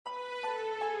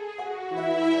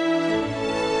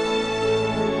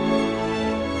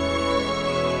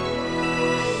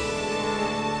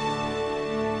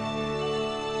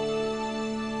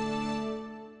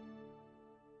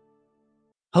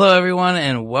Hello, everyone,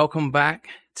 and welcome back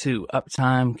to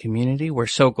Uptime Community. We're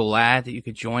so glad that you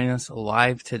could join us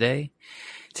live today.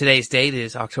 Today's date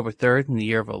is October 3rd in the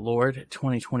year of our Lord,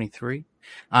 2023.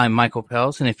 I'm Michael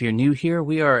Pels, and if you're new here,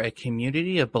 we are a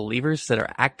community of believers that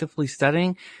are actively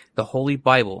studying the Holy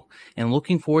Bible and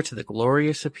looking forward to the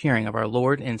glorious appearing of our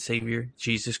Lord and Savior,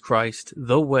 Jesus Christ,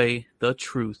 the way, the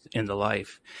truth, and the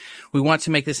life. We want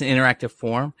to make this an interactive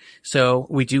forum, so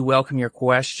we do welcome your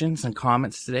questions and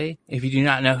comments today. If you do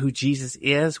not know who Jesus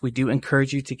is, we do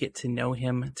encourage you to get to know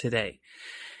him today.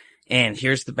 And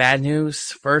here's the bad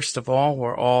news. First of all,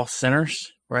 we're all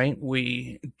sinners, right?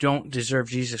 We don't deserve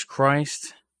Jesus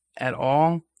Christ at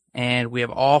all. And we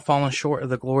have all fallen short of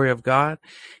the glory of God.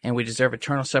 And we deserve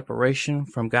eternal separation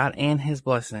from God and his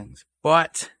blessings.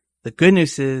 But the good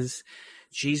news is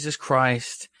Jesus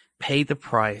Christ paid the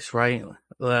price, right?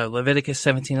 Leviticus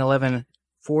 17:11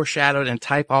 foreshadowed and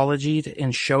typologied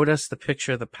and showed us the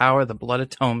picture of the power of the blood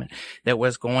atonement that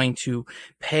was going to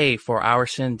pay for our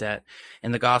sin debt.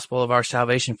 In the gospel of our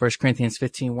salvation, 1 Corinthians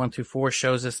 15:1-4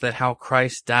 shows us that how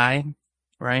Christ died,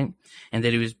 right? And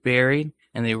that he was buried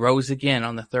and he rose again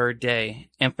on the third day.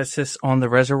 Emphasis on the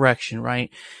resurrection, right?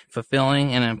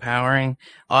 Fulfilling and empowering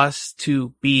us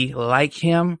to be like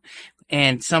him.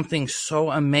 And something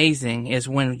so amazing is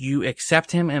when you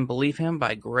accept him and believe him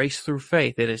by grace through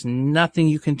faith. It is nothing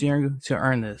you can do to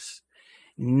earn this.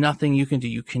 Nothing you can do.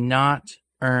 You cannot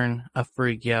earn a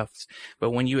free gift.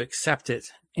 But when you accept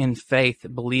it in faith,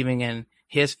 believing in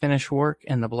his finished work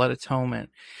and the blood atonement,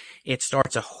 it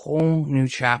starts a whole new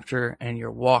chapter in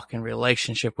your walk and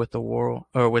relationship with the world,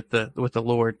 or with the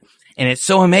Lord. And it's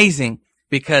so amazing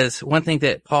because one thing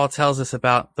that Paul tells us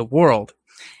about the world,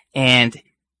 and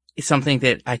it's something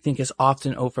that I think is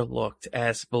often overlooked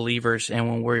as believers and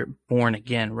when we're born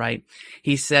again, right?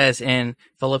 He says in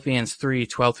Philippians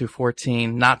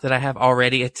 3:12-14, not that I have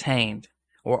already attained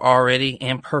or already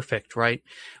am perfect, right?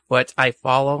 But I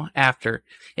follow after,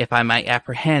 if I might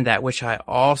apprehend that which I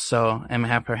also am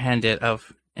apprehended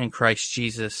of in Christ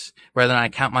Jesus. Rather, I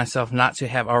count myself not to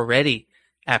have already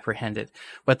apprehended,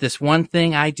 but this one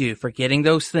thing I do, forgetting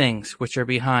those things which are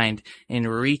behind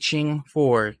and reaching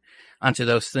forward unto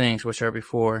those things which are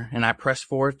before, and I press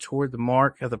forward toward the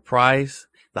mark of the prize,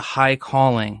 the high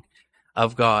calling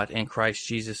of God in Christ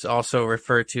Jesus, also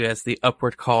referred to as the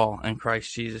upward call in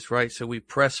Christ Jesus, right? So we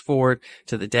press forward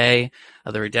to the day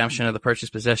of the redemption of the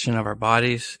purchased possession of our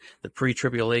bodies, the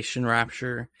pre-tribulation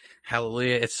rapture.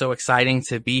 Hallelujah. It's so exciting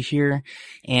to be here.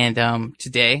 And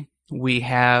today we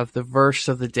have the verse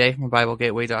of the day from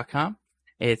BibleGateway.com.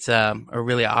 It's a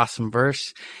really awesome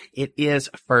verse. It is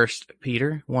 1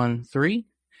 Peter 1:3.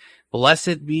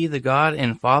 Blessed be the God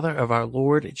and Father of our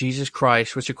Lord Jesus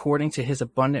Christ, which according to his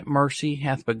abundant mercy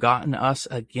hath begotten us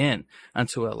again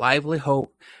unto a lively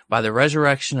hope by the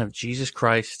resurrection of Jesus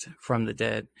Christ from the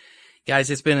dead.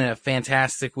 Guys, it's been a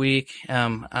fantastic week.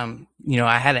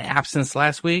 I had an absence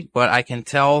last week, but I can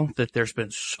tell that there's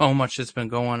been so much that's been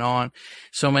going on.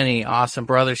 So many awesome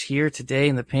brothers here today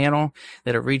in the panel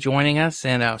that are rejoining us.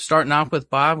 And starting off with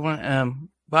Bob.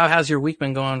 Bob, how's your week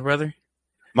been going, brother?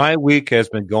 My week has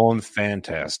been going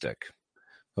fantastic.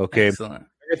 Okay. Excellent.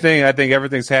 I think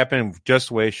everything's happening just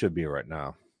the way it should be right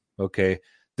now. Okay.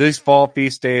 These fall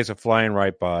feast days are flying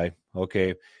right by.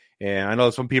 Okay. And I know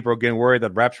some people are getting worried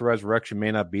that Rapture Resurrection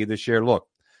may not be this year. Look,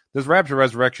 this Rapture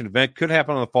Resurrection event could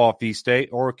happen on the fall feast day,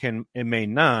 or it may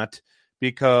not,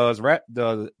 because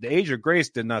the Age of Grace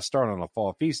did not start on a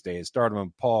fall feast day. It started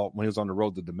when Paul, when he was on the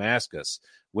road to Damascus,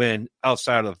 when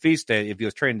outside of the feast day, if he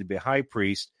was trained to be a high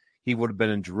priest, he would have been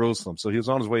in Jerusalem. So he was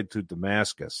on his way to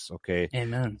Damascus. Okay.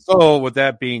 Amen. So with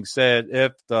that being said,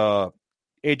 if the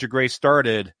Age of Grace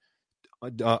started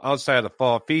outside of the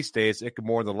fall feast days, it could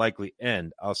more than likely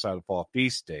end outside of fall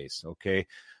feast days. Okay.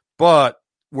 But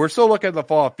we're still looking at the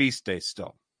fall feast days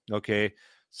still. Okay.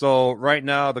 So right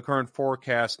now, the current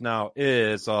forecast now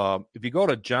is, if you go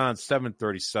to John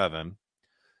 7:37,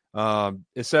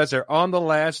 it says there on the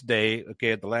last day,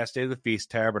 okay, at the last day of the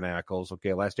Feast Tabernacles,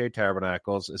 okay, last day of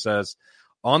Tabernacles, it says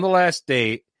on the last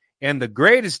day and the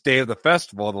greatest day of the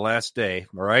festival, the last day,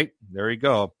 all right, there you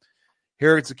go.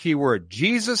 Here it's a key word.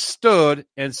 Jesus stood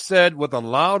and said with a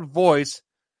loud voice,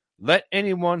 let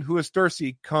anyone who is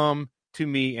thirsty come to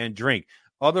me and drink.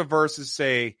 Other verses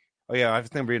say, oh yeah, I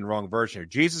think I'm reading the wrong version here.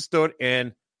 Jesus stood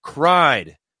and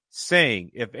cried, saying,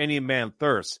 if any man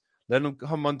thirsts, let him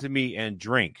come unto me and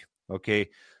drink. Okay.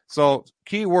 So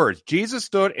key words. Jesus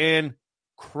stood and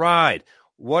cried.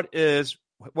 What happens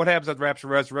at the rapture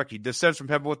resurrection? He descends from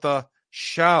heaven with a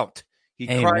shout. He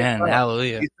cried out.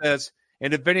 Hallelujah. He says,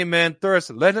 and if any man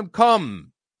thirst, let him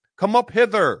come up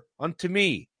hither unto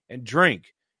me and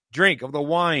drink of the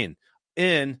wine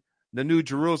in the New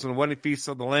Jerusalem, the wedding feast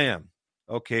of the Lamb.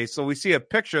 Okay, so we see a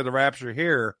picture of the rapture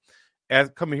here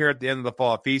coming here at the end of the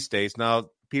fall feast days. Now,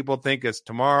 people think it's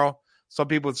tomorrow. Some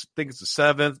people think it's the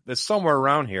 7th. It's somewhere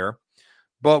around here.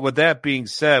 But with that being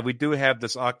said, we do have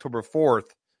this October 4th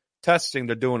testing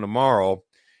they're doing tomorrow.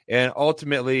 And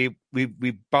ultimately, we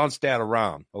bounced that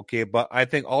around, okay? But I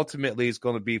think ultimately it's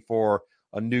going to be for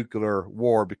a nuclear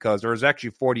war because there's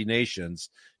actually 40 nations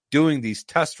doing these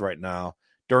tests right now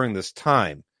during this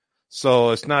time.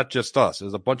 So it's not just us.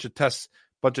 There's a bunch of tests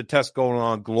going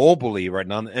on globally right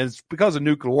now, and it's because of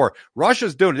nuclear war.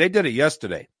 Russia's doing it. They did it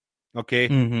yesterday, okay?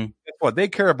 Mm-hmm. Guess what? They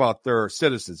care about their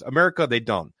citizens. America, they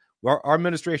don't. Our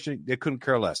administration, they couldn't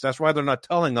care less. That's why they're not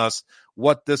telling us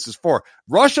what this is for.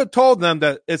 Russia told them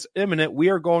that it's imminent. We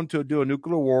are going to do a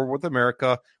nuclear war with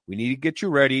America. We need to get you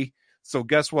ready. So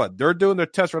guess what? They're doing their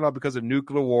test right now because of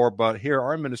nuclear war. But here,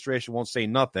 our administration won't say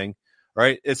nothing.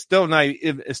 Right? It's still not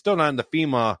in the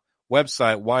FEMA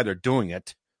website why they're doing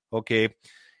it. Okay.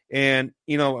 And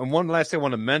and one last thing I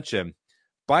want to mention: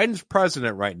 Biden's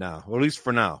president right now, or at least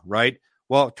for now, right?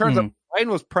 Well, it turns out Biden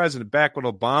was president back when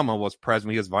Obama was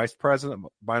president. He was vice president.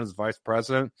 Biden's vice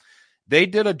president. They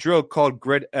did a drill called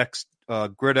Grid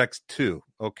X2.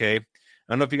 Okay. I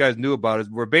don't know if you guys knew about it.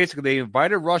 Where basically they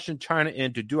invited Russia and China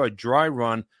in to do a dry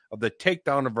run of the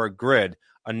takedown of our grid,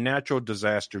 a natural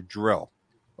disaster drill.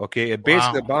 Okay. And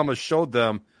basically Obama showed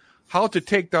them how to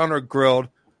take down our grid,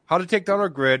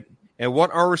 and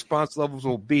what our response levels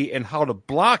will be and how to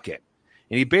block it.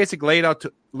 And he basically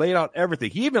laid out everything.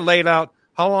 He even laid out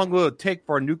how long will it take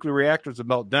for our nuclear reactors to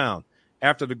melt down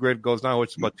after the grid goes down,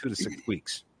 which is about 2 to 6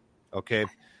 weeks. Okay.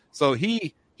 So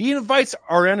he invites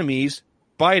our enemies.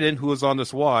 Biden, who was on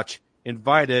this watch,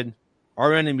 invited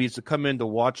our enemies to come in to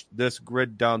watch this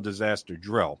grid down disaster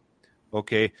drill.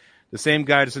 Okay. The same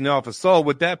guy that's in the office. So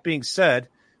with that being said,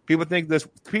 people think we're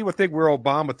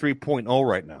Obama 3.0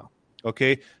 right now.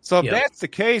 Okay. So if that's the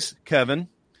case, Kevin,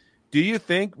 do you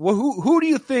think, who do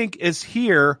you think is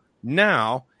here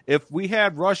now? If we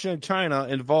had Russia and China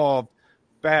involved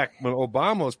back when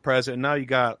Obama was president, and now you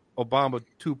got Obama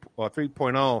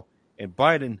 3.0 and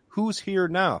Biden, who's here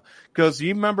now? Because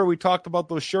you remember we talked about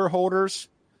those stakeholders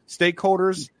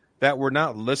that were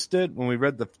not listed when we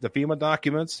read the FEMA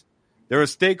documents. There are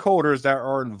stakeholders that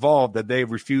are involved that they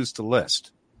refuse to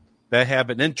list that have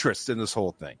an interest in this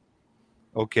whole thing.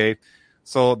 Okay,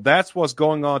 so that's what's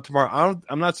going on tomorrow.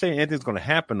 I'm not saying anything's going to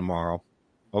happen tomorrow.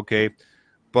 Okay.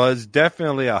 But it's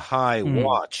definitely a high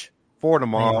watch for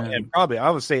tomorrow. Amen. And probably, I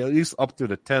would say, at least up to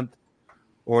the 10th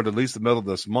or at least the middle of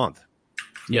this month.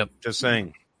 Yep. Just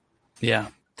saying. Yeah,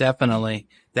 definitely.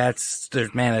 There's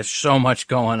so much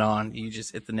going on. You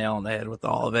just hit the nail on the head with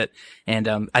all of it.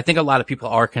 And I think a lot of people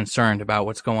are concerned about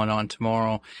what's going on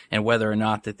tomorrow and whether or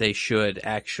not that they should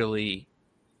actually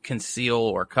conceal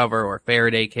or cover or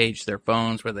Faraday cage their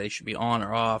phones, whether they should be on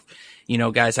or off.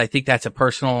 Guys, I think that's a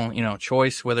personal,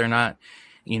 choice, whether or not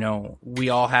we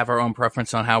all have our own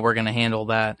preference on how we're going to handle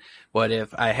that. But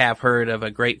if I have heard of a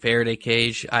great Faraday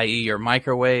cage, i.e. your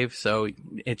microwave, so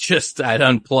it's just, I'd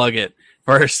unplug it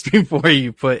first before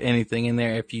you put anything in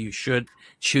there if you should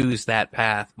choose that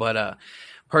path. But,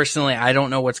 personally, I don't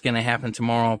know what's going to happen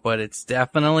tomorrow, but it's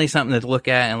definitely something to look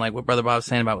at. And like what Brother Bob was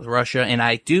saying about with Russia, and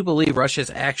I do believe Russia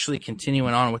is actually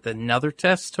continuing on with another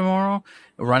test tomorrow,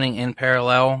 running in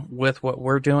parallel with what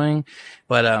we're doing.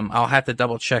 But I'll have to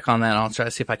double check on that. And I'll try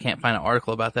to see if I can't find an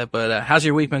article about that. But how's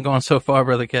your week been going so far,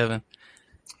 Brother Kevin?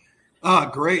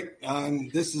 Great.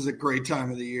 This is a great time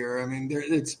of the year. I mean,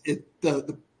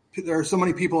 there are so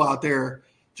many people out there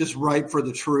just ripe for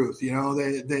the truth.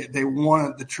 They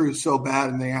want the truth so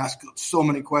bad, and they ask so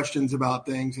many questions about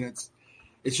things, and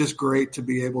it's just great to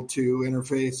be able to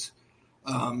interface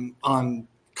on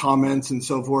comments and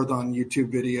so forth on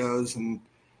YouTube videos and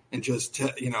just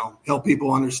help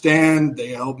people understand. They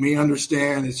help me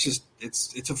understand.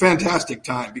 It's a fantastic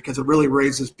time because it really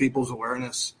raises people's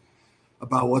awareness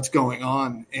about what's going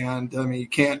on. And I mean, you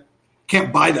can't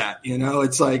buy that.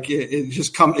 It's like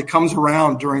it comes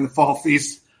around during the fall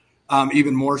feast.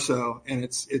 Even more so, and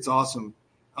it's awesome.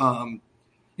 Bob,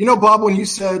 when you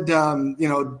said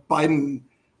Biden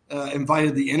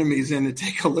invited the enemies in to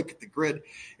take a look at the grid,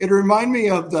 it reminded me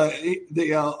of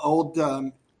the old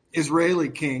Israeli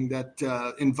king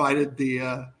that invited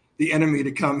the enemy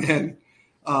to come in,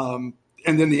 and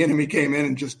then the enemy came in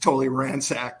and just totally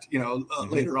ransacked.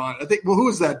 Later on, I think. Well, who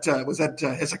was that? Was that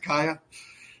Hezekiah?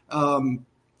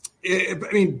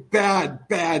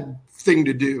 Bad thing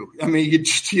to do. I mean,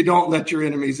 you don't let your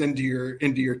enemies into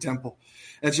your temple.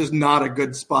 That's just not a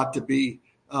good spot to be.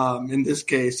 In this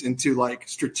case, into like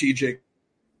strategic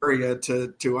area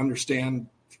to understand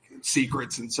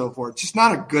secrets and so forth. Just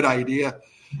not a good idea.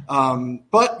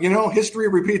 But history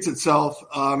repeats itself,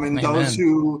 and Amen. those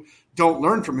who don't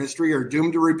learn from history are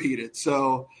doomed to repeat it.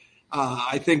 So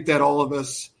I think that all of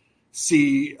us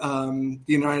see the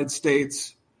United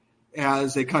States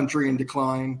as a country in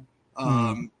decline,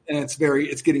 and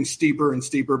it's getting steeper and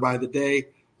steeper by the day.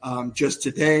 Just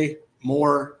today,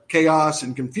 more chaos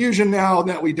and confusion now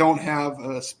that we don't have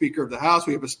a Speaker of the House.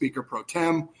 We have a Speaker pro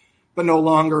tem, but no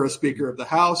longer a Speaker of the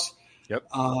House. Yep.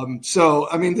 So,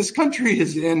 I mean, this country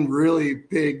is in really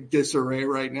big disarray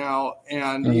right now.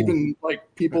 And even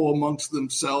like people amongst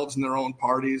themselves and their own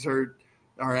parties are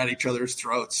at each other's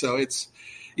throats. So it's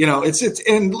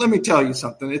and let me tell you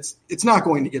something, it's not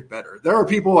going to get better. There are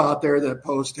people out there that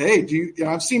post, hey,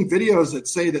 I've seen videos that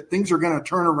say that things are going to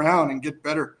turn around and get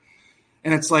better.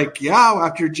 And it's like, yeah,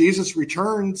 after Jesus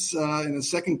returns in the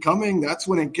second coming, that's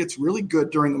when it gets really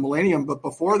good during the millennium. But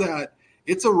before that,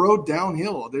 it's a road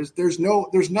downhill. There's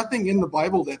nothing in the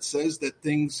Bible that says that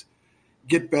things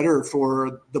get better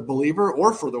for the believer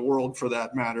or for the world, for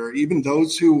that matter. Even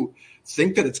those who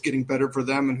think that it's getting better for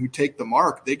them and who take the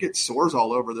mark, they get sores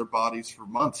all over their bodies for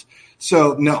months.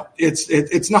 So no,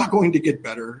 it's not going to get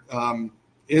better.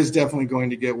 It is definitely going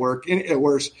to get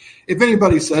worse. If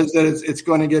anybody says that it's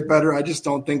going to get better, I just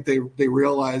don't think they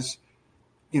realize,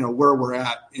 where we're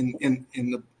at in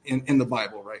the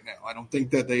Bible right now. I don't think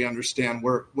that they understand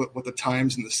what the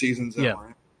times and the seasons that we're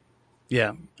in.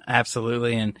 Yeah,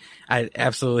 absolutely. And I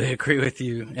absolutely agree with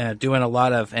you. Doing a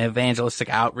lot of evangelistic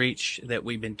outreach that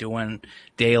we've been doing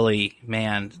daily,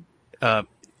 man.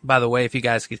 By the way, if you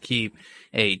guys could keep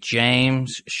a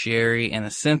James, Sherry, and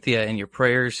a Cynthia in your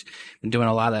prayers, been doing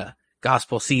a lot of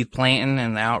gospel seed planting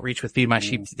and the outreach with Feed My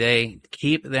Sheep Today.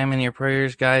 Keep them in your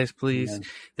prayers, guys, please,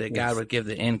 that God would give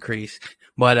the increase.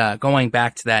 But going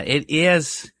back to that, it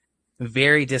is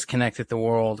very disconnected, the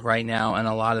world right now, and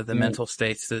a lot of the mental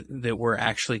states that we're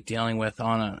actually dealing with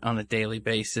on a daily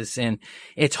basis. And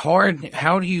it's hard.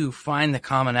 How do you find the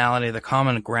commonality, the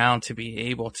common ground to be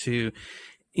able to,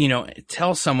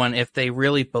 tell someone if they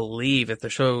really believe, if they're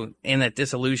so in that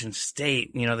disillusioned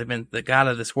state, the God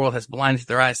of this world has blinded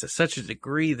their eyes to such a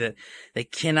degree that they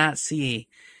cannot see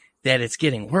that it's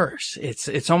getting worse.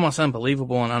 It's almost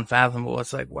unbelievable and unfathomable.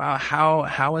 It's like, wow,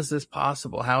 how is this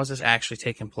possible? How is this actually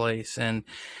taking place? And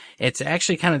it's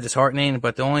actually kind of disheartening,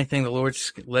 but the only thing the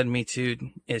Lord's led me to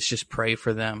is just pray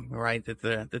for them, right?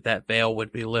 That veil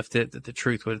would be lifted, that the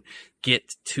truth would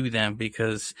get to them,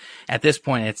 because at this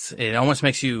point it almost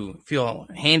makes you feel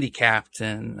handicapped,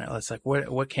 and it's like,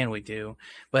 what can we do?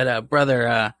 But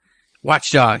brother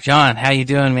Watchdog John, how you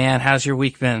doing, man? How's your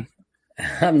week been?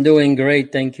 I'm doing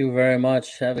great. Thank you very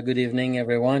much. Have a good evening,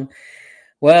 everyone.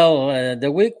 Well,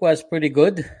 the week was pretty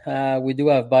good. We do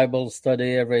have Bible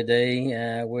study every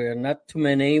day. We're not too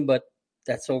many, but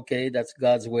that's okay. That's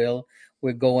God's will.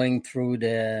 We're going through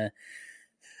the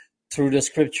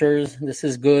scriptures. This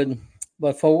is good.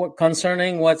 But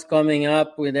concerning what's coming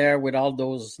up with all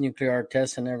those nuclear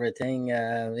tests and everything,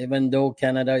 even though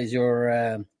Canada is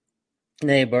your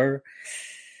neighbor,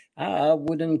 I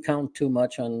wouldn't count too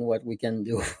much on what we can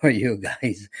do for you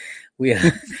guys. We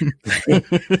have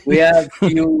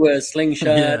few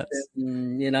slingshots, Yes.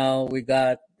 and, we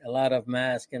got a lot of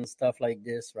masks and stuff like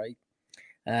this, right?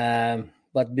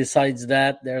 But besides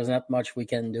that, there's not much we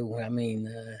can do. I mean,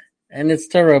 and it's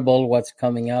terrible what's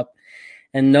coming up.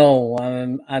 And no,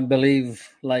 I believe,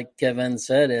 like Kevin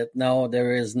said it, no,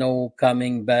 there is no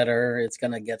coming better. It's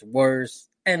going to get worse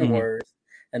and worse,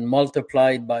 and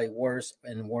multiplied by worse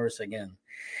and worse again.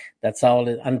 That's all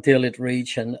until it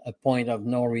reach a point of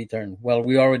no return. Well,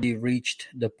 we already reached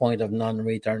the point of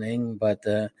non-returning, but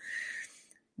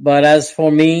as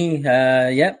for me,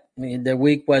 the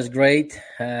week was great.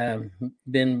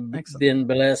 Been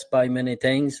blessed by many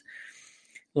things.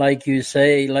 Like you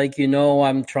say,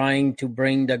 I'm trying to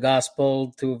bring the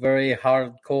gospel to very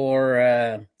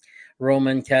hardcore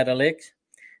Roman Catholics.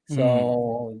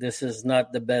 So this is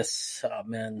not the best. Oh,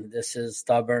 man, this is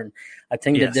stubborn. I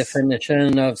think the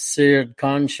definition of seared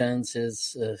conscience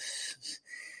is,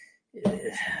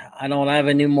 I don't have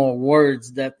any more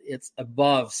words, that it's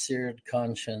above seared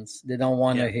conscience. They don't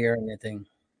want to hear anything.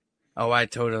 Oh, I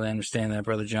totally understand that,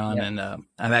 Brother John. Yeah. And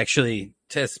I've actually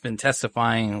been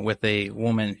testifying with a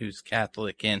woman who's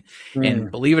Catholic, and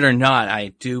believe it or not,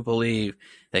 I do believe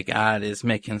that God is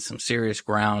making some serious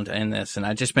ground in this. And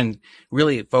I've just been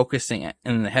really focusing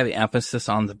in the heavy emphasis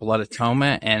on the blood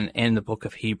atonement and in the book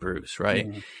of Hebrews,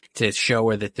 right? To show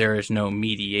her that there is no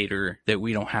mediator, that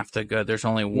we don't have to go. There's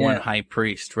only one high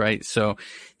priest, right? So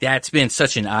that's been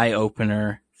such an eye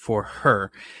opener for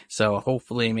her. So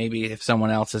hopefully maybe if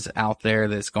someone else is out there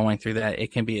that's going through that,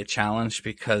 it can be a challenge,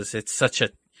 because it's such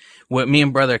a, what me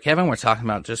and brother Kevin were talking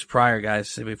about just prior,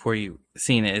 guys, before you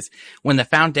seen it, is when the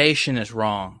foundation is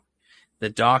wrong, the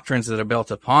doctrines that are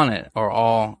built upon it are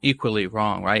all equally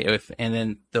wrong, right? And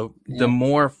then the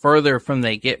more further from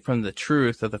they get from the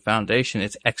truth of the foundation,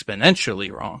 it's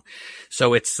exponentially wrong.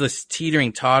 So it's this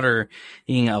teetering tottering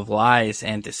of lies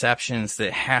and deceptions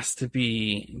that has to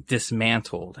be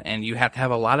dismantled. And you have to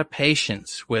have a lot of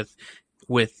patience with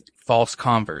false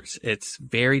converts. It's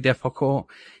very difficult.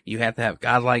 You have to have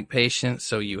godlike patience.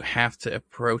 So you have to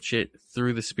approach it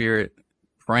through the Spirit,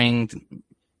 praying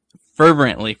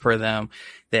fervently for them,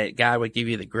 that God would give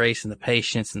you the grace and the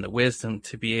patience and the wisdom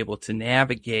to be able to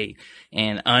navigate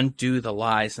and undo the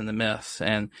lies and the myths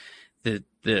and the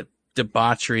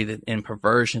debauchery and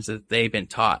perversions that they've been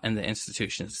taught in the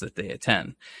institutions that they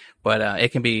attend. But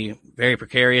it can be very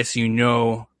precarious.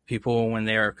 People, when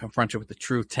they're confronted with the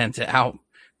truth, tend to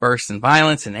outburst in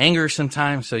violence and anger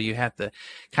sometimes. So you have to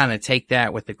kind of take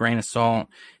that with a grain of salt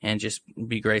and just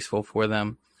be graceful for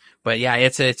them. But yeah,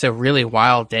 it's a really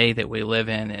wild day that we live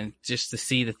in, and just to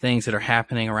see the things that are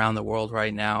happening around the world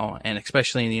right now, and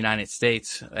especially in the United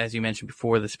States, as you mentioned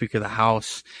before, the Speaker of the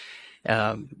House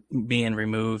being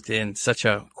removed in such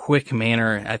a quick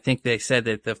manner. I think they said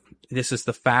that this is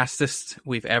the fastest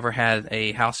we've ever had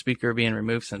a House Speaker being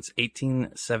removed since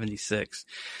 1876.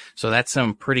 So that's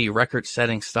some pretty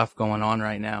record-setting stuff going on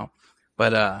right now.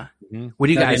 But what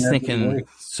are you guys thinking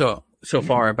so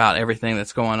far about everything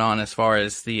that's going on, as far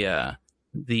as the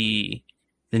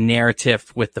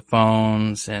narrative with the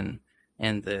phones and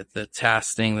the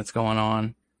testing that's going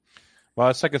on? Well,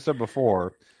 it's like I said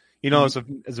before,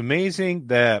 it's amazing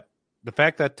that the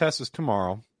fact that test is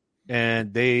tomorrow,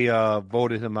 and they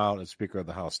voted him out as Speaker of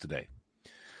the House today.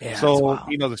 Yeah, so,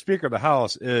 the Speaker of the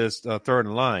House is third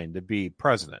in line to be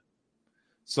president.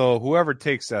 So whoever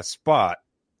takes that spot,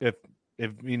 if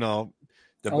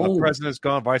the president's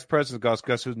gone, vice president's gone,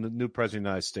 guess who the new president of the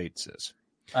United States is?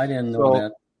 I didn't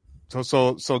know that.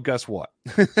 So guess what?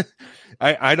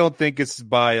 I don't think it's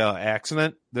by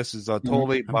accident. This is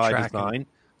totally by design.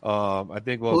 I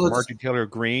think Marjorie Taylor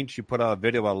Greene, she put out a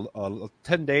video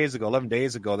 11 days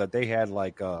ago that they had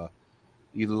like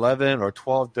 11 or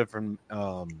 12 different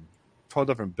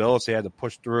bills they had to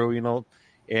push through,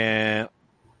 and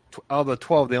out of the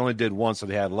 12, they only did one, so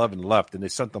they had 11 left, and they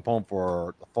sent them home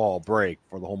for the fall break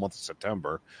for the whole month of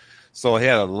September. So they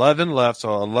had 11 left,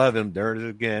 so 11, there it is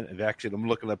again. And actually, I'm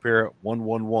looking up here,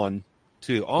 111,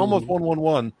 almost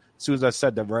 111, as soon as I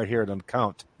said that right here on the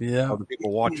count of the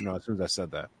people watching as soon as I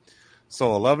said that. So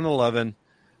 11-11.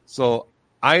 So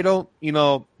I don't,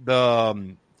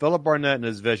 the Philip Barnett and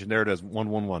his vision, there it is,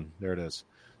 111, there it is.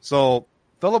 So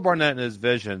Philip Barnett and his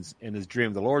visions, in his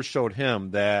dream, the Lord showed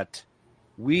him that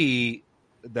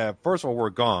first of all,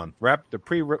 we're gone. The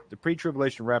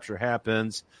pre-tribulation rapture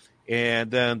happens,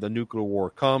 and then the nuclear war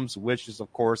comes, which is,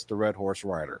 of course, the Red Horse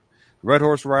Rider. The Red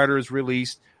Horse Rider is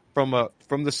released from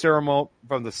the ceremony,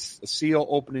 from the seal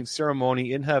opening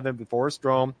ceremony in heaven before his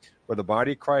throne, where the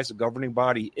body of Christ, the governing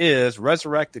body, is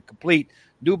resurrected, complete,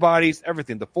 new bodies,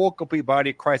 everything. The full, complete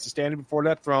body of Christ is standing before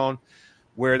that throne,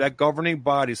 where that governing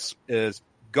body is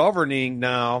governing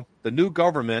now the new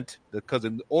government, because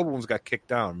the old ones got kicked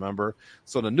down, remember?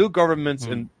 So the new government's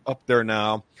up there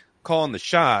now, calling the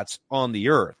shots on the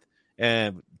earth.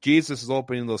 And Jesus is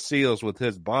opening those seals with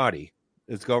his body,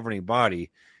 his governing body,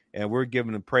 and we're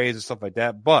giving him praise and stuff like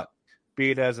that. But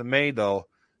be it as it may, though,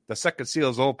 the second seal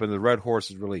is open, the red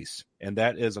horse is released. And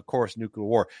that is, of course, nuclear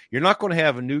war. You're not going to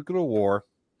have a nuclear war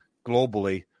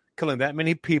globally killing that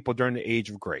many people during the age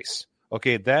of grace.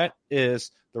 Okay, that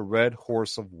is the red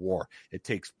horse of war. It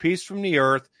takes peace from the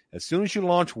earth. As soon as you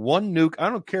launch one nuke, I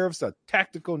don't care if it's a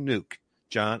tactical nuke,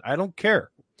 John. I don't care.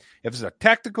 If it's a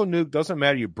tactical nuke, doesn't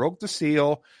matter. You broke the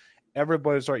seal.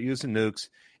 Everybody start using nukes.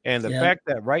 And the fact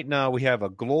that right now we have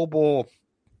globally,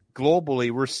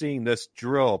 we're seeing this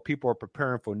drill. People are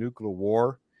preparing for nuclear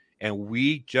war, and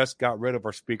we just got rid of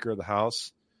our Speaker of the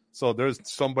House. So there's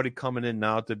somebody coming in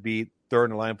now to be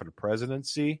third in line for the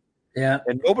presidency. Yeah.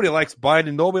 And nobody likes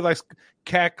Biden. Nobody likes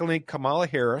cackling Kamala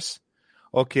Harris.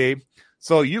 Okay.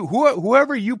 So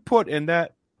whoever you put in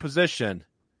that position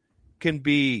can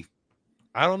be,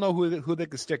 I don't know who they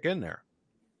could stick in there.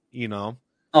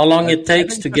 How long it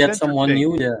takes to get someone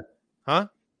new there? Huh?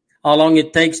 How long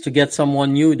it takes to get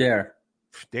someone new there?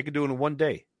 They could do it in one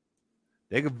day.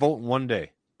 They could vote in one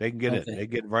day. They can get it. They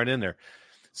get right in there.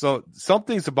 So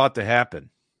something's about to happen.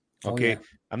 Okay.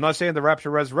 I'm not saying the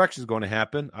rapture resurrection is going to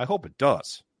happen. I hope it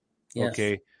does. Yes.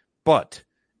 Okay. But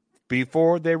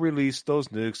before they release those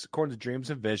nukes, according to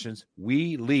Dreams and Visions,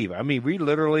 we leave. I mean, we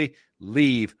literally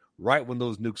leave right when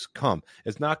those nukes come.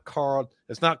 It's not called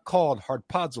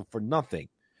harpazo for nothing.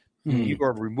 You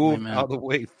are removed out of the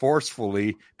way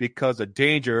forcefully because the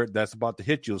danger that's about to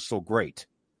hit you is so great.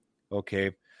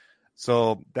 Okay.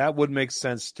 So that would make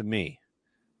sense to me.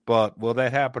 But will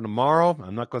that happen tomorrow?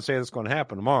 I'm not going to say it's going to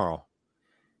happen tomorrow.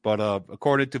 But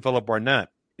according to Philip Barnett,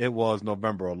 it was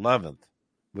November 11th,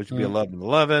 which would be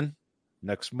 11/11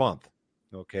 next month.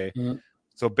 Okay.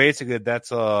 So basically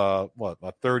that's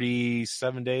about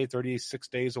 37 days, 36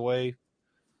 days away.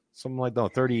 Something like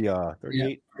that.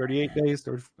 38 days,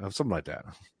 30, something like that.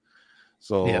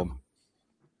 So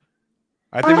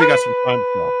I think we got some time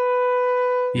still.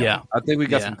 Yeah. I think we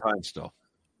got some time still.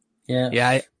 Yeah.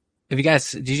 Yeah.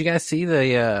 Did you guys see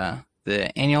the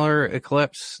annular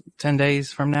eclipse 10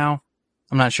 days from now?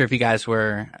 I'm not sure if you guys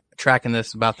were tracking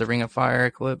this about the Ring of Fire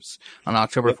eclipse on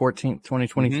October 14th,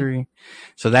 2023.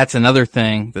 So that's another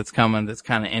thing that's coming that's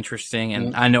kind of interesting.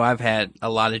 And I know I've had a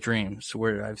lot of dreams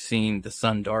where I've seen the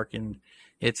sun darken.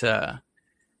 It's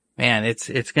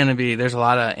it's going to be, there's a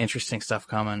lot of interesting stuff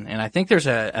coming. And I think there's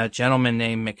a gentleman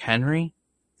named McHenry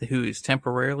who is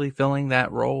temporarily filling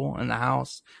that role in the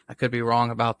house. I could be wrong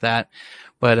about that.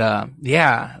 But,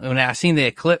 when I seen the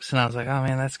eclipse and I was like, oh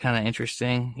man, that's kind of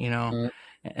interesting, you know?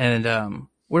 And,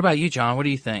 what about you, John? What do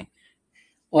you think?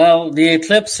 Well, the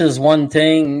eclipse is one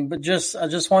thing, but I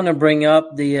just want to bring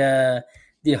up the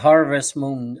harvest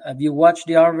moon. Have you watched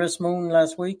the harvest moon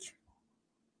last week?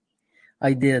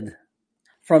 I did.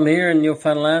 From here in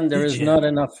Newfoundland, there is not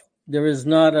enough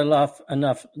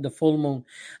the full moon.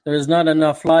 There is not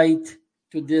enough light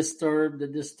to disturb the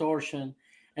distortion,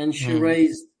 and she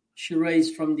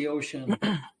raised from the ocean,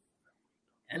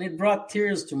 and it brought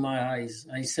tears to my eyes.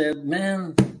 I said,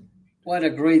 "Man, what a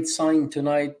great sign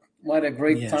tonight! What a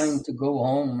great time to go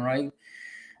home!" Right?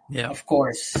 Yeah. Of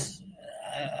course,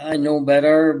 I know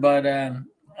better, but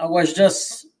I was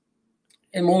just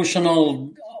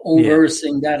emotional over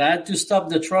seeing that. I had to stop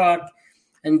the truck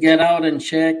and get out and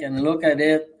check and look at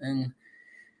it. And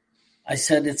I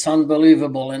said, it's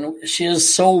unbelievable. And she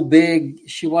is so big.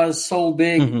 She was so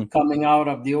big coming out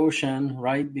of the ocean,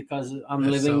 right? Because I'm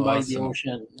living by the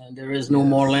ocean and there is no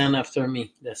more land after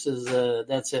me. That's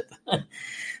it.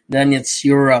 Then it's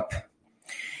Europe.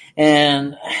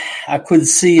 And I could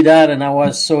see that and I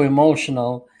was so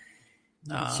emotional.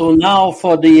 So now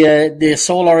for the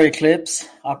solar eclipse,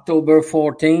 October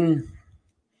 14,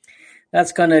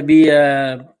 that's going to be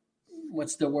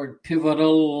what's the word?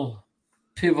 Pivotal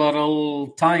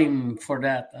time for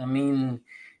that. I mean,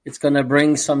 it's going to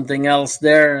bring something else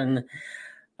there, and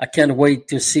I can't wait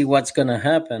to see what's going to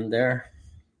happen there.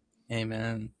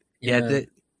 Amen. Yeah,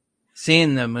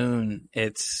 seeing the moon,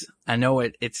 I know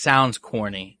it sounds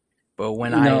corny, but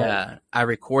when I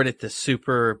recorded the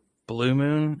super blue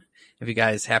moon, if you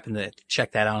guys happen to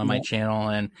check that out on my channel,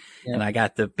 and I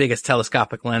got the biggest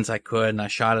telescopic lens I could, and I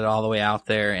shot it all the way out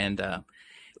there, and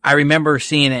I remember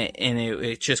seeing it, and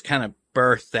it just kind of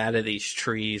birthed out of these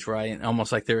trees, right? And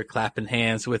almost like they were clapping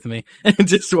hands with me, and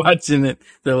just watching it,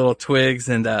 the little twigs,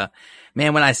 and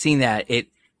man, when I seen that,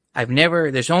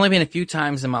 there's only been a few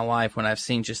times in my life when I've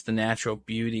seen just the natural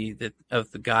beauty of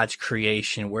the God's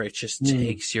creation where it just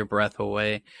takes your breath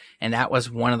away. And that was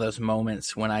one of those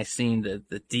moments when I seen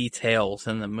the details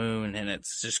in the moon and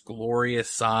its just glorious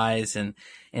size and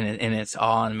its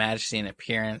awe and majesty and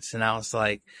appearance. And I was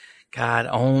like, God,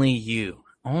 only you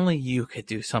could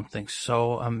do something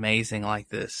so amazing like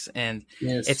this. And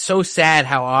it's so sad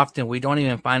how often we don't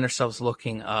even find ourselves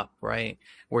looking up, right?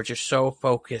 We're just so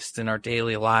focused in our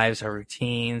daily lives, our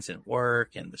routines and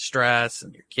work and the stress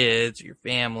and your kids, your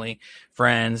family,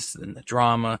 friends and the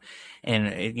drama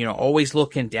and, always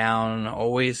looking down,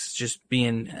 always just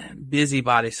being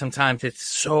busybody. Sometimes it's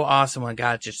so awesome when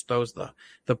God just throws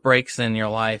the brakes in your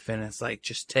life and it's like,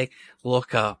 just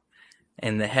look up.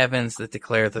 And the heavens that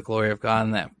declare the glory of God,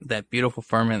 and that beautiful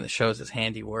firmament that shows his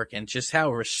handiwork, and just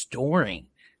how restoring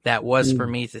that was for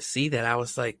me to see that. I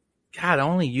was like, God,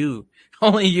 only you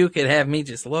could have me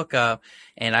just look up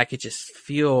and I could just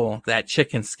feel that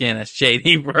chicken skin, as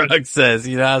J.D. Brooks says.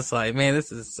 I was like, man,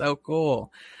 this is so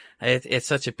cool. It's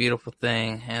such a beautiful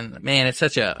thing. And man, it's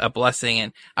such a blessing.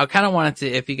 And I kind of wanted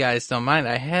to, if you guys don't mind,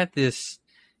 I had this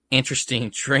interesting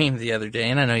dream the other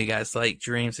day, and I know you guys like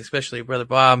dreams, especially Brother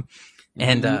Bob.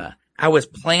 And I was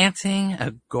planting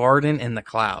a garden in the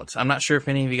clouds. I'm not sure if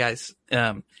any of you guys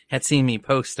had seen me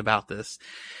post about this,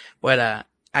 but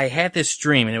I had this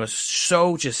dream, and it was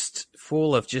so just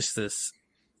full of just this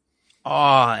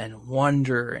awe and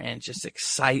wonder and just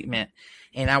excitement.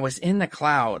 and I was in the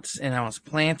clouds and I was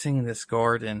planting this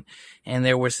garden, and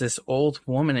there was this old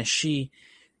woman, and she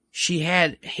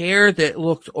had hair that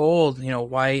looked old,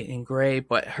 white and gray,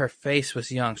 but her face was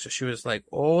young. So she was like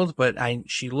old, but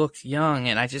she looked young.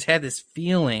 And I just had this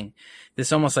feeling,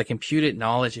 this almost like imputed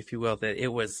knowledge, if you will, that it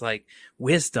was like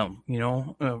wisdom,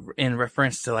 in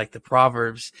reference to like the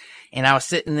Proverbs. And I was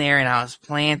sitting there and I was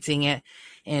planting it,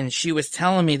 and she was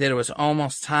telling me that it was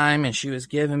almost time, and she was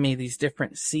giving me these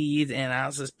different seeds, and I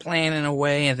was just planting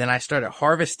away. And then I started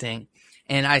harvesting,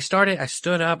 and I stood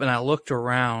up and I looked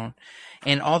around.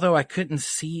 And although I couldn't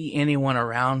see anyone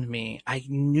around me, I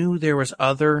knew there was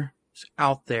others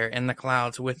out there in the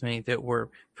clouds with me that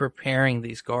were preparing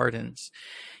these gardens.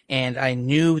 And I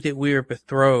knew that we were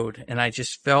betrothed, and I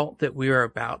just felt that we were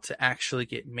about to actually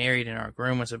get married, and our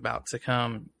groom was about to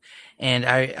come. And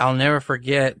I'll never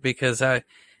forget, because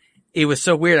it was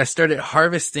so weird. I started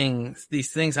harvesting these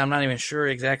things. I'm not even sure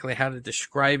exactly how to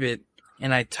describe it.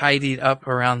 And I tidied up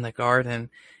around the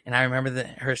garden. And I remember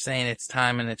her saying it's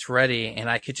time and it's ready. And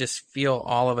I could just feel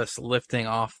all of us lifting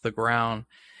off the ground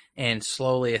and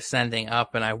slowly ascending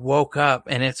up. And I woke up,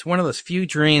 and it's one of those few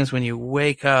dreams when you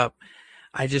wake up,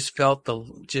 I just felt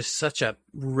just such a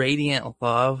radiant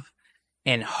love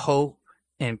and hope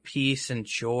and peace and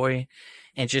joy,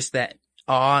 and just that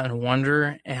awe and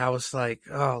wonder. And I was like,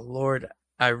 oh Lord,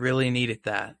 I really needed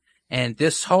that. And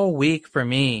this whole week for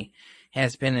me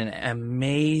has been an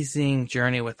amazing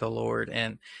journey with the Lord.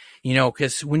 And,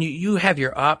 cause when you have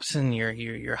your ups and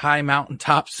your high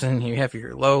mountaintops, and you have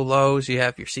your low lows, you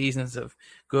have your seasons of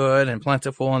good and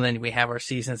plentiful. And then we have our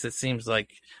seasons that seems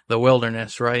like the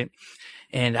wilderness, right?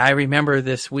 And I remember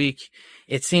this week,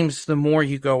 it seems the more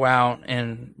you go out,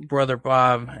 and Brother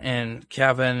Bob and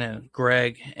Kevin and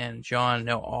Greg and John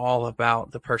know all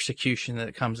about the persecution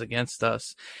that comes against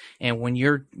us. And when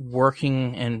you're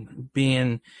working and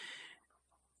being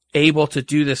able to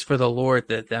do this for the Lord,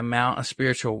 that the amount of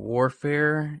spiritual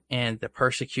warfare and the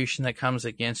persecution that comes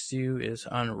against you is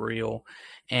unreal.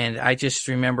 And I just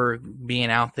remember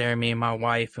being out there, me and my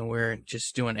wife, and we're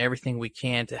just doing everything we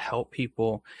can to help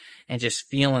people, and just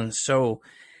feeling so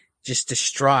just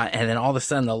distraught. And then all of a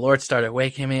sudden the Lord started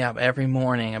waking me up every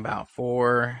morning about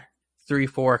 4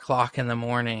 o'clock in the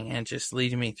morning, and just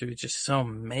leading me through just so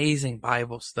amazing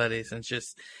Bible studies. And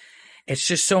it's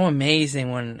just so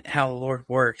amazing how the Lord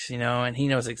works, and he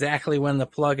knows exactly when to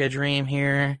plug a dream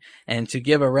here and to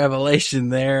give a revelation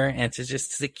there, and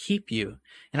to keep you.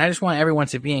 And I just want everyone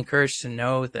to be encouraged to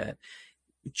know that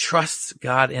trust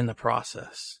God in the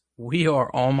process. We are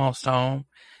almost home.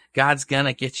 God's going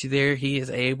to get you there. He is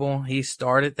able. He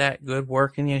started that good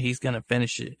work in you. He's going to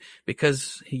finish it,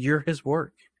 because you're his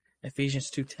work.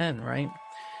 Ephesians 2:10, right?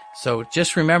 So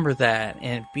just remember that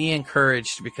and be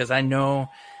encouraged, because I know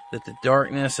that the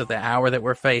darkness of the hour that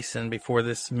we're facing, before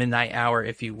this midnight hour,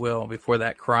 if you will, before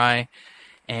that cry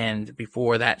and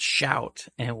before that shout,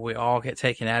 and we all get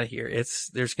taken out of here,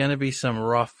 there's going to be some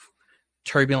rough,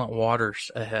 turbulent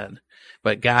waters ahead,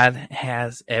 but God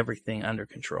has everything under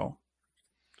control.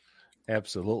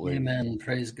 Absolutely. Amen.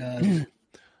 Praise God.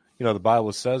 The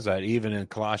Bible says that even in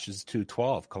Colossians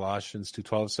 2:12. Colossians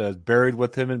 2:12 says, buried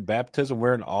with him in baptism,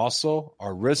 wherein also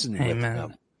are risen with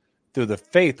him through the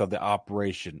faith of the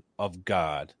operation of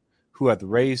God, who hath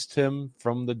raised him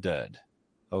from the dead.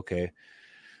 Okay.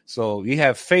 So you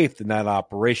have faith in that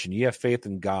operation. You have faith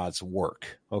in God's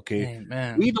work. Okay.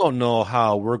 Amen. We don't know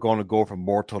how we're going to go from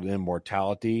mortal to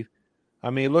immortality. I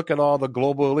mean, look at all the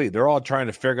global elite. They're all trying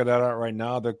to figure that out right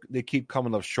now. They keep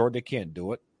coming up short. They can't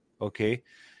do it. Okay.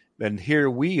 And here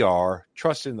we are,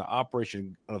 trusting the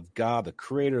operation of God, the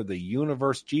creator of the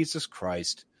universe, Jesus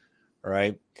Christ. All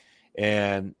right.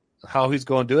 And how he's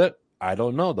going to do it, I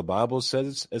don't know. The Bible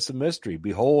says it's a mystery.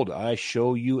 Behold, I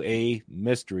show you a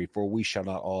mystery, for we shall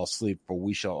not all sleep, for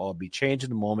we shall all be changed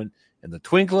in a moment, in the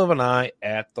twinkle of an eye,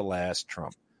 at the last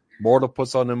trump. Mortal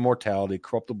puts on immortality,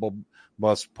 corruptible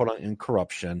must put on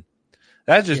incorruption.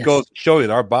 That just goes to show you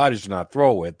that our bodies are not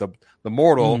throwaway. The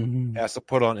mortal has to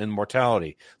put on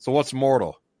immortality. So what's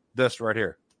mortal? This right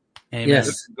here. Amen. Yes.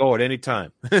 This can go at any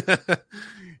time.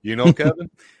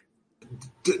 Kevin?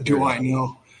 Do I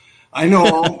know? I know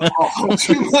all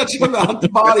too much about the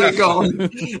body going.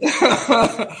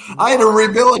 I had to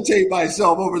rehabilitate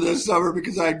myself over this summer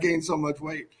because I had gained so much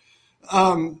weight.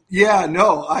 I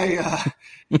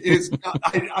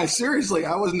seriously,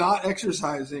 I was not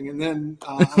exercising, and then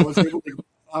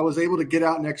I was able to get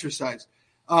out and exercise.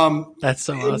 That's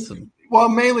so awesome. Well,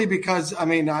 mainly because I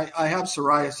have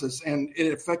psoriasis, and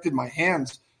it affected my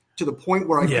hands to the point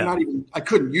where I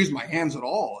couldn't use my hands at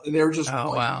all, and they were just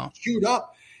chewed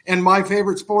up. And my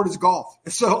favorite sport is golf.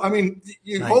 So, I mean,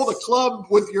 you hold a club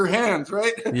with your hands,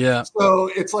 right? Yeah. So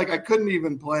it's like I couldn't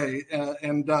even play.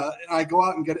 And I go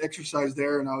out and get exercise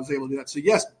there, and I was able to do that. So,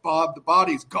 yes, Bob, the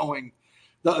body's going.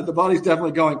 The body's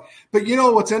definitely going. But, you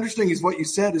know, what's interesting is what you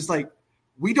said is like,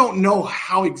 we don't know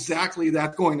how exactly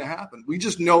that's going to happen. We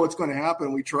just know it's going to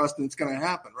happen. We trust that it's going to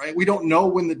happen, right? We don't know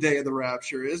when the day of the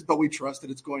rapture is, but we trust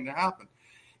that it's going to happen.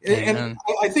 Amen. And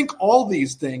I think all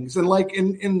these things, and like,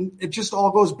 in it just all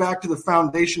goes back to the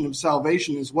foundation of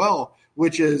salvation as well,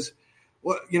 which is,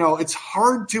 you know, it's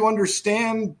hard to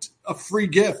understand a free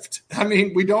gift. I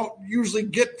mean, we don't usually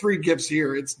get free gifts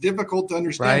here. It's difficult to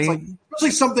understand. Right. It's like,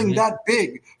 especially something that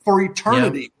big for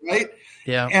eternity, right?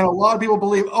 Yeah. And a lot of people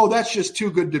believe, oh, that's just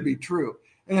too good to be true.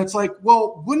 And it's like,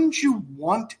 well, wouldn't you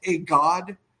want a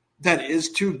God that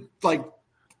is too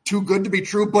good to be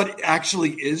true, but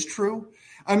actually is true?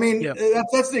 I mean,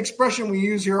 that's the expression we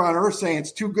use here on earth, saying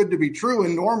it's too good to be true.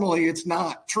 And normally it's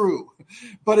not true.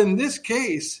 But in this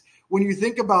case, when you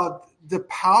think about the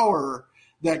power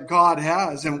that God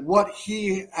has and what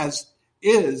he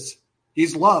is,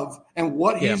 he's love, and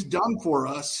what he's done for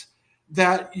us,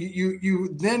 that you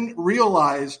then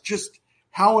realize just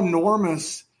how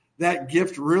enormous that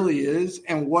gift really is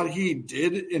and what he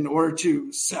did in order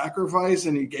to sacrifice,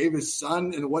 and he gave his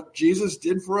son, and what Jesus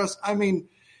did for us. I mean,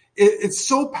 it's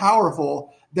so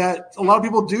powerful that a lot of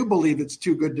people do believe it's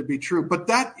too good to be true, but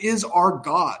that is our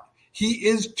God. He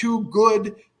is too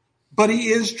good, but he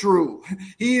is true.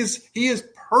 He is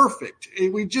perfect.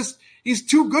 He's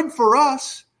too good for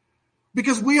us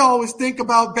because we always think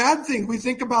about bad things. We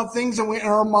think about things and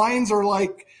our minds are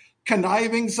like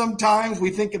conniving sometimes.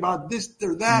 We think about this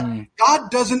or that. God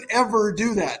doesn't ever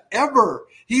do that, ever.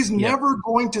 He's never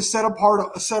going to set up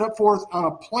forth on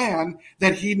a plan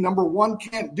that he, number one,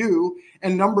 can't do,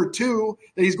 and number two,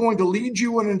 that he's going to lead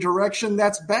you in a direction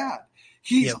that's bad.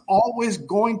 He's always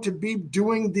going to be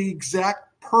doing the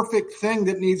exact perfect thing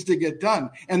that needs to get done.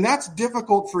 And that's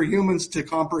difficult for humans to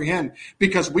comprehend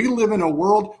because we live in a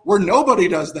world where nobody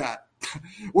does that,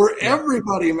 where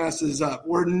everybody messes up,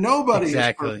 where nobody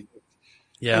is perfect.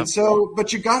 Yeah. And so,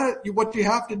 but what you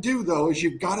have to do though, is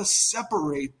you've got to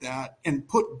separate that and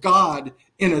put God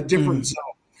in a different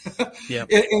zone,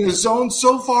 in a zone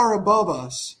so far above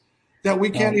us that we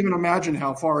can't even imagine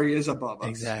how far he is above us.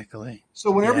 Exactly.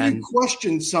 So whenever you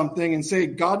question something and say,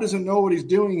 God doesn't know what he's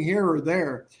doing here or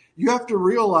there, you have to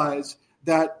realize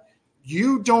that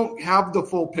you don't have the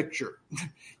full picture.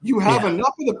 You have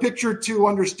enough of the picture to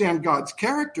understand God's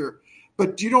character,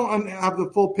 but you don't have the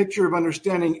full picture of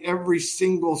understanding every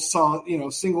single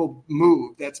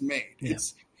move that's made. Yeah.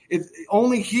 It's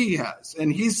only he has.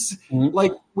 And he's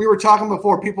like we were talking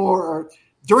before, people are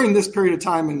during this period of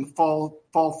time in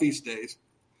fall feast days,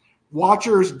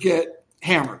 watchers get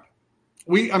hammered.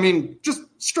 Just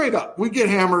straight up, we get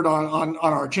hammered on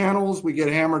our channels. We get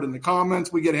hammered in the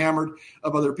comments. We get hammered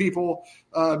of other people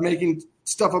making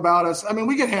stuff about us. I mean,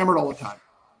 we get hammered all the time,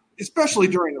 especially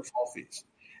during the fall feast.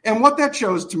 And what that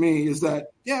shows to me is that,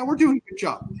 we're doing a good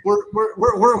job.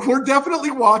 We're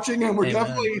definitely watching, and we're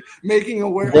definitely making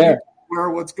aware of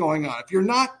what's going on. If you're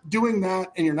not doing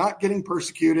that and you're not getting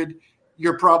persecuted,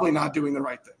 you're probably not doing the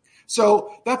right thing.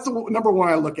 So that's the number one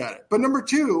I look at it. But number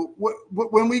two,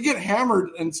 when we get hammered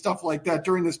and stuff like that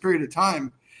during this period of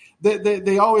time,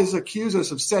 they always accuse us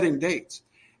of setting dates.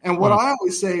 And what I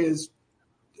always say is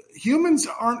humans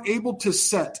aren't able to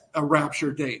set a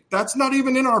rapture date. That's not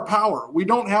even in our power. We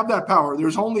don't have that power.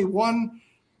 There's only one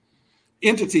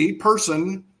entity,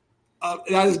 person,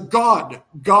 that is God.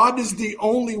 God is the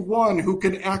only one who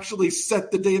can actually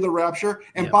set the day of the rapture.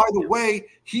 And by the way,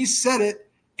 he set it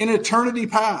in eternity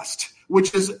past,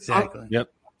 which is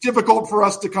difficult for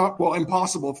us to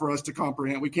impossible for us to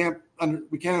comprehend. We can't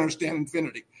understand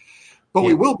infinity, but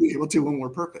we will be able to when we're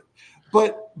perfect.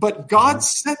 But God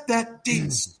set that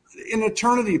date in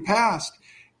eternity past,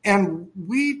 and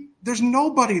there's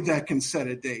nobody that can set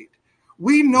a date.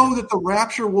 We know that the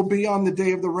rapture will be on the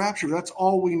day of the rapture. That's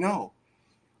all we know.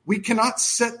 We cannot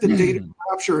set the date of the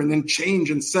rapture and then change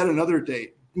and set another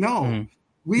date. No,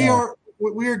 we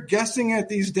are guessing at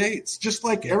these dates just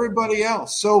like everybody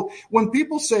else. So when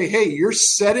people say, hey, you're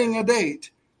setting a date,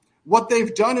 what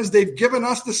they've done is they've given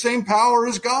us the same power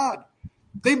as God.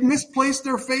 They've misplaced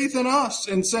their faith in us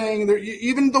and saying that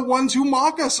even the ones who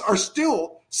mock us are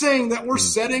still saying that we're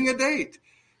setting a date.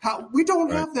 We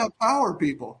don't have that power,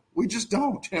 people. We just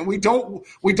don't. And we don't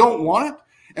want it.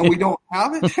 And we don't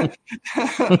have it.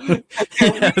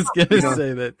 I was going to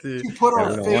say that too. To put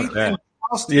our faith and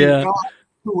trust in God,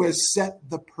 who has set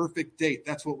the perfect date.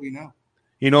 That's what we know.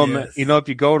 If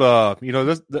you go to,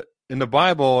 in the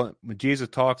Bible, when Jesus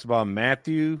talks about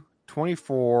Matthew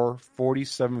 24,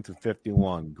 47 through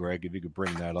 51. Greg, if you could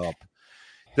bring that up.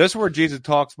 This is where Jesus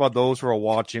talks about those who are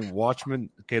watching. Watchmen,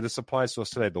 okay, this applies to us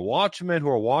today. The watchmen who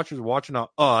are watchers watching on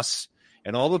us,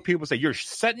 and all the people say, you're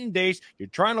setting days, you're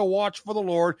trying to watch for the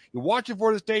Lord, you're watching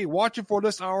for this day, you're watching for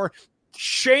this hour.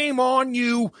 Shame on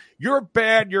you. You're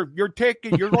bad. You're going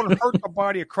to hurt the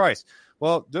body of Christ.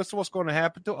 Well, this is what's going to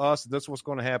happen to us. This is what's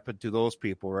going to happen to those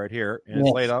people right here. And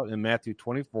it's laid out in Matthew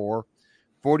 24,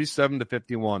 47 to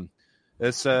 51.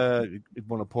 It's if you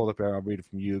want to pull it up there, I'll read it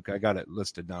from you. I got it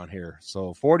listed down here.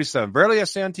 So 47. Verily I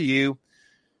say unto you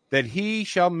that he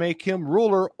shall make him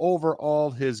ruler over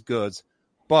all his goods.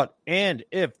 And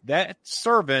if that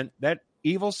servant, that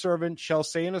evil servant, shall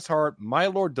say in his heart, my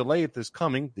Lord delayeth his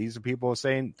coming. These are people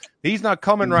saying he's not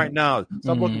coming right now.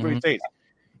 Stop looking for his face.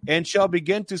 And shall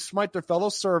begin to smite their fellow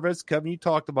servants. Kevin, you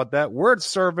talked about that. Word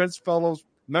servants, fellows,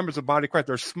 members of the body of Christ,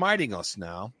 they're smiting us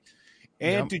now.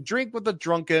 And to drink with the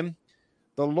drunken.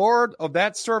 The Lord of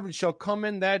that servant shall come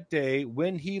in that day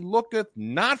when he looketh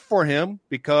not for him,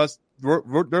 because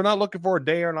they're not looking for a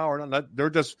day or an hour. They're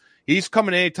just, he's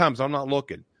coming anytime, so I'm not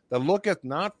looking. That looketh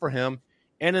not for him,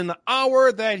 and in the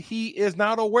hour that he is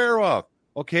not aware of.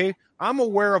 Okay, I'm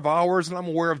aware of hours and I'm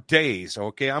aware of days.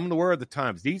 Okay, I'm aware of the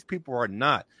times. These people are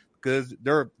not, because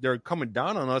they're coming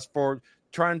down on us for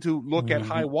trying to look at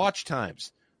high watch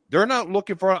times. They're not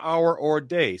looking for an hour or a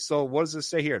day. So what does it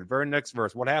say here? The very next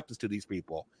verse. What happens to these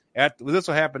people? This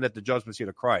will happen at the judgment seat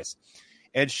of Christ.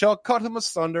 And shall cut him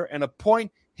asunder and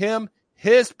appoint him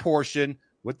his portion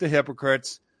with the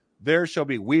hypocrites. There shall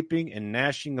be weeping and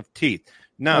gnashing of teeth.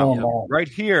 Now, right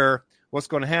here, what's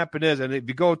going to happen is, and if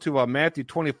you go to Matthew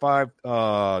 25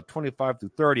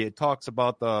 through 30, it talks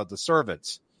about the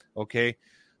servants. Okay.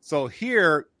 So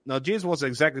here, now Jesus wasn't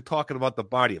exactly talking about the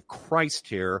body of Christ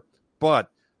here,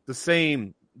 but the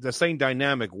same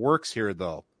dynamic works here,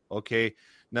 though. Okay.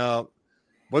 Now,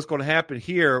 what's going to happen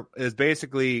here is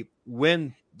basically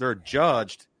when they're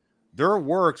judged, their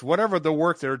works, whatever the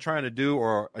work they're trying to do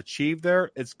or achieve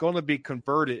there, it's going to be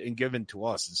converted and given to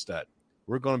us instead.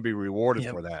 We're going to be rewarded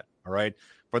for that. All right.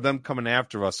 For them coming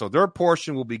after us. So their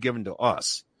portion will be given to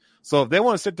us. So if they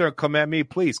want to sit there and come at me,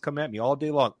 please come at me all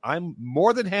day long. I'm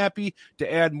more than happy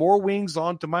to add more wings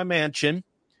onto my mansion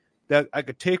that I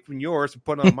could take from yours and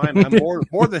put on mine. I'm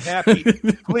more than happy.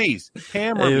 Please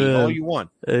hammer me all you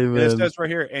want. Amen. And it says right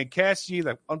here, and cast ye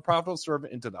the unprofitable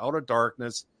servant into the outer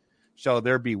darkness, shall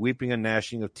there be weeping and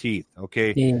gnashing of teeth.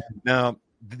 Okay. Yeah. Now,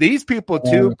 these people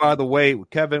too, by the way,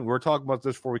 Kevin, we were talking about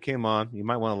this before we came on. You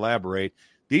might want to elaborate.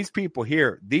 These people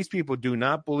here, these people do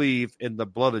not believe in the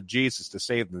blood of Jesus to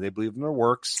save them. They believe in their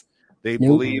works. They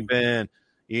believe in,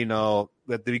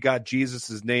 that they got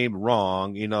Jesus' name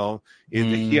wrong.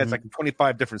 He has like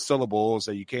 25 different syllables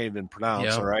that you can't even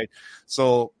pronounce. All right.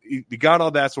 So you got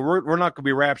all that. So we're not going to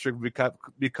be raptured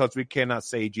because we cannot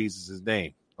say Jesus'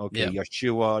 name. Okay.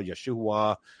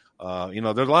 Yeshua.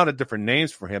 There's a lot of different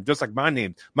names for him. Just like my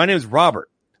name. My name is Robert.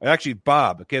 Actually,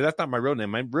 Bob. Okay. That's not my real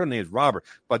name. My real name is Robert.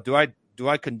 But do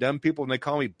I condemn people when they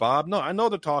call me Bob? No, I know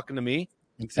they're talking to me.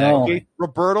 Exactly. Okay.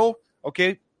 Roberto.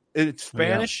 Okay. It's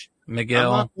Spanish.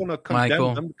 Miguel, I'm not going to condemn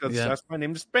Michael, them because that's my name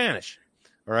in Spanish.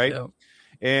 All right. Yep.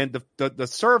 And the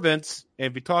servants, and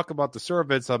if you talk about the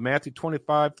servants of Matthew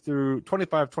 25 through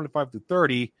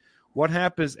 30, what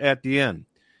happens at the end?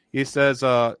 He says,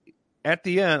 at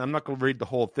the end, I'm not going to read the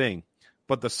whole thing,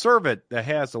 but the servant that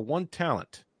has the one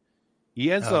talent, he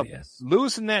ends up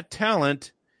losing that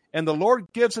talent, and the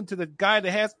Lord gives him to the guy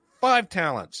that has 5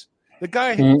 talents. The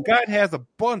guy, God has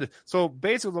abundance. So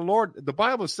basically, the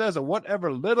Bible says that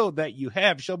whatever little that you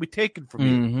have shall be taken from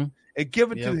you and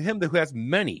given to him who has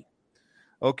many.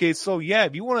 Okay, so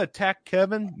if you want to attack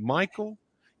Kevin, Michael,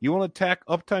 you want to attack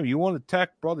Uptime, you want to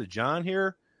attack Brother John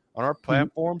here on our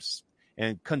platforms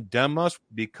and condemn us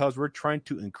because we're trying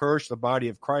to encourage the body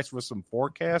of Christ with some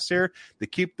forecasts here to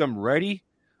keep them ready.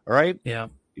 All right? Yeah.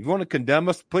 If you want to condemn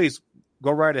us, please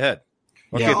go right ahead.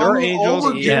 Okay, there are angels.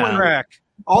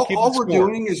 All we're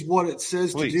doing is what it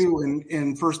says to do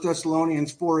in 1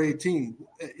 Thessalonians 4:18.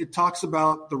 It talks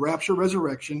about the rapture,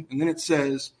 resurrection, and then it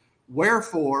says,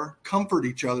 "Wherefore comfort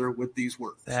each other with these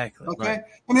words." Exactly. Okay, right.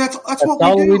 I mean that's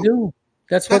what we do.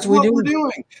 That's what we're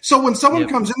doing. So when someone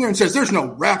comes in there and says, "There's no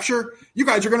rapture, you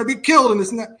guys are going to be killed," and this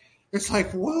and that, it's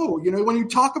like, whoa, when you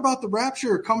talk about the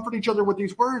rapture, comfort each other with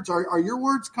these words. Are your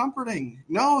words comforting?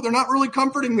 No, they're not really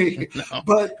comforting me. No.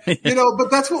 But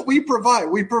but that's what we provide.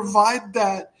 We provide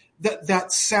that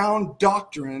sound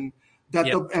doctrine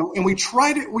and we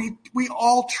try to we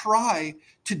all try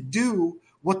to do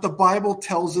what the Bible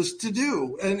tells us to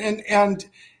do. And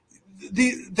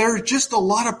there's just a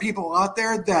lot of people out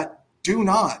there that do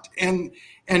not. And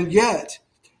yet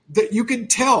that you can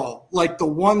tell, like the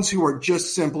ones who are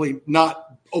just simply not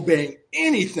obeying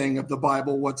anything of the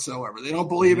Bible whatsoever. They don't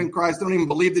believe in Christ. They don't even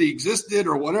believe that he existed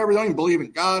or whatever. They don't even believe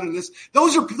in God. And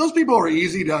those people are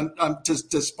easy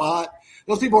to spot.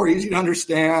 Those people are easy to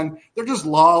understand. They're just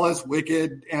lawless,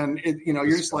 wicked, and you're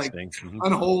just like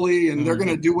unholy, and they're going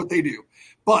to do what they do.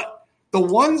 But the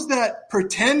ones that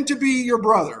pretend to be your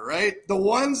brother, right? The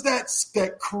ones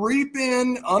that creep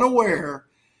in unaware,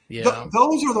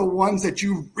 those are the ones that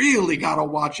you really got to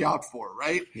watch out for,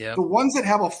 right? Yep. The ones that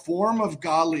have a form of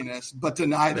godliness but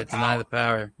deny the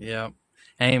power. Yeah.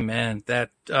 Amen. That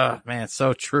man,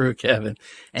 so true, Kevin.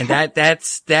 And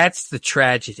that's the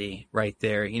tragedy right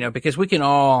there, because we can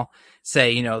all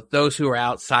say, those who are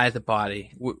outside the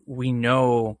body, we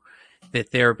know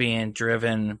that they're being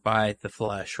driven by the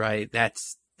flesh, right?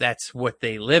 That's what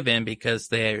they live in because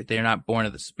they're not born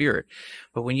of the Spirit.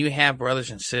 But when you have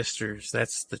brothers and sisters,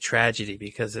 that's the tragedy,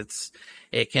 because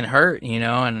it can hurt,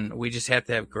 and we just have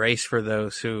to have grace for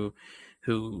those who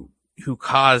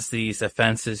cause these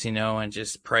offenses, and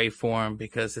just pray for them,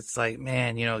 because it's like,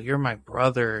 man, you're my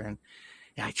brother and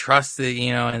I trust it,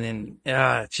 and then,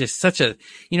 it's just such a,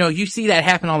 you see that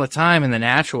happen all the time in the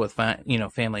natural with,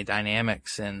 family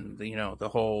dynamics and, the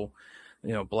whole,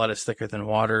 blood is thicker than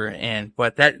water.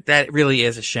 But that really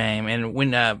is a shame. And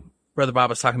when, Brother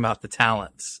Bob was talking about the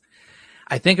talents,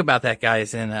 I think about that,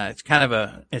 guys, and, it's kind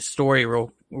of a story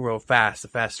real fast, a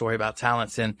fast story about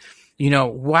talents. And,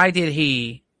 why did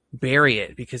he bury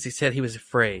it? Because he said he was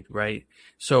afraid, right?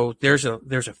 So there's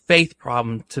a faith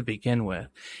problem to begin with.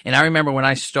 And I remember when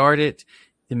I started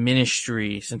the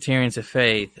ministry, Centurions of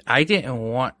Faith, I didn't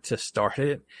want to start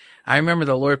it. I remember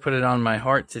the Lord put it on my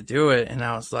heart to do it, and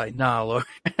I was like, no,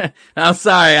 Lord, I'm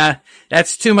sorry.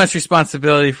 That's too much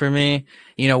responsibility for me.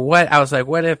 I was like,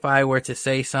 what if I were to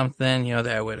say something,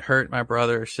 that would hurt my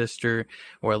brother or sister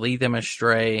or lead them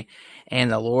astray? And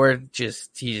the Lord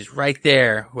he's right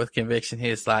there with conviction.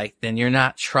 He's like, then you're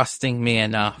not trusting me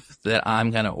enough that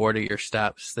I'm going to order your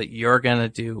steps, that you're going to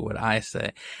do what I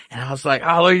say. And I was like,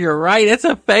 oh, Lord, you're right. It's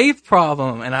a faith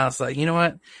problem. And I was like, you know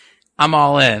what? I'm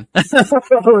all in.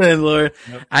 All in, Lord.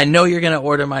 Yep. I know you're going to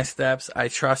order my steps. I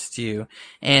trust you.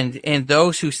 And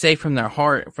those who say from their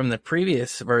heart, from the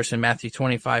previous verse in Matthew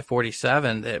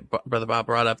 25:47 that Brother Bob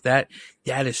brought up, that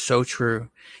is so true.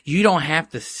 You don't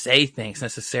have to say things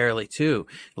necessarily too,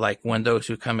 like when those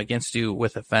who come against you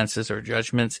with offenses or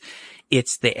judgments,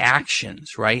 it's the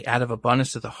actions, right? Out of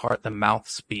abundance of the heart, the mouth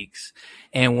speaks.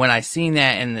 And when I seen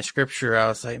that in the scripture, I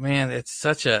was like, man, it's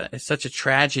such a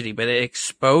tragedy, but it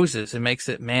makes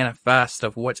it manifest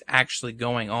of what's actually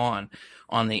going on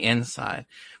the inside.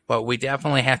 But we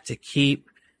definitely have to keep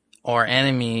our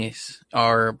enemies,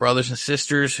 our brothers and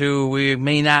sisters who we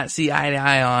may not see eye to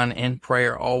eye on, in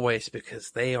prayer always, because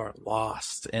they are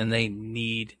lost and they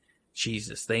need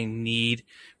Jesus. They need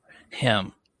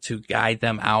him to guide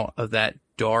them out of that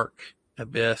dark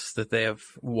abyss that they have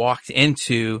walked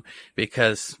into,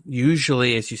 because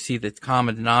usually, as you see, the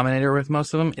common denominator with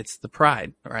most of them, it's the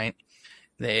pride, right?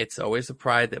 It's always the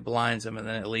pride that blinds them, and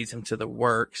then it leads them to the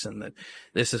works, and that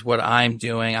this is what I'm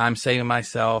doing. I'm saving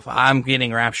myself. I'm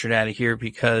getting raptured out of here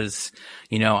because,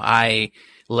 I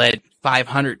led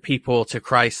 500 people to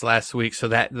Christ last week, so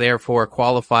that therefore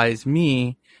qualifies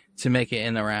me to make it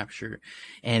in the rapture.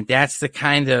 And that's the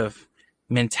kind of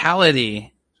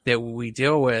mentality that we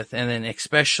deal with. And then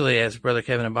especially, as Brother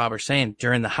Kevin and Bob are saying,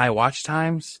 during the high watch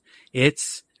times,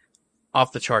 it's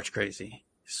off the charts crazy.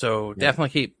 So definitely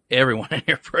keep everyone in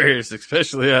your prayers,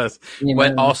 especially us,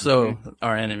 but also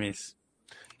our enemies.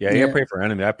 Yeah, pray for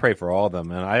enemy. I pray for all of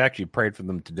them, and I actually prayed for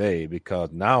them today,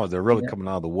 because now they're really coming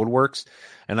out of the woodworks.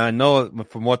 And I know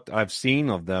from what I've seen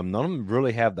of them, none of them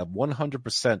really have that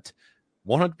 100%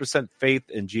 faith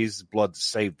in Jesus' blood to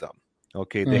save them.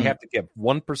 Okay, they have to get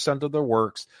 1% of their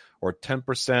works, or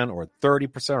 10%, or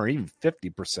 30%, or even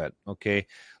 50%. Okay,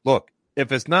 look,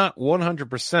 if it's not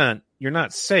 100%, you're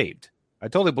not saved. I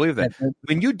totally believe that.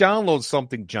 When you download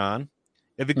something, John,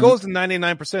 if it goes to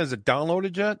 99%, is it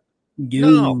downloaded yet?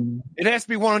 No, it has to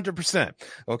be 100%.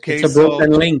 Okay, it's a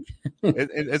broken link.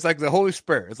 It's like the Holy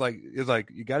Spirit. It's like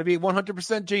you got to be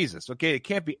 100% Jesus. Okay, it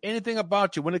can't be anything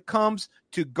about you when it comes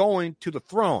to going to the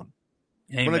throne.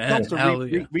 Amen. When it comes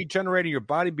to regenerating your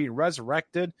body, being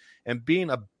resurrected, and being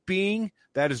a being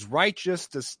that is righteous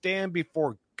to stand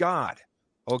before God.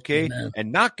 Okay,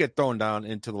 and not get thrown down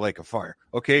into the lake of fire.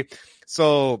 Okay,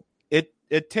 so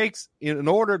it takes, in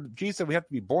order, Jesus said we have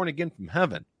to be born again from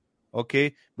heaven.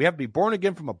 Okay, we have to be born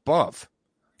again from above.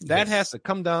 That has to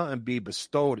come down and be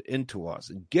bestowed into us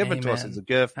and given to us as a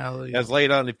gift, as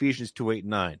laid out in Ephesians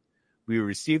 2:8-9. We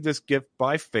receive this gift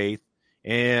by faith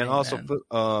And Amen. also,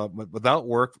 without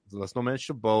work, lest no man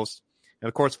should boast. And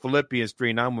of course, Philippians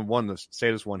 3:9-1 to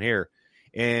say this one here.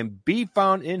 And be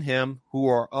found in him, who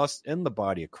are us in the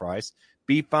body of Christ,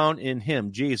 be found in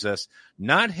him, Jesus,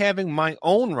 not having my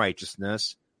own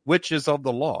righteousness, which is of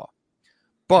the law,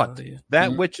 but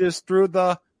that which is through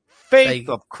the faith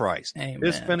of Christ, Amen.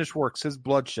 his finished works, his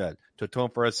bloodshed to atone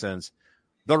for our sins,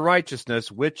 the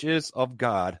righteousness which is of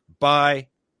God by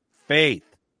faith.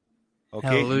 Okay,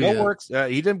 Hallelujah. no works.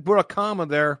 He didn't put a comma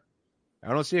there.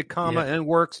 I don't see a comma and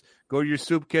works. Go to your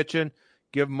soup kitchen,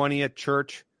 give money at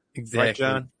church. Exactly. Right,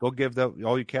 John? Go give that,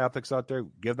 all you Catholics out there,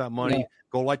 give that money. Yeah.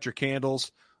 Go light your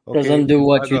candles. Okay? Doesn't do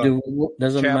what you do.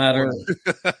 Doesn't matter.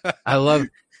 I love,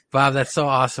 Bob, that's so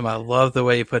awesome. I love the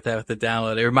way you put that with the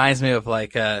download. It reminds me of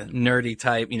like a nerdy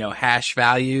type, hash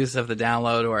values of the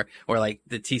download or like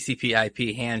the TCP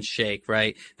IP handshake,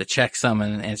 right? The checksum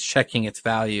and it's checking its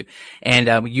value.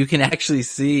 And, you can actually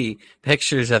see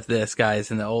pictures of this,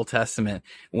 guys, in the Old Testament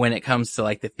when it comes to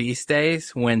like the feast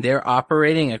days, when they're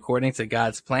operating according to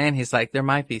God's plan. He's like, they're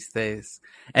my feast days.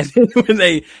 And then when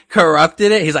they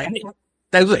corrupted it, he's like,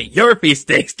 those are your feast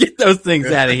days. Get those things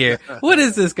out of here. What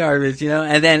is this garbage,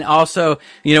 And then also,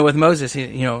 with Moses,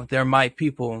 they're my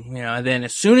people, and then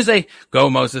as soon as they go,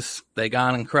 Moses, they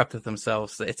gone and corrupted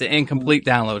themselves. It's an incomplete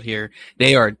download here.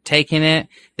 They are taking it.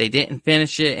 They didn't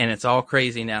finish it and it's all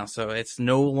crazy now. So it's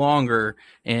no longer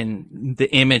in the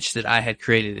image that I had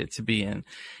created it to be in.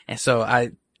 And so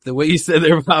the way you said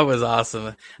there, Bob, was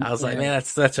awesome. I was like, man,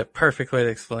 that's such a perfect way to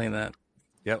explain that.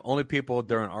 Yeah, only people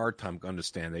during our time can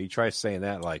understand that. You try saying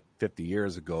that like 50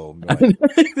 years ago. I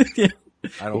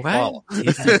don't follow. You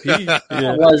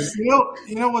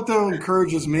know what though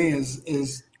encourages me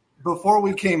is before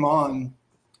we came on,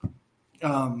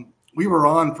 we were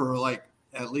on for like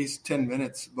at least 10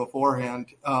 minutes beforehand,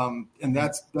 and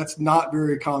that's not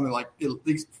very common. Like at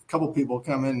least a couple people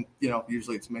come in.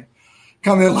 Usually it's me.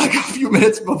 Come in like a few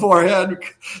minutes beforehand,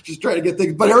 just try to get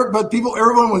things. But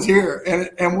everyone was here,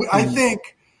 and I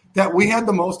think that we had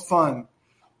the most fun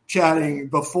chatting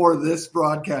before this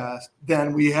broadcast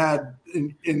than we had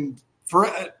for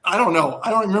I don't know. I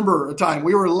don't remember a time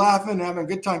we were laughing, having a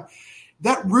good time.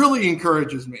 That really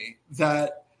encourages me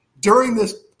that during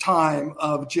this time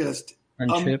of just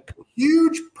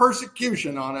huge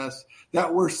persecution on us,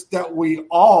 that we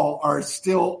all are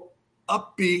still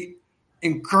upbeat,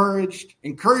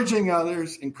 encouraging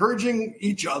others, encouraging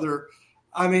each other.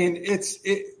 I mean,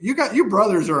 you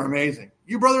brothers are amazing.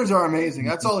 You brothers are amazing.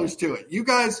 That's all there's to it. You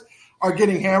guys are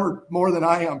getting hammered more than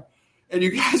I am, and you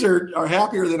guys are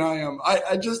happier than I am.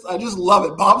 I just love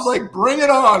it. Bob's like, bring it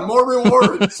on, more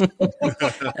rewards.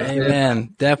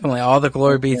 Amen. Definitely, all the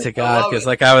glory be to God. Because,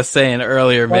 like I was saying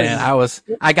earlier, man,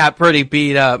 I got pretty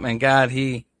beat up, and God,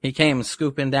 He came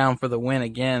scooping down for the win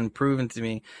again, proving to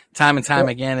me time and time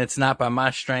again, it's not by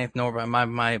my strength nor by my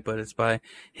might, but it's by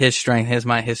His strength, His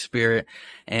might, His Spirit.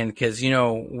 And because,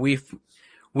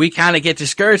 we kind of get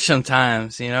discouraged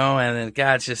sometimes, and then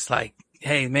God's just like,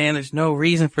 hey, man, there's no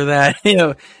reason for that.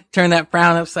 Turn that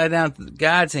frown upside down.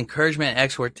 God's encouragement,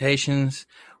 exhortations,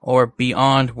 or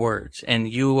beyond words. And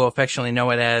you will affectionately know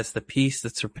it as the peace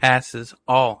that surpasses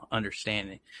all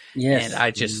understanding. Yes. And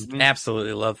I just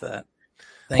absolutely love that.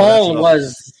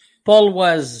 Paul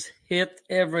was hit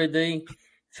every day,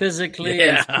 physically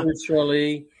and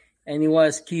spiritually, and he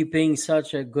was keeping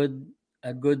such a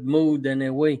good mood in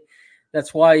a way.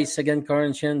 That's why 2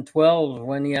 Corinthians 12,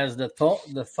 when he has the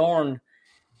thorn,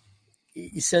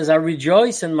 he says, I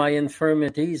rejoice in my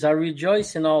infirmities. I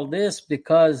rejoice in all this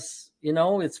because,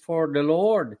 it's for the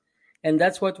Lord. And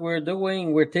that's what we're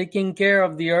doing. We're taking care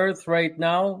of the earth right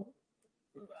now.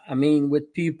 I mean,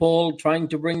 with people trying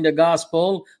to bring the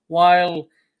gospel while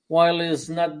it's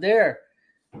not there.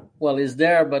 Well, it's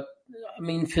there, but I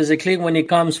mean, physically when it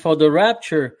comes for the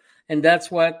rapture. And that's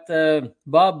what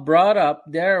Bob brought up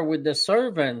there with the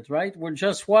servant, right? We're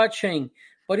just watching.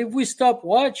 But if we stop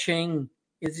watching,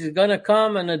 it's going to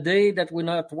come on a day that we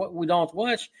don't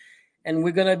watch, and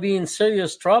we're going to be in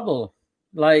serious trouble.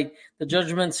 Like the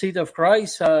judgment seat of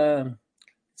Christ,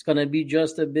 it's going to be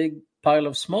just a big pile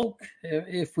of smoke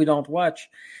if we don't watch.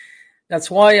 That's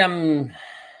why I'm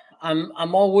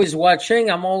always watching.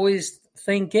 I'm always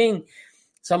thinking.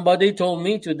 Somebody told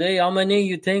me today, how many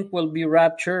you think will be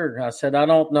raptured? I said, I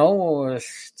don't know.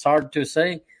 It's hard to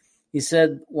say. He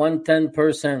said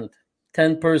 10%,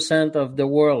 10% of the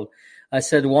world. I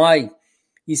said, why?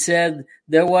 He said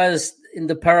there was in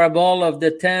the parable of the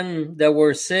 10 that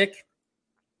were sick,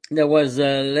 there was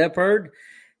a leopard.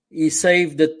 He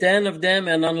saved the 10 of them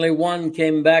and only one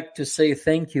came back to say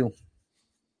thank you.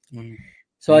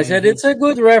 So I said, it's a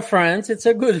good reference.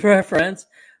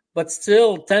 But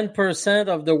still, 10%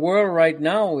 of the world right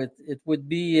now, it would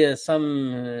be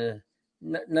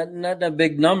not a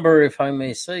big number, if I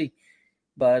may say.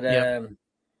 But Yep.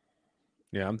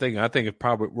 Yeah, I think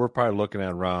we're probably looking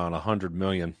at around 100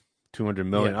 million, 200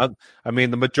 million. Yeah. I mean,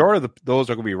 the majority of those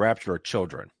are going to be raptured are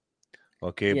children.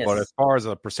 Okay, yes. but as far as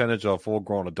a percentage of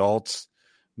full-grown adults,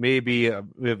 maybe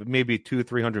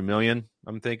 200-300 million.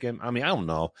 I'm thinking. I mean, I don't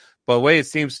know, but the way it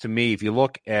seems to me, if you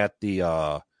look at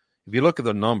the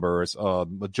numbers,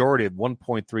 majority of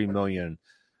 1.3 million,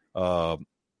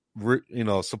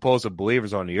 supposed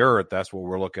believers on the earth. That's what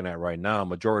we're looking at right now.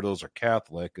 Majority of those are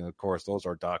Catholic, and of course, those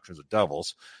are doctrines of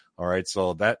devils. All right,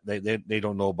 so that they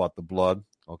don't know about the blood.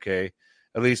 Okay,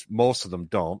 at least most of them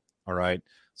don't. All right.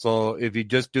 So if you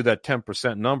just do that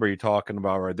 10% number you're talking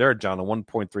about right there, John, of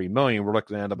 1.3 million, we're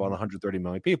looking at about 130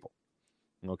 million people,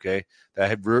 okay,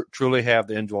 that truly have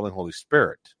the indwelling Holy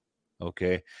Spirit,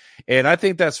 okay? And I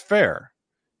think that's fair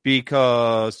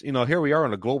because, here we are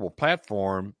on a global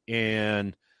platform,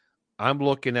 and I'm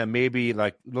looking at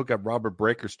look at Robert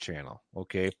Breaker's channel,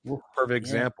 okay? Perfect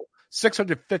example.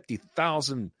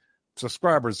 650,000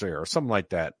 subscribers there or something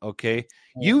like that, okay?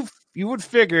 Yeah. You would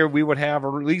figure we would have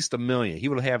at least 1 million. He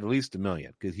would have at least 1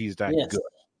 million because he's that good,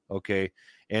 okay?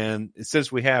 And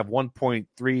since we have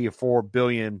 1.3 or 4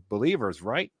 billion believers,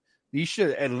 right? You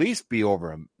should at least be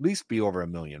over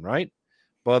 1 million, right?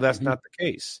 But that's not the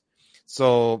case.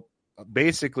 So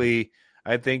basically,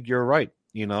 I think you're right.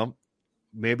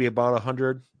 Maybe about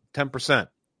 110%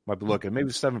 might be looking, maybe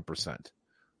 7%.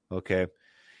 Okay.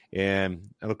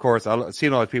 And of course, I've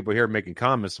seen all the people here making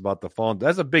comments about the phone.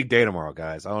 That's a big day tomorrow,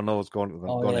 guys. I don't know what's going to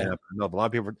happen. No, but a lot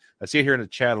of people, I see it here in the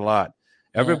chat a lot.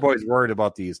 Everybody's worried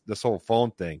about this whole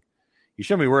phone thing. You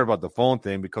shouldn't be worried about the phone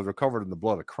thing because we're covered in the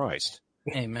blood of Christ.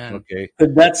 Amen. Okay.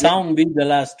 Could that sound be the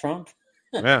last trump?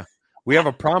 Yeah. We have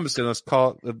a promise in us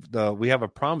called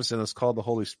the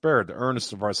Holy Spirit, the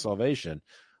earnest of our salvation,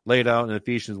 laid out in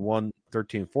Ephesians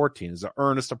 1:13-14, is the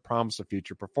earnest of promise of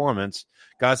future performance.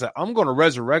 God said, I'm going to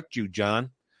resurrect you,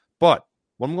 John, but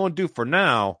what I'm going to do for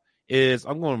now is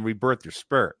I'm going to rebirth your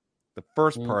spirit, the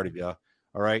first part of you,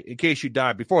 all right, in case you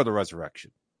die before the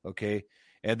resurrection, okay?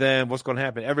 And then what's going to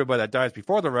happen, everybody that dies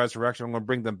before the resurrection, I'm going to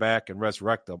bring them back and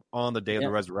resurrect them on the day of the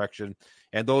resurrection.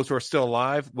 And those who are still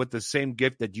alive with the same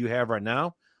gift that you have right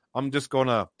now, I'm just going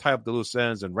to tie up the loose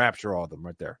ends and rapture all of them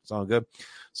right there. Sound good?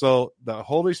 So the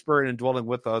Holy Spirit indwelling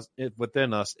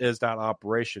within us is that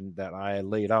operation that I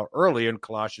laid out earlier in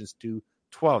Colossians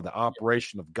 2:12, the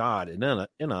operation of God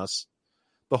in us,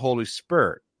 the Holy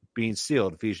Spirit being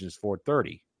sealed, Ephesians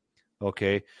 4:30.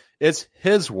 Okay? It's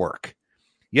his work.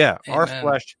 Yeah, Amen. Our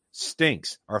flesh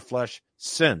stinks. Our flesh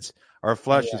sins. Our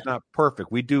flesh is not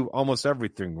perfect. We do almost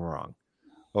everything wrong.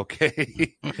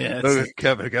 Okay.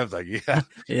 Kevin's like,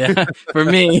 yeah. For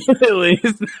me, at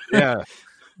least. Yeah.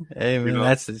 Amen.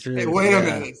 That's the truth. Hey, wait a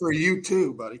minute. For you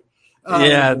too, buddy.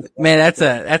 Man, that's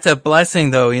a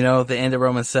blessing though, the end of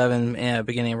Romans 7,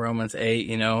 beginning of Romans 8,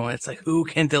 it's like, who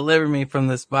can deliver me from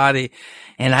this body?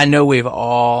 And I know we've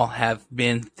all have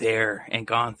been there and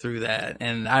gone through that.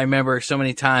 And I remember so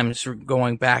many times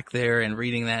going back there and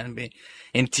reading that and being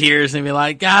in tears and be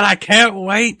like, God, I can't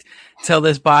wait till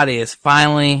this body is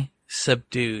finally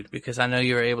subdued, because I know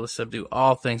you are able to subdue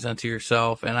all things unto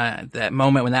yourself. And that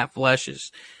moment when that flesh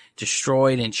is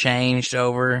destroyed and changed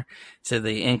over to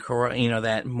the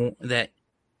that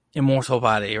immortal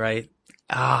body, right?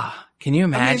 Can you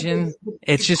imagine?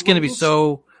 It's just going to be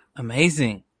so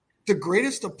amazing. The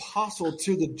greatest apostle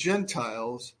to the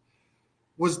Gentiles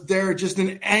was there just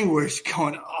in anguish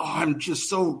going, I'm just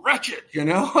so wretched,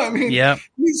 I mean,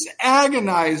 He's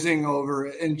agonizing over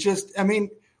it. And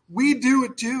we do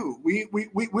it too.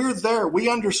 We're there. We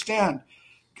understand.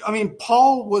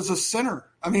 Paul was a sinner.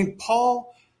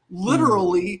 Paul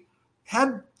literally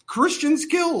had Christians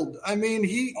killed.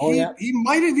 He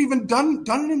might have even done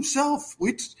it himself.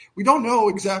 We don't know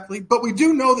exactly, but we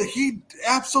do know that he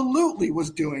absolutely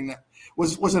was doing that,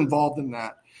 was involved in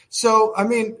that. So,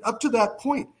 up to that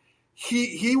point,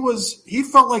 he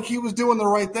felt like he was doing the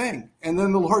right thing. And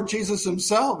then the Lord Jesus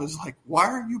himself is like, why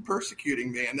are you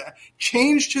persecuting me? And that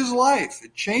changed his life.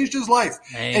 It changed his life.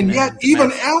 Amen. And yet,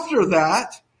 even after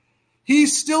that, he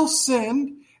still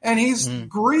sinned. And he's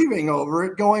grieving over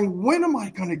it, going, when am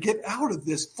I going to get out of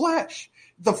this flesh?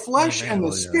 The flesh and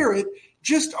the spirit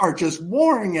are just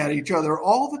warring at each other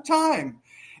all the time.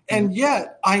 And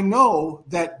yet I know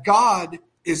that God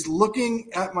is looking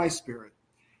at my spirit.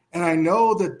 And I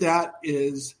know that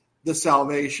is the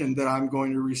salvation that I'm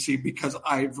going to receive, because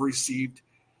I've received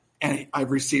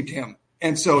him.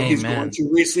 And so he's going to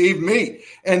receive me.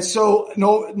 And so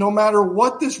no matter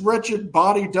what this wretched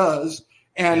body does,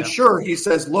 And sure, he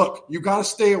says, look, you got to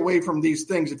stay away from these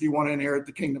things if you want to inherit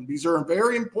the kingdom. These are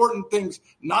very important things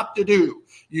not to do.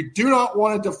 You do not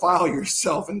want to defile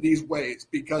yourself in these ways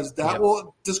because that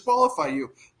will disqualify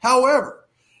you. However,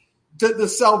 the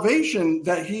salvation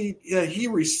that he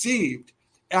received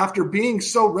after being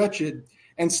so wretched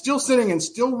and still sitting and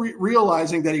still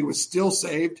realizing that he was still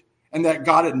saved and that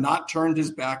God had not turned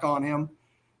his back on him,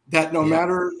 that no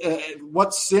matter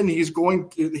what sin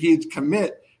he'd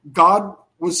commit, God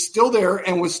was still there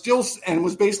and was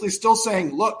basically still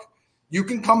saying, look, you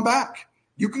can come back.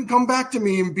 You can come back to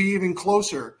me and be even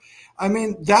closer. I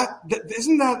mean, that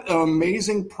isn't that an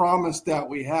amazing promise that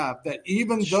we have, that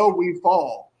even though we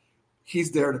fall,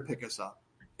 he's there to pick us up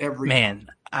every time.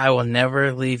 I will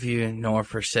never leave you nor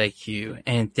forsake you.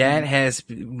 And that has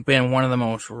been one of the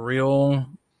most real.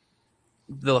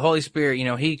 The Holy Spirit,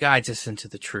 he guides us into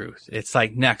the truth. It's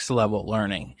like next level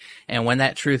learning. And when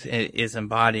that truth is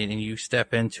embodied and you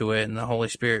step into it and the Holy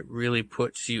Spirit really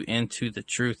puts you into the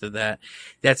truth of that,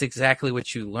 that's exactly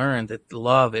what you learn, that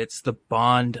love, it's the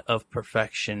bond of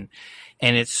perfection.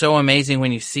 And it's so amazing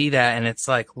when you see that and it's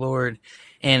like, Lord,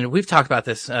 and we've talked about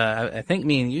this, I think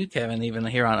me and you, Kevin, even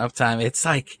here on Uptime, it's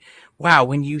like, wow,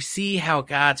 when you see how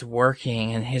God's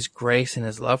working and his grace and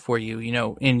his love for you,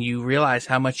 and you realize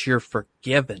how much you're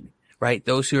forgiven, right?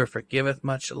 Those who are forgiveth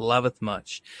much, loveth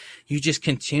much. You just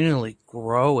continually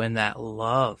grow in that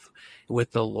love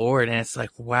with the Lord. And it's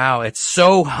like, wow, it's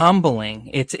so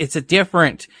humbling. It's a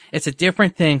different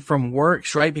thing from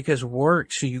works, right? Because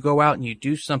works, so you go out and you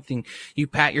do something, you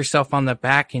pat yourself on the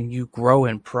back and you grow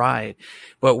in pride.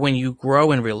 But when you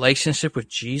grow in relationship with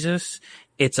Jesus,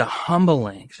 it's a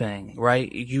humbling thing,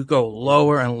 right? You go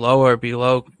lower and lower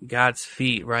below God's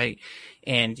feet, right?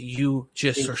 And you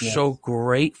just are so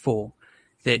grateful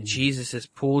that Jesus has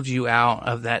pulled you out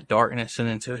of that darkness and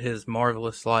into his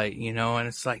marvelous light, and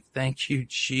it's like, thank you,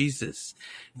 Jesus,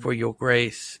 for your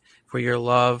grace, for your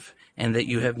love, and that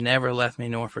you have never left me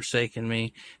nor forsaken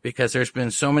me, because there's been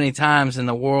so many times in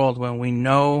the world when we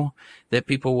know that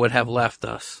people would have left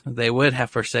us. They would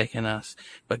have forsaken us,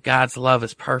 but God's love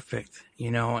is perfect.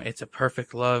 It's a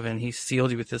perfect love, and he sealed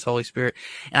you with his Holy Spirit.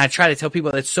 And I try to tell people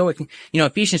that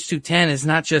Ephesians 2:10 is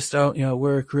not just,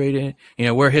 we're created,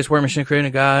 we're his workmanship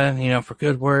created God, for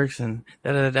good works and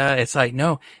da-da-da-da. It's like,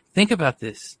 no, think about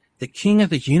this. The King of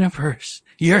the universe,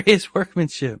 you're his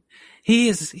workmanship.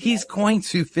 He's going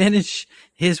to finish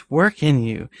his work in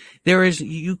you.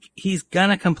 He's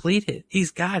gonna complete it.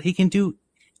 He's God. He can do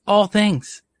all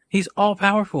things. He's all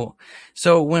powerful.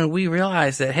 So when we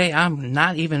realize that, hey, I'm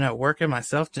not even at work in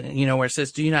myself, where it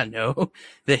says, do you not know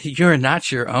that you're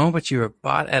not your own, but you were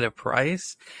bought at a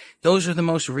price? Those are the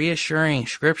most reassuring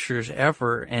scriptures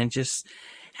ever. And just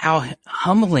how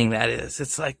humbling that is.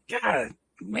 It's like, God,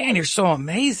 man, you're so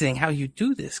amazing how you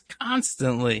do this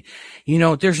constantly.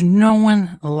 There's no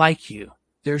one like you.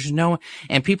 There's no,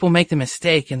 and people make the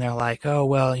mistake and they're like, oh,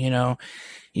 well,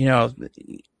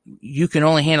 you can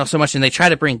only handle so much. And they try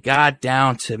to bring God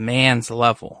down to man's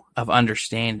level of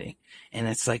understanding. And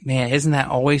it's like, man, isn't that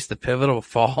always the pivotal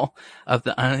fall of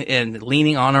and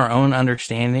leaning on our own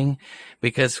understanding?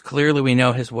 Because clearly we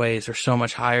know his ways are so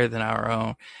much higher than our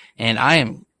own. And I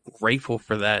am grateful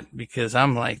for that, because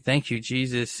I'm like, thank you,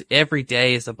 Jesus. Every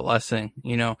day is a blessing.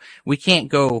 We can't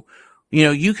go,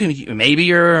 maybe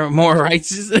you're more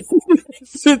righteous,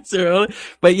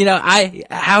 but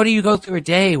how do you go through a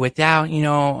day without,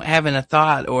 having a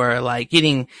thought or like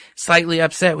getting slightly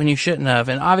upset when you shouldn't have?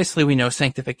 And obviously we know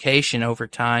sanctification over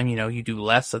time, you do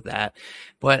less of that.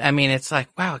 But I mean, it's like,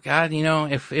 wow, God,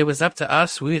 if it was up to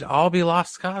us, we'd all be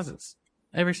lost causes.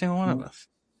 Every single one of us.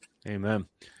 Amen.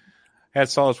 I had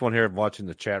saw this one here watching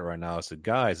the chat right now. I said,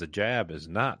 guys, a jab is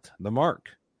not the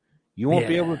mark. You won't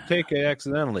be able to take it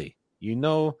accidentally. You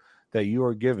know that you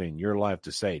are giving your life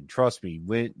to Satan. Trust me,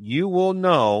 when you will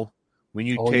know when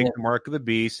you take the mark of the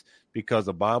beast, because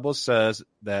the Bible says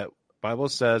that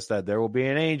there will be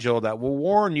an angel that will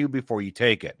warn you before you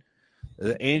take it.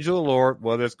 The angel of the Lord,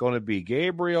 whether it's going to be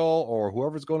Gabriel or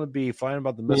whoever's going to be flying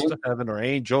about the mist of heaven or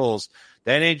angels,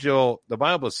 that angel, the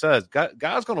Bible says,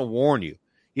 God's going to warn you.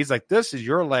 He's like, this is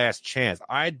your last chance.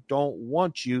 I don't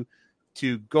want you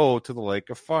to go to the lake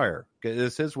of fire.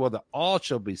 This is where all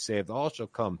shall be saved. All shall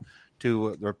come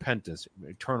to repentance,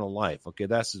 eternal life. Okay,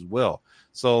 that's his will.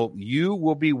 So you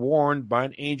will be warned by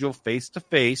an angel face to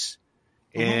face.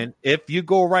 And if you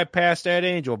go right past that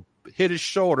angel, hit his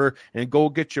shoulder and go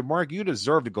get your mark, you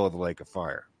deserve to go to the lake of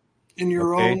fire. In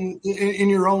your own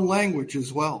language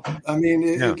as well. I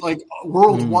mean, like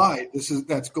worldwide,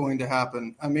 that's going to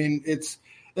happen. I mean, it's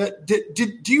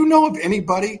do you know of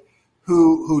anybody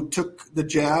who took the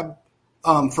jab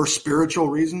for spiritual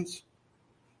reasons?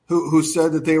 who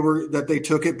said that they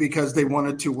took it because they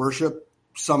wanted to worship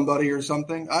somebody or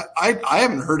something. I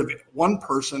haven't heard of it. One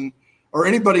person or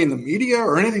anybody in the media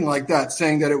or anything like that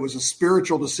saying that it was a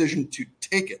spiritual decision to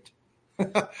take it.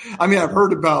 I mean, I've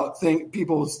heard about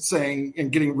people saying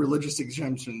and getting religious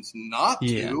exemptions not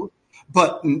to,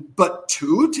 but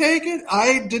to take it.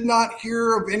 I did not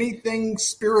hear of anything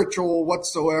spiritual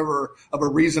whatsoever of a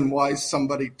reason why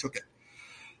somebody took it.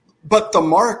 But the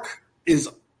mark is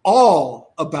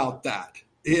all about that.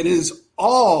 It is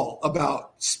all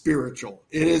about spiritual.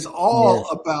 It is all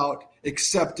about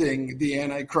accepting the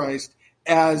Antichrist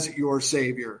as your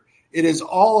savior. It is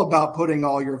all about putting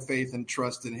all your faith and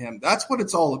trust in him. That's what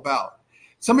it's all about.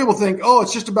 Some people think, oh,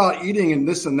 it's just about eating and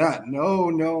this and that. No.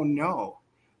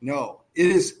 It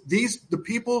is the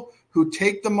people who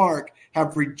take the mark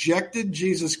have rejected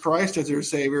Jesus Christ as their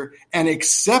savior and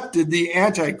accepted the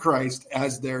Antichrist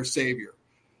as their savior.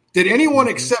 Did anyone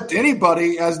accept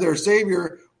anybody as their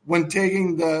savior when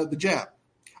taking the jab?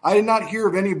 I did not hear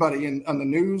of anybody on the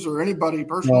news or anybody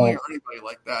personally or anybody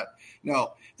like that.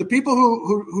 No, the people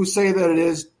who say that it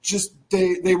is just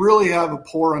they really have a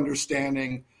poor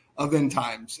understanding of end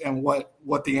times and what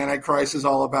the Antichrist is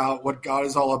all about, what God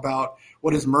is all about,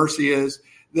 what his mercy is.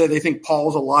 They think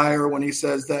Paul's a liar when he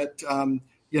says that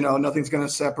nothing's going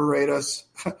to separate us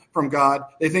from God.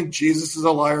 They think Jesus is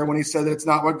a liar when he said that it's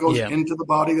not what goes into the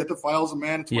body that defiles a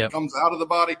man, it's what comes out of the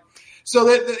body. So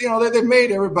they've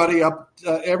made everybody up.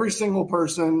 Every single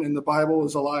person in the Bible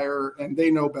is a liar, and they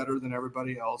know better than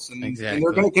everybody else. And they're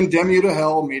going to condemn you to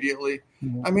hell immediately.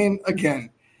 Mm-hmm. I mean,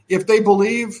 again, if they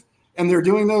believe and they're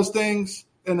doing those things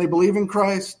and they believe in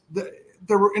Christ,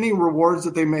 there were any rewards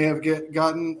that they may have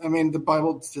gotten. I mean, the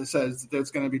Bible says that it's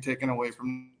going to be taken away from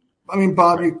them. I mean,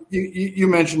 Bob, you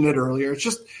mentioned it earlier. It's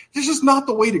just not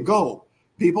the way to go.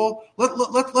 People,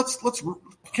 let's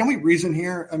can we reason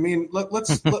here? I mean,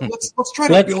 let's try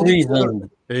to build each other.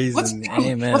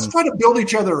 Let's try to build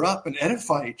each other up and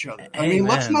edify each other. I mean,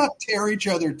 let's not tear each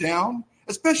other down,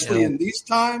 especially in these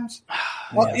times.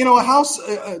 A house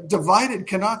divided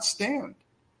cannot stand.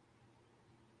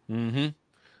 Mm-hmm.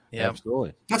 Yeah,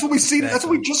 absolutely. That's what we see. Exactly. That's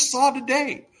what we just saw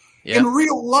today. Yep. In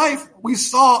real life, we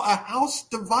saw a house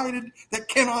divided that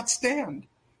cannot stand.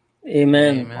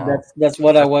 Amen. That's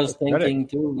what I was thinking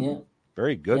too. Yeah.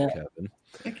 Very good, Kevin.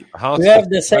 Thank you. We have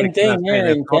the same thing here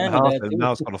in Canada too.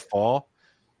 Now it's going to fall,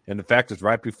 and the fact is,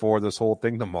 right before this whole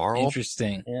thing tomorrow.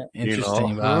 Interesting. Yeah.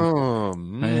 Interesting, Bob.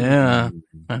 Yeah.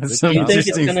 That's some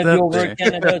interesting stuff. Be over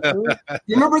Canada too?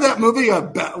 You remember that movie?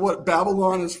 What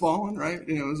Babylon Has Fallen? Right?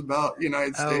 It was about the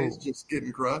United States just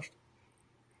getting crushed.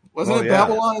 Wasn't it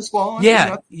Babylon Has Fallen?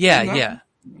 Yeah.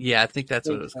 I think that's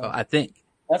what it was called. I think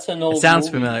that's an old. It sounds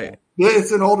movie. familiar. Yeah,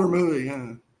 it's an older movie.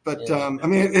 Yeah. But I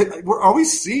mean, are we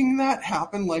seeing that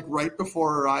happen like right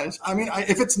before our eyes? I mean,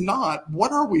 if it's not,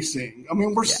 what are we seeing? I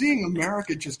mean, we're seeing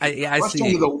America just crushed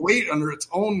under the weight under its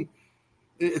own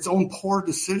poor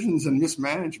decisions and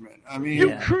mismanagement. I mean,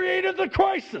 you created the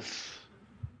crisis.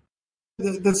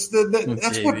 That's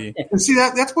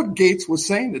what Gates was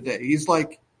saying today. He's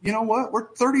like, you know what? We're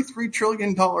 $33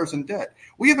 trillion in debt.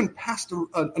 We haven't passed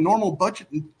a normal budget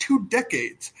in 2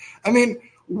 decades. I mean,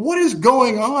 what is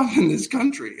going on in this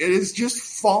country? It is just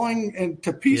falling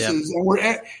to pieces,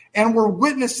 and we're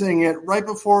witnessing it right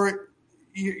before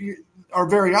our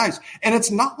very eyes. And it's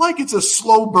not like it's a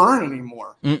slow burn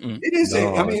anymore. It is.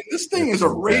 This thing is a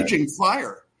raging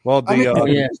fire. Well, the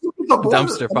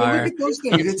dumpster fire. Look at those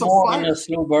things. It's a fire. It's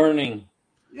slow burning.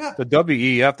 Yeah. The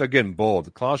WEF, they're getting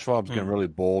bold. Klaus Schwab's getting really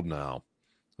bold now.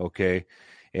 Okay.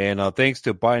 And thanks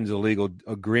to Biden's illegal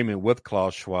agreement with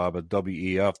Klaus Schwab at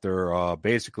WEF, they're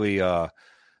basically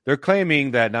they're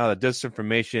claiming that now that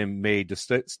disinformation may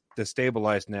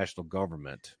destabilize national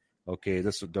government. Okay,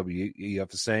 this is what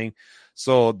WEF is saying.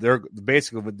 So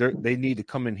they need to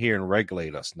come in here and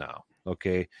regulate us now.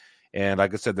 Okay, and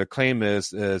like I said, their claim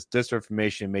is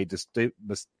disinformation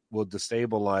will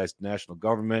destabilize national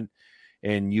government,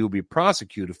 and you'll be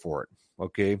prosecuted for it.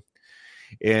 Okay,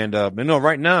 and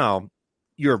right now,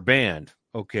 you're banned,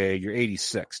 okay? You're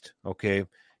 86th, okay?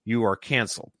 You are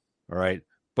canceled, all right?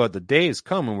 But the day is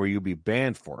coming where you'll be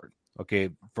banned for it,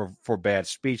 okay? For bad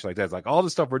speech like that. It's like all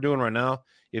the stuff we're doing right now,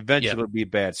 eventually it'll be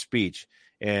bad speech.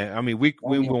 And, I mean, we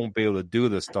won't be able to do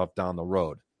this stuff down the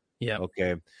road,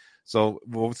 okay? So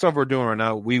the stuff we're doing right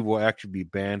now, we will actually be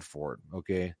banned for it,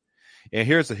 okay? And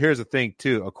here's the thing,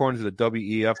 too. According to the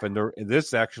WEF, and this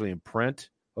is actually in print,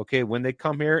 okay, when they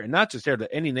come here, and not just here,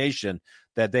 to any nation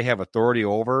that they have authority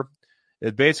over,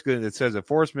 it says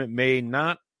enforcement may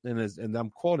not, and I'm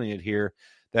quoting it here,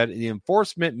 that the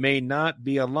enforcement may not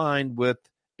be aligned with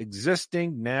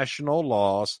existing national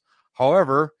laws.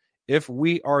 However, if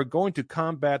we are going to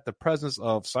combat the presence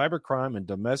of cybercrime and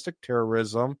domestic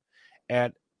terrorism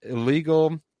at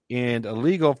illegal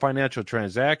financial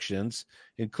transactions,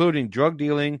 including drug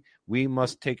dealing, we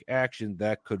must take action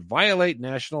that could violate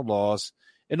national laws.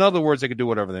 In other words, they could do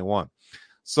whatever they want.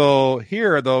 So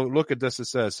here, though, look at this. It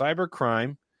says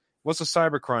cybercrime. What's a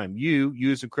cybercrime? You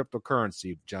use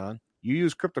cryptocurrency, John. You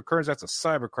use cryptocurrency. That's a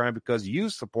cybercrime because you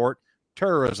support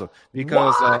terrorism.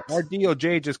 Because our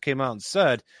DOJ just came out and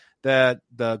said that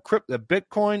the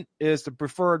Bitcoin is the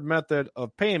preferred method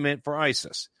of payment for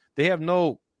ISIS. They have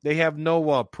no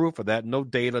proof of that, no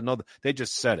data, they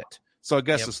just said it. So I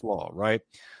guess it's law, right?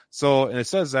 So, and it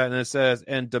says that, and it says,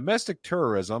 and domestic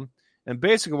terrorism, and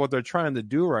basically what they're trying to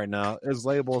do right now is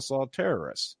label us all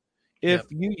terrorists. If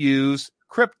you use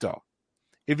crypto,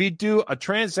 if you do a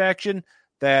transaction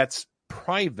that's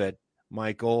private,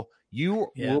 Michael, you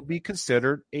will be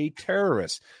considered a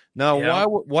terrorist. Now,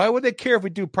 why would they care if we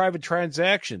do private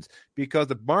transactions? Because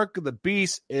the mark of the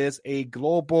beast is a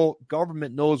global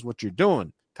government knows what you're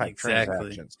doing type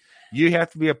transactions. You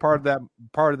have to be a part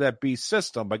of that beast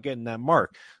system by getting that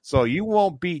mark. So you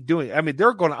won't be doing. I mean,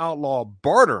 they're going to outlaw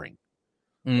bartering.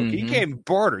 Okay, you can't even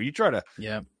barter. You try to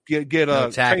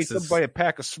pay somebody a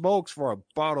pack of smokes for a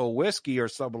bottle of whiskey or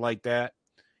something like that.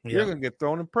 You're going to get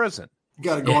thrown in prison. You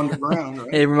got to go underground,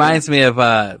 right? It reminds me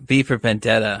of V for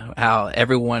Vendetta, how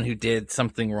everyone who did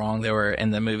something wrong, they were in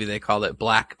the movie, they called it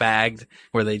black bagged,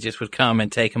 where they just would come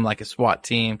and take them like a SWAT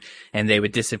team and they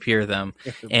would disappear them.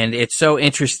 And it's so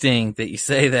interesting that you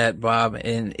say that, Bob.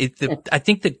 And I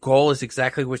think the goal is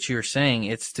exactly what you're saying.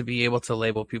 It's to be able to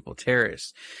label people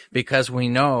terrorists, because we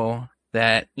know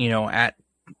that, at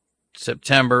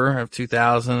September of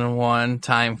 2001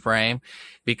 timeframe,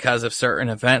 because of certain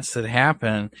events that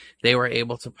happened, they were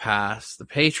able to pass the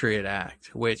Patriot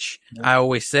Act, which I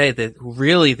always say that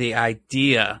really the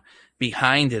idea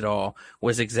behind it all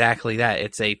was exactly that.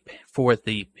 It's for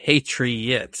the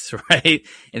patriots, right?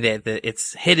 And that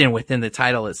it's hidden within the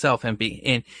title itself. And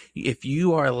if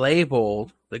you are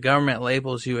labeled, the government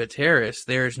labels you a terrorist,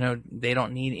 they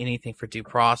don't need anything for due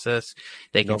process.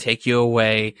 They can take you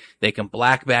away. They can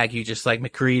black bag you just like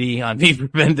McCready on V for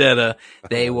Vendetta.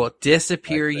 They will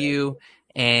disappear you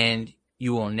and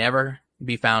you will never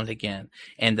be found again.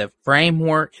 And the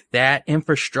framework, that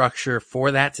infrastructure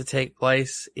for that to take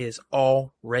place is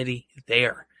already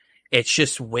there. It's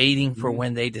just waiting for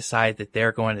when they decide that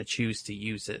they're going to choose to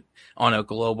use it on a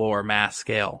global or mass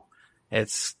scale.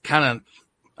 It's kind of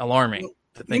alarming.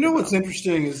 What's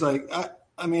interesting is I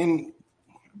mean,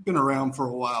 I've been around for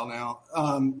a while now.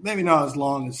 Maybe not as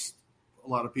long as a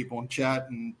lot of people in chat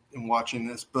and watching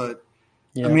this, but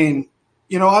I mean,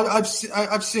 I've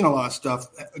seen a lot of stuff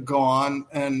go on,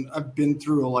 and I've been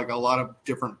through a lot of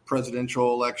different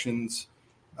presidential elections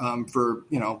for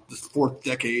this fourth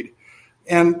decade,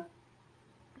 and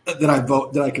that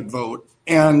I could vote,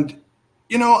 and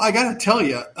I got to tell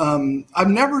you, I've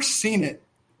never seen it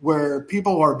where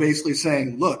people are basically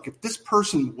saying, look, if this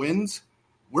person wins,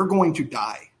 we're going to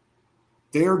die.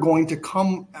 They are going to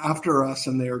come after us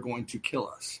and they are going to kill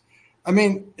us. I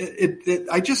mean,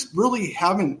 I just really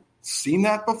haven't seen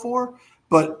that before,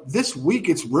 but this week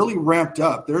it's really ramped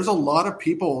up. There's a lot of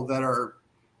people that are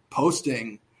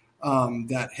posting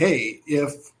that, hey,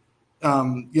 if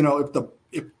the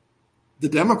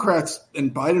Democrats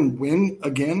and Biden win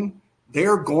again,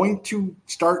 they're going to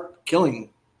start killing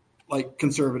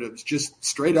conservatives, just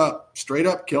straight up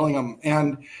killing them.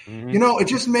 And, it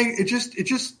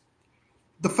just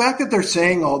the fact that they're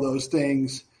saying all those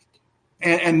things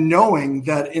and knowing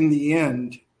that in the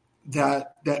end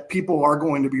that people are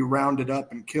going to be rounded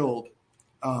up and killed.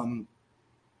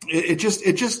 It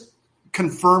just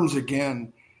confirms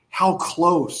again how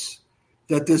close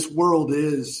that this world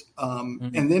is.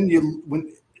 And then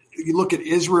when you look at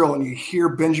Israel and you hear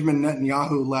Benjamin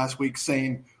Netanyahu last week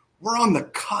saying, we're on the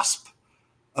cusp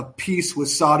of peace with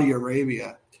Saudi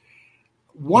Arabia.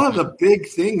 One of the big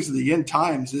things of the end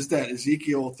times is that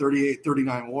Ezekiel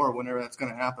 38-39 war, whenever that's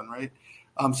going to happen, right?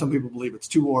 Some people believe it's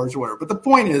 2 wars or whatever. But the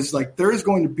point is, there is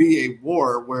going to be a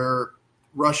war where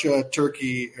Russia,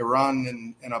 Turkey,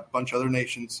 Iran, and a bunch of other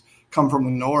nations come from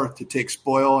the north to take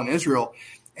spoil on Israel.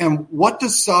 And what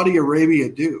does Saudi Arabia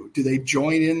do? Do they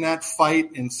join in that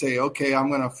fight and say, okay,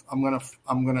 I'm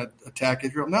gonna attack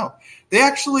Israel? No, they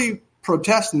actually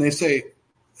protest and they say,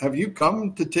 have you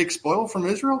come to take spoil from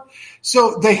Israel?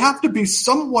 So they have to be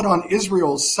somewhat on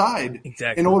Israel's side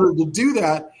in order to do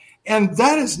that. And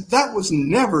that was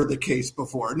never the case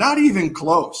before, not even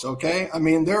close. Okay. I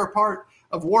mean, they're a part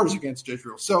of wars against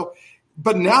Israel. So,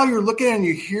 but now you're looking and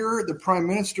you hear the prime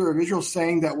minister of Israel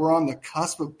saying that we're on the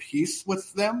cusp of peace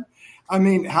with them. I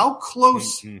mean, how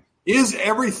close Is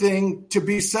everything to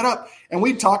be set up? And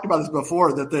we talked about this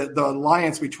before, that the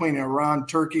alliance between Iran,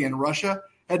 Turkey, and Russia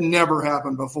had never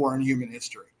happened before in human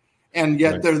history. And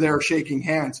yet they're there shaking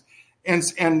hands.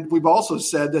 And we've also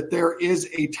said that there is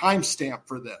a timestamp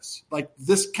for this. Like,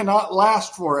 this cannot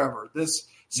last forever. This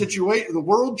situation, the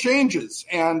world changes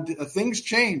and things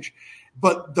change.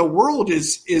 But the world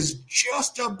is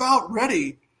just about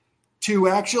ready to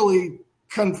actually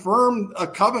confirm a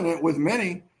covenant with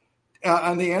many,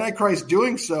 and the Antichrist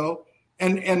doing so,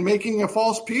 and making a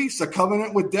false peace, a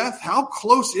covenant with death. How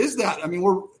close is that? I mean,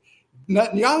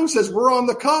 Netanyahu says we're on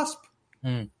the cusp.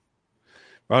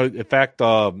 Well, in fact,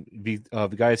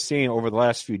 the guys saying over the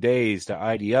last few days, the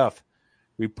IDF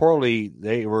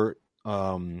reportedly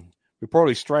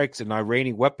strikes in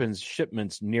Iranian weapons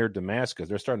shipments near Damascus.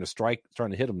 They're starting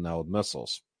to hit them now with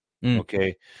missiles.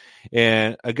 Okay.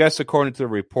 And I guess according to the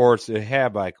reports, they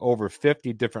have like over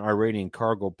 50 different Iranian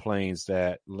cargo planes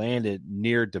that landed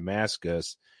near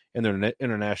Damascus in their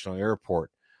international airport.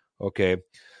 Okay.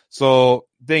 So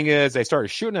thing is, they started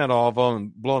shooting at all of them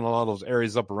and blowing a lot of those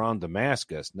areas up around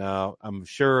Damascus. Now, I'm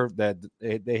sure that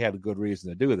they had a good reason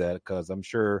to do that, because I'm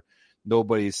sure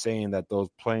nobody's saying that those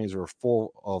planes are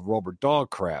full of rubber dog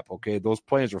crap. Okay. Those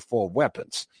planes are full of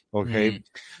weapons. Okay.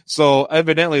 So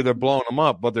evidently they're blowing them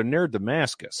up, but they're near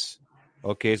Damascus.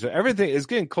 Okay. So everything is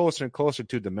getting closer and closer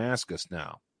to Damascus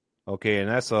now. Okay. And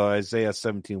that's Isaiah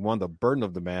 17:1, the burden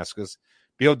of Damascus.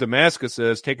 Behold, Damascus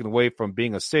is taken away from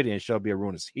being a city and shall be a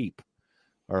ruinous heap.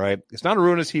 All right. It's not a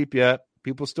ruinous heap yet.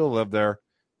 People still live there.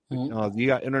 You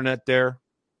got internet there.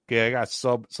 Okay. I got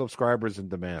subscribers in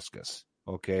Damascus.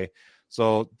 Okay.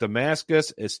 So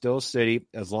Damascus is still a city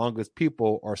as long as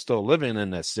people are still living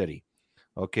in that city.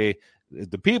 Okay. It's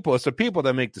the people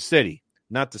that make the city,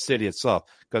 not the city itself.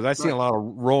 Because I see a lot of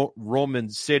Roman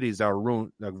cities that are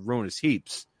ruinous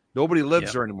heaps. Nobody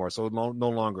lives there anymore. So no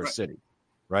longer a city.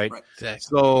 Right. Exactly.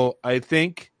 So I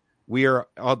think we are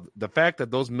the fact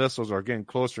that those missiles are getting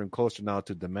closer and closer now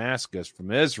to Damascus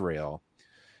from Israel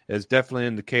is definitely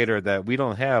an indicator that we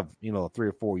don't have, 3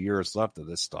 or 4 years left of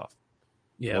this stuff.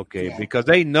 Yeah. Okay. Yeah. Because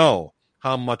they know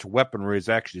how much weaponry is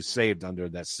actually saved under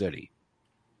that city.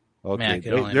 Okay.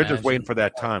 They're just waiting for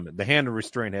that time. The hand of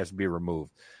restraint has to be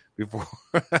removed before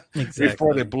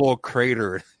they blow a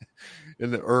crater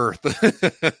in the earth.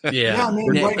 Yeah, I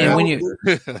mean,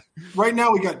 right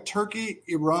now we got Turkey,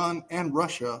 Iran, and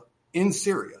Russia in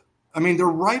Syria. I mean, they're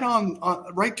right on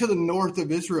right to the north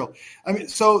of Israel. I mean,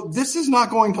 so this is not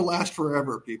going to last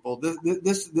forever, people.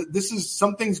 This is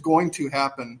something's going to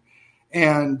happen,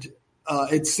 and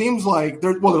it seems like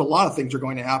there's a lot of things are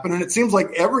going to happen, and it seems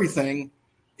like everything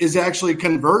is actually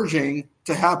converging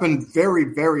to happen very,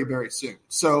 very, very soon.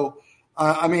 So.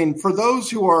 I mean, for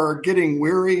those who are getting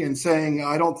weary and saying,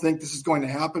 I don't think this is going to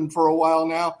happen for a while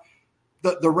now,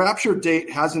 the rapture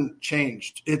date hasn't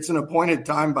changed. It's an appointed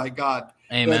time by God.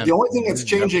 Amen. The only thing that's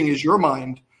changing is your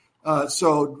mind.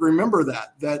 So remember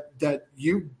that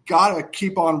you got to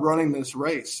keep on running this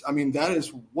race. I mean, that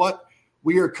is what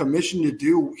we are commissioned to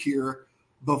do here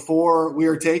before we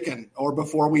are taken or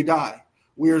before we die.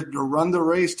 We are to run the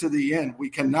race to the end. We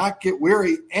cannot get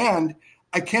weary. And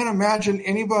I can't imagine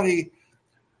anybody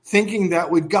thinking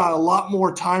that we've got a lot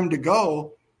more time to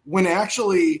go when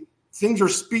actually things are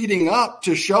speeding up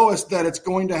to show us that it's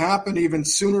going to happen even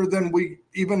sooner than we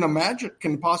even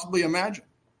can possibly imagine.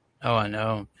 Oh, I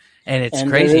know. And it's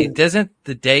crazy. Doesn't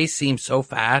the day seem so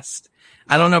fast?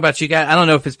 I don't know about you guys. I don't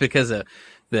know if it's because of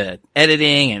the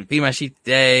editing and Be My Sheep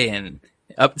Today and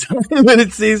Uptime, but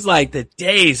it seems like the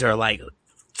days are like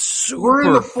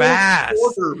super fast.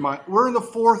 We're in the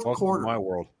fourth quarter. My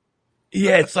world.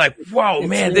 Yeah, it's like, whoa,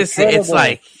 man, it's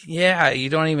like, you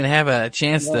don't even have a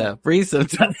chance to breathe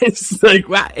sometimes. It's like,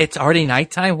 wow, it's already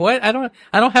nighttime. What? I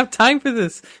don't have time for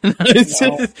this. There's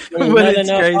not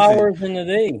enough hours in the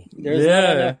day. There's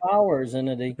not enough hours in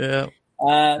the day. Yeah.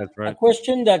 That's right. A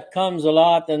question that comes a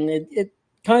lot, and it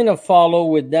kind of follow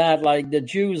with that, like the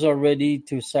Jews are ready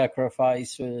to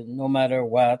sacrifice no matter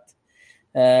what.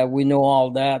 We know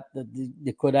all that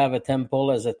they could have a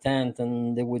temple as a tent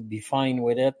and they would be fine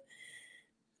with it.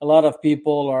 A lot of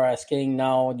people are asking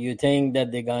now, do you think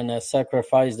that they're going to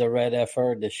sacrifice the red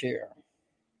heifer this year?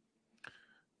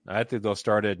 I think they'll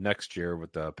start it next year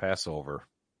with the Passover.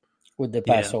 With the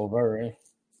Passover, right?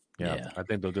 Yeah, I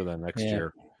think they'll do that next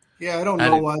year. Yeah, I don't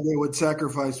know why they would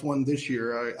sacrifice one this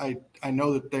year. I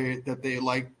know that they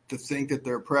like to think that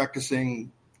they're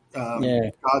practicing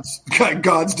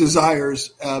God's desires,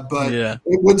 but it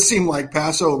would seem like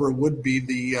Passover would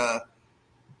be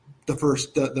the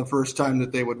first time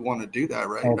that they would want to do that,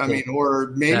 right? Okay. I mean,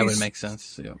 or maybe that would make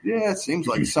sense. Yeah, it seems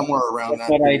like somewhere around That's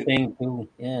what I think too.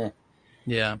 Yeah.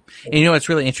 Yeah. And you know, it's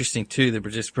really interesting too that we're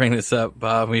just bringing this up,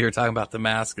 Bob, when you were talking about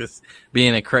Damascus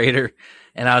being a crater.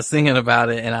 And I was thinking about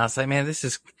it and I was like, man, this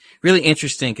is really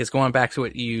interesting because going back to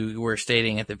what you were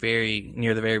stating at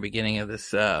near the very beginning of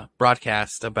this,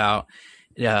 broadcast about,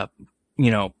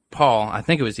 Paul, I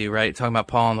think it was you, right? Talking about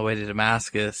Paul on the way to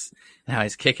Damascus and how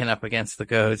he's kicking up against the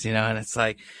goads, and it's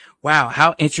like, wow,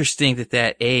 how interesting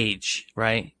that age,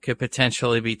 right, could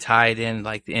potentially be tied in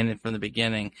like the end from the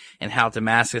beginning, and how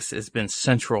Damascus has been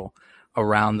central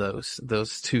around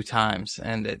those two times.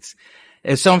 And it's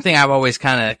something I've always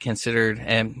kind of considered,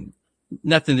 and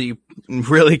nothing that you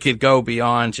really could go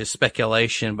beyond just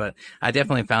speculation, but I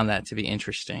definitely found that to be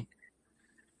interesting.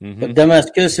 Mm-hmm. But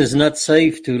Damascus is not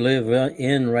safe to live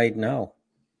in right now.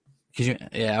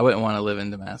 I wouldn't want to live in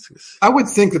Damascus. I would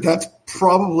think that that's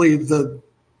probably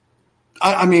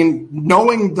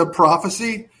knowing the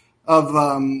prophecy of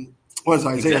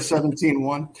Isaiah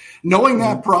 17:1, knowing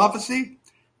that prophecy,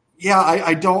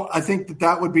 I think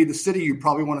that would be the city you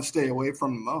probably want to stay away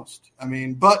from the most.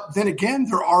 But then again,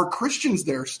 there are Christians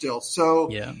there still. So,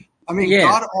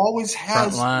 God always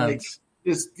has like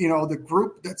this, the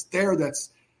group that's there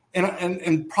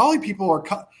and probably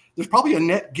there's probably a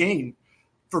net gain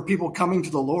for people coming to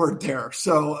the Lord there.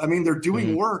 So, they're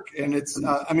doing work, and it's,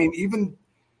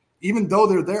 even though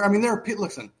they're there,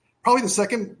 listen, probably the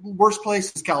second worst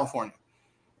place is California.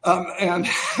 And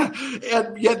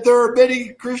yet there are many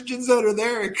Christians that are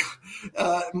there,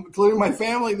 including my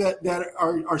family that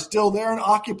are still there and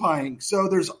occupying. So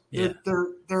there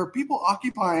are people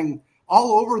occupying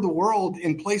all over the world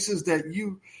in places that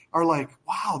you are like,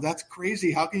 wow, that's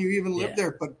crazy. How can you even live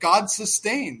there? But God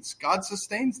sustains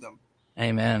them.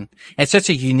 Amen. It's such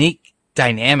a unique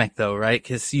dynamic though, right?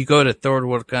 Because you go to third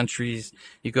world countries,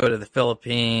 you go to the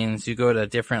Philippines, you go to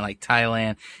different like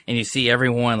Thailand, and you see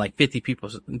everyone like 50 people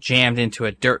jammed into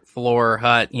a dirt floor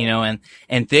hut, and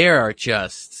they are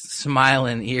just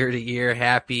smiling ear to ear,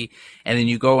 happy. And then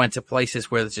you go into places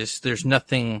where there's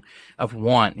nothing of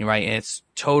want, right? And it's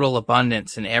total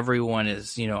abundance, and everyone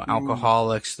is,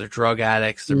 alcoholics, they're drug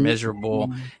addicts, they're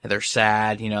miserable, they're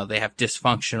sad, they have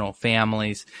dysfunctional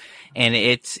families. And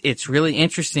it's really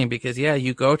interesting because,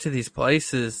 you go to these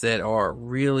places that are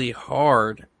really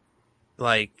hard,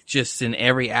 like just in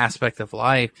every aspect of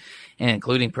life, and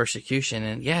including persecution.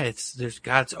 And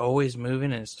God's always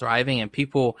moving and it's thriving, and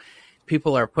people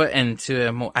are put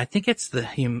into I think it's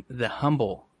the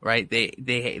humble, right?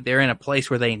 They're in a place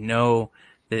where they know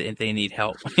that they need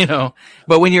help,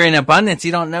 but when you're in abundance,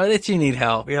 you don't know that you need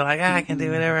help. You're like, I can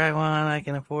do whatever I want. I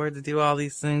can afford to do all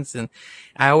these things. And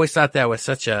I always thought that was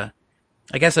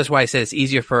I guess that's why I said it's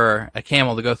easier for a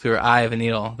camel to go through an eye of a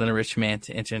needle than a rich man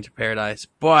to enter into paradise.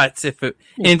 But if it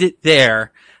ended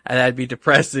there, that'd be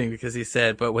depressing, because he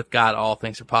said, but with God, all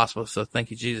things are possible. So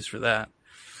thank you, Jesus, for that.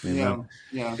 Yeah.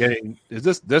 Okay,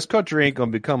 this country ain't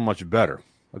going to become much better.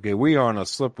 Okay, we are on a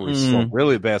slippery slope,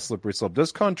 really bad slippery slope.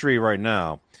 This country right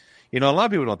now, a lot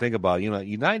of people don't think about it.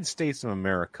 United States of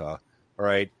America, all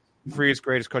right, freest,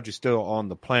 greatest country still on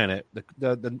the planet.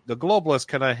 The globalists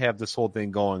cannot have this whole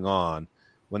thing going on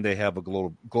when they have a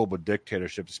global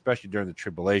dictatorship, especially during the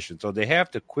tribulation. So they have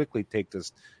to quickly take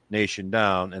this nation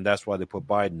down, and that's why they put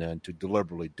Biden in, to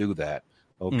deliberately do that.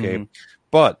 Okay,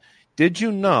 but did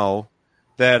you know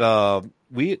that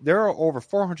there are over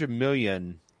 400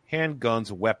 million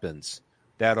handguns, weapons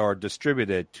that are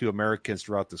distributed to Americans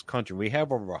throughout this country? We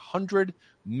have over 100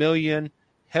 million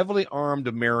heavily armed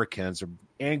Americans,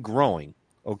 and growing,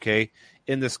 okay,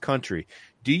 in this country.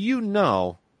 Do you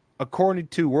know, according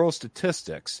to world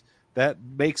statistics, that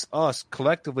makes us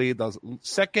collectively the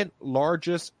second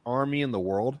largest army in the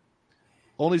world,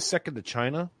 only second to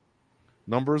China,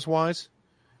 numbers-wise?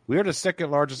 We are the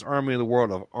second largest army in the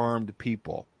world of armed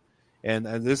people. And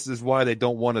this is why they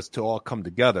don't want us to all come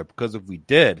together, because if we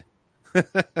did, So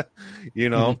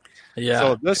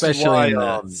this is why in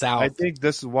the South. I think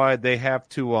this is why they have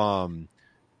to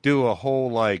do a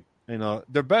whole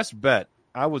their best bet,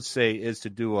 I would say, is to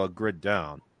do a grid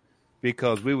down,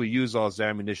 because we would use all this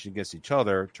ammunition against each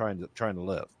other trying to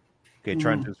live. Okay,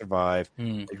 trying to survive,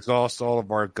 exhaust all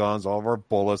of our guns, all of our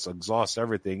bullets, exhaust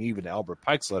everything. Even Albert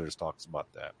Pike's letters talks about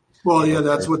that. Well,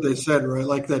 that's what they said, right?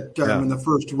 Like that in the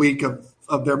first week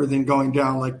of everything going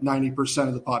down, like 90%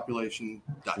 of the population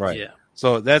died. Right. Yeah.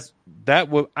 So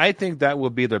I think that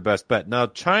would be their best bet. Now,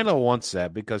 China wants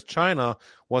that, because China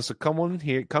wants to come in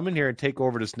here and take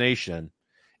over this nation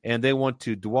and they want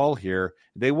to dwell here.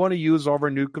 They want to use all of our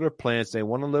nuclear plants. They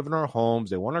want to live in our homes.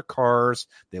 They want our cars.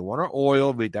 They want our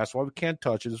oil. That's why we can't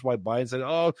touch it. That's why Biden said,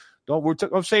 "Oh, don't.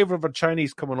 I'm saving for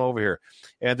Chinese coming over here."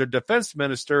 And their defense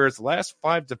ministers, the last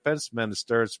 5 defense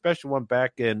ministers, especially one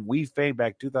back in Wei Fang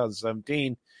back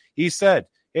 2017, he said,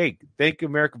 "Hey, thank you,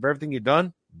 America, for everything you've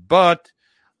done, but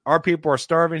our people are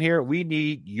starving here. We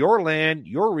need your land,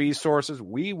 your resources.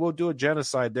 We will do a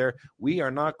genocide there. We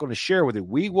are not going to share with you.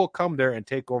 We will come there and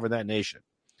take over that nation."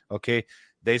 Okay.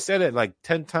 They said it like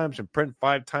 10 times in print,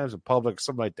 5 times in public,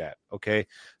 something like that. Okay.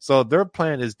 So their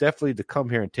plan is definitely to come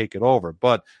here and take it over.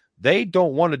 But they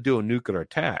don't want to do a nuclear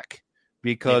attack,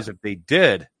 because if they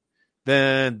did,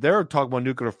 then they're talking about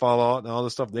nuclear fallout and all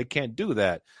this stuff. They can't do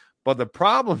that. But the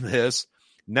problem is,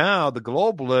 now the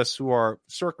globalists who are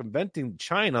circumventing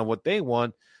China, what they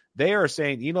want, they are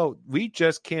saying, we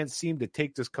just can't seem to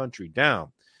take this country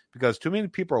down, because too many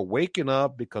people are waking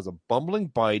up because of bumbling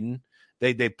Biden.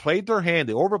 They played their hand.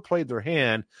 They overplayed their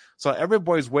hand. So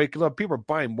everybody's waking up. People are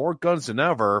buying more guns than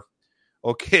ever.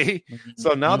 Okay.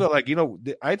 So now they're like,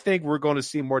 I think we're going to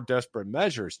see more desperate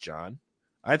measures, John.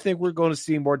 I think we're going to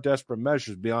see more desperate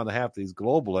measures beyond the half of these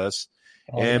globalists.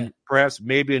 Perhaps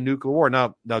maybe a nuclear war.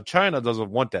 Now China doesn't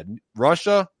want that.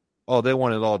 Russia, they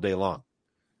want it all day long.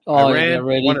 Iran, they're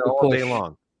ready want it to all push. day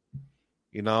long.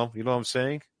 You know what I'm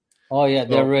saying? Oh yeah,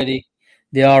 they're ready.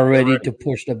 They are ready to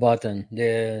push the button.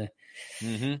 They're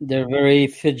very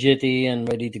fidgety and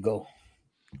ready to go.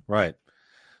 Right.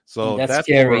 So and that's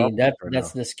scary.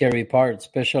 That's the scary part,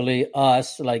 especially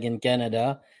us, like in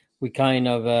Canada. We kind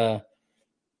of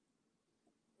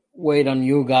wait on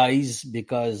you guys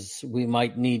because we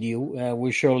might need you.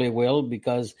 We surely will,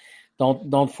 because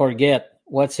don't forget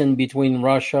what's in between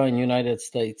Russia and United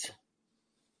States,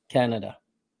 Canada.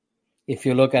 If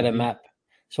you look at a map,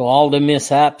 so all the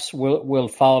mishaps will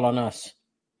fall on us.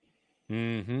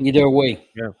 Either way.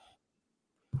 Yeah.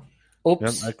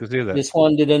 Oops. Yep, I could see that. This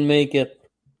one didn't make it.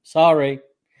 Sorry.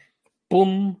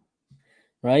 Boom.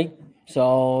 Right?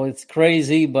 So it's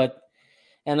crazy,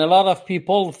 and a lot of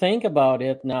people think about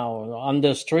it now. On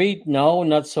the street, no,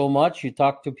 not so much. You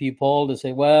talk to people, they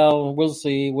say, well, we'll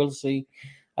see.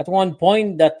 At one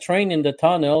point, that train in the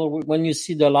tunnel, when you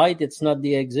see the light, it's not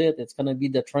the exit. It's going to be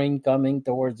the train coming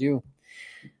towards you.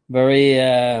 Very,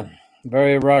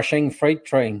 very rushing freight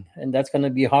train. And that's going to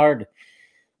be hard.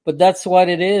 But that's what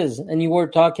it is. And you were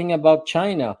talking about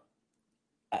China.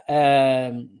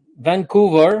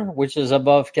 Vancouver, which is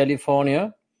above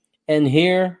California, and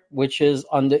here, which is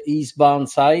on the eastbound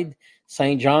side,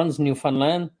 St. John's,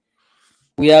 Newfoundland,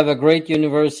 we have a great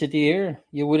university here.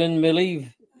 You wouldn't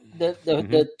believe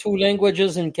the 2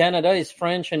 languages in Canada is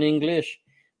French and English.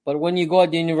 But when you go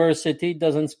at the university, it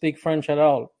doesn't speak French at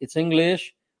all. It's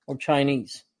English or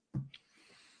Chinese.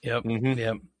 Yep.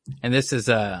 Yep. And this is,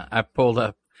 I pulled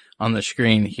up on the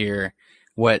screen here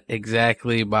what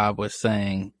exactly Bob was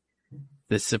saying.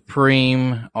 The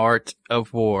supreme art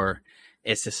of war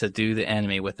is to subdue the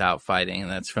enemy without fighting. And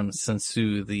that's from Sun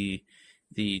Tzu,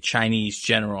 the Chinese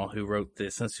general who wrote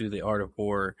this, Sun Tzu, The Art of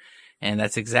War. And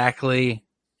that's exactly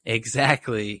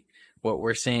what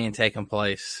we're seeing taking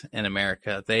place in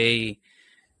America.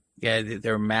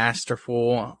 They're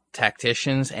masterful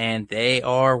tacticians, and they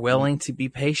are willing to be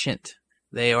patient.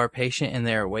 They are patient, and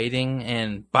they're waiting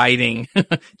and biding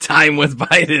time with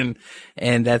Biden.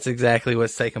 And that's exactly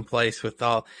what's taking place with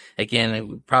all, again,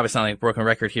 it probably sound like a broken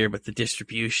record here, but the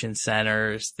distribution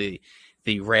centers, the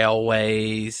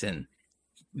railways, and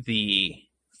the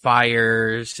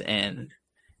fires, and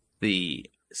the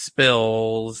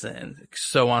spills, and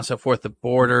so on and so forth, the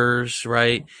borders,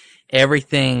 right?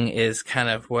 Everything is kind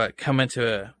of coming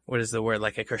to what is the word,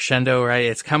 like a crescendo, right?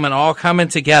 It's all coming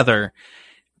together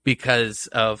because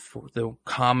of the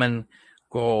common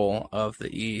goal of the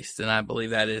East. And I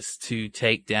believe that is to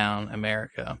take down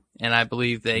America. And I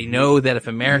believe they know that if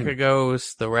America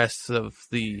goes, the rest of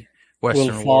the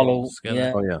Western world is going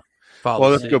to follow.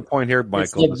 Well, that's a good point here,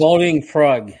 Michael. It's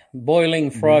the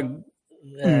boiling frog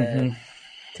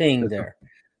thing there.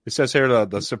 It says here,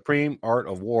 the supreme art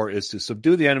of war is to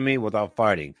subdue the enemy without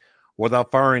fighting,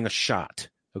 without firing a shot.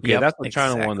 Okay, that's what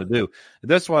China wanted to do.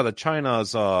 That's why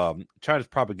China's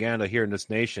propaganda here in this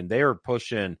nation, they were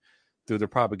pushing through the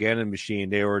propaganda machine.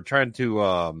 They were trying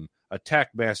to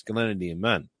attack masculinity in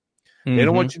men. They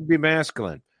don't want you to be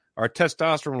masculine. Our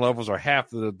testosterone levels are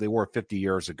half of they were 50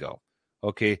 years ago.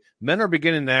 Okay, men are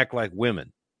beginning to act like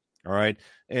women. All right,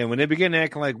 and when they begin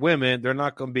acting like women, they're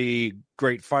not going to be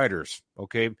great fighters.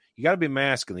 Okay, you got to be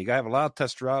masculine. You got to have a lot of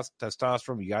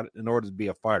testosterone. You got in order to be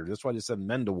a fighter. That's why they said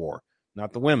men to war,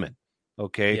 not the women.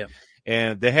 Okay,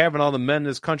 and they're having all the men in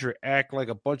this country act like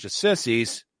a bunch of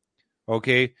sissies.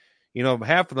 Okay,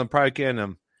 half of them probably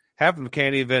can't. Half of them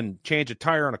can't even change a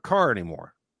tire on a car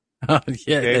anymore. Yeah,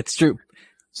 okay? That's true.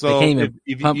 So they can't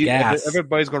even pump gas. If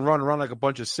everybody's going to run around like a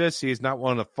bunch of sissies, not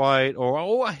wanting to fight, or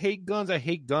I hate guns,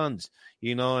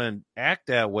 and act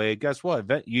that way. Guess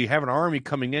what? You have an army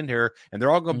coming in here, and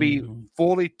they're all going to be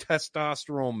fully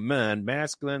testosterone men,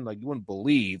 masculine, like you wouldn't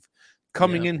believe,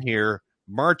 coming in here,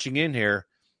 marching in here.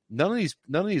 None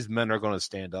of these men are going to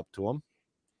stand up to them.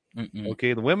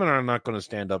 Okay, the women are not going to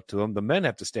stand up to them. The men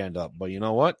have to stand up. But you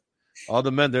know what? All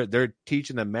the men they're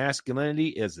teaching that masculinity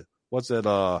is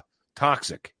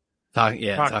toxic.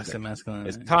 Toxic masculinity.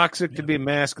 It's toxic to be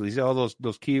masculine. You see all those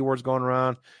keywords going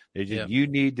around. You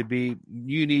need to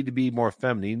be more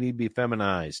feminine. You need to be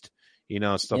feminized.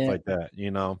 Stuff like that.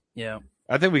 Yeah.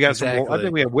 I think we got I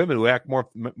think we have women who act more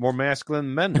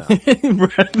masculine than men now.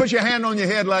 Put your hand on your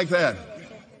head like that.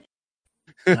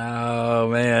 Oh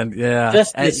man, yeah.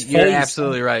 You're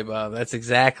absolutely right, Bob. That's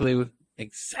exactly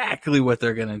what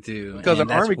they're gonna do. Because and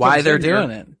that's why they're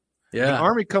doing it. Yeah. The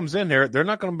army comes in there, they're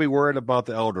not going to be worried about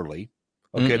the elderly.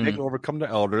 Okay, they can overcome the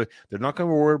elderly. They're not going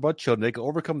to be worried about children. They can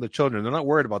overcome the children. They're not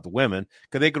worried about the women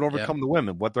because they can overcome the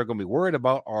women. What they're going to be worried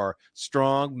about are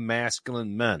strong,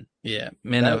 masculine men. Yeah,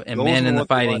 men in the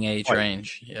fighting age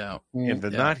range. Yeah, if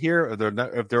they're not here,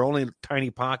 or if they're only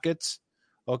tiny pockets,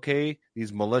 okay,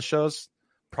 these militias,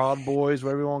 Proud Boys,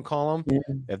 whatever you want to call them.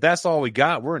 If that's all we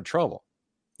got, we're in trouble.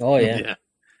 Oh yeah.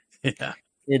 Yeah.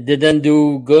 It didn't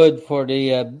do good for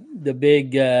the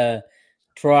big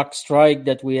truck strike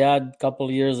that we had a couple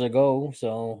of years ago.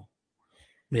 So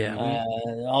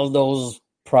all those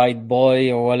Pride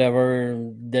Boy or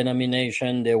whatever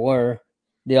denomination they're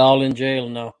all in jail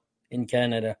now in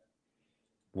Canada.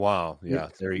 Wow. Yeah.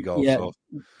 There you go. Yeah.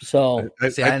 So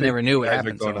I never knew what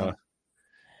happened to them.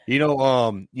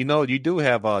 You do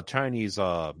have Chinese.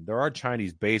 There are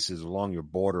Chinese bases along your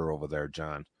border over there,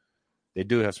 John. They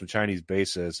do have some Chinese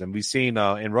bases, and we've seen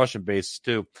in Russian bases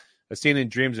too. I've seen in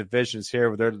Dreams and Visions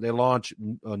here where they launch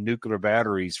nuclear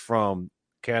batteries from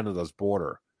Canada's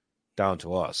border down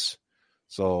to us.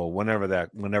 So whenever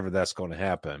that's going to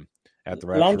happen at the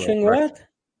launching what?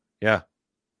 Yeah.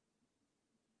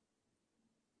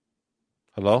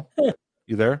 Hello,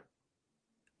 you there?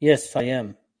 Yes, I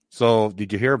am. So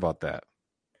did you hear about that?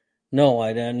 No,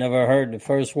 I never heard. The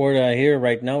first word I hear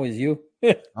right now is you.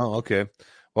 Oh, okay.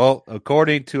 Well,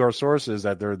 according to our sources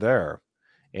that they're there,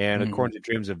 and according to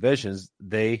Dreams and Visions,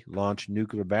 they launch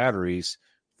nuclear batteries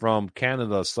from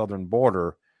Canada's southern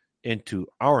border into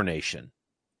our nation.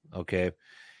 Okay.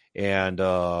 And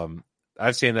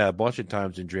I've seen that a bunch of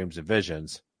times in Dreams and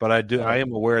Visions, but I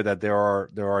am aware that there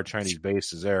are Chinese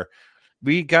bases there.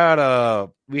 We have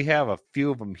a few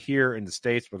of them here in the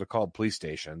States, but they're called police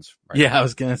stations. Right now. I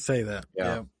was going to say that.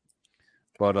 Yeah.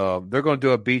 But they're going to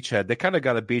do a beachhead. They kind of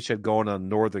got a beachhead going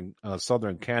on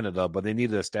southern Canada, but they need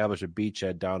to establish a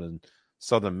beachhead down in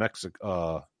southern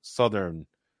Mexico,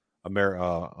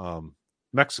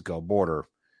 Mexico border.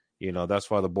 That's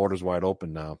why the border's wide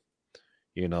open now.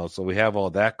 So we have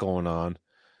all that going on.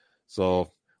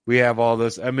 So we have all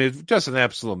this. I mean, it's just an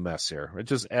absolute mess here. It's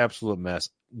just absolute mess.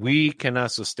 We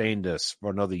cannot sustain this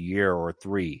for another year or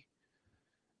 3.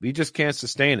 We just can't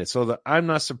sustain it. So I'm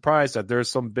not surprised that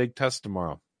there's some big test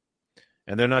tomorrow.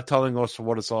 And they're not telling us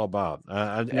what it's all about.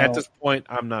 At this point,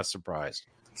 I'm not surprised.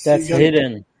 That's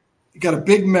hidden. You got a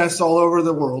big mess all over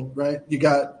the world, right? You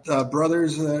got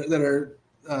brothers that are,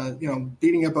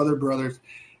 beating up other brothers.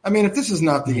 I mean, if this is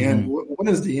not the end, when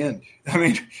is the end? I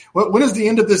mean, when is the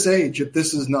end of this age if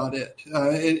this is not it?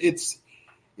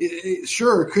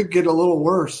 It could get a little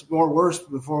worse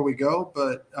before we go.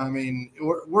 But, I mean,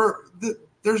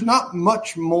 there's not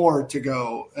much more to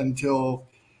go until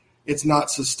it's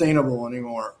not sustainable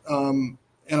anymore. And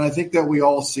I think that we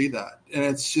all see that. And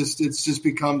it's just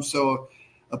become so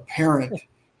apparent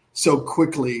so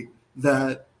quickly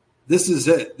that this is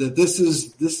it, that this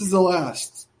is the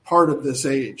last part of this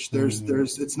age.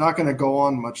 It's not going to go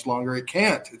on much longer. It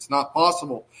can't. It's not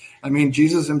possible. I mean,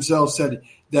 Jesus himself said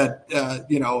that,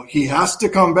 he has to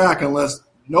come back unless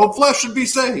no flesh should be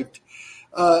saved.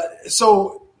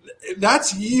 So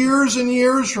that's years and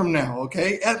years from now.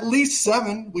 Okay. At least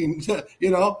 7,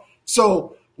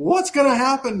 so what's going to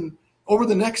happen over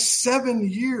the next 7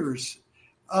 years?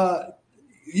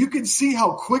 You can see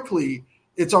how quickly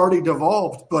it's already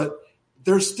devolved, but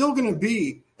there's still going to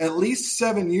be at least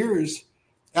 7 years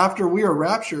after we are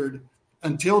raptured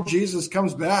until Jesus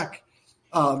comes back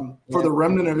for the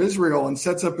remnant of Israel and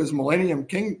sets up his millennial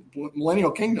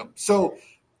kingdom. So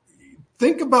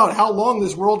think about how long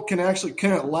this world can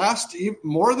it last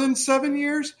more than 7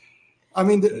 years? I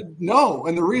mean, no.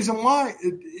 And the reason why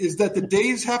is that the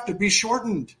days have to be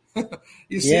shortened.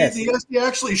 You see, Yes. the SD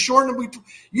actually shortened.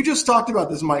 You just talked about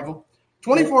this, Michael.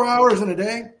 24 hours in a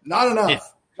day, not enough. Yeah.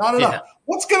 Not enough. Yeah.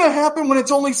 What's going to happen when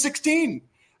it's only 16?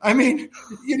 I mean,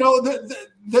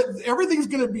 everything's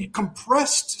going to be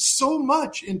compressed so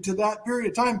much into that period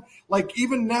of time. Like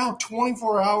even now,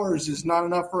 24 hours is not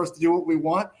enough for us to do what we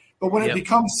want. But when it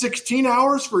becomes 16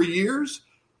 hours for years,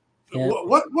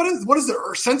 what is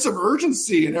the sense of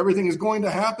urgency and everything is going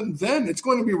to happen then? It's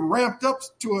going to be ramped up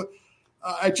to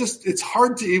it's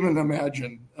hard to even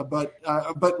imagine. But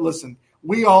listen,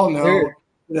 we all know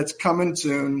that it's coming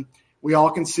soon. We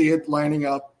all can see it lining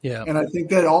up. Yeah. And I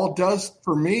think that all does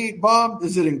for me, Bob,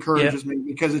 is it encourages me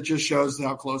because it just shows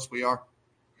how close we are.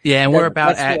 Yeah, and we're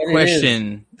about at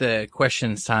the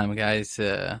questions time, guys.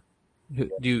 Do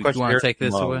you want to take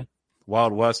this away?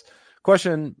 Wild West.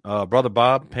 Question, Brother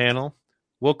Bob, panel.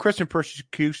 Will Christian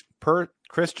persecution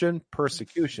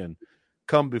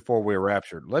come before we're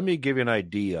raptured? Let me give you an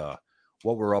idea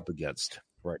what we're up against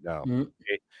right now. Mm-hmm.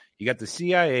 Okay? You got the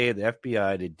CIA, the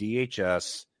FBI, the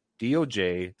DHS,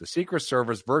 DOJ, the Secret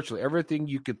Service, virtually everything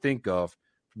you could think of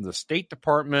from the State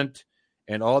Department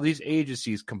and all these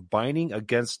agencies combining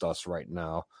against us right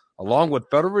now, along with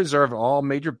Federal Reserve and all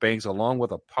major banks, along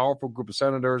with a powerful group of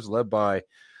senators led by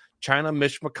China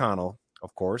Mitch McConnell,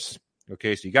 of course.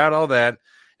 Okay, so you got all that,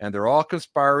 and they're all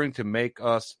conspiring to make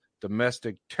us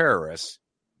domestic terrorists,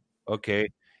 okay,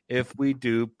 if we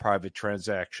do private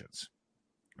transactions.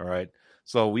 All right,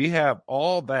 so we have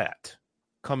all that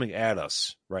coming at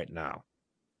us right now.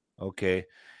 Okay,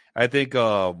 I think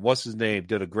what's his name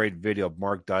did a great video.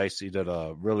 Mark Dice, he did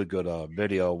a really good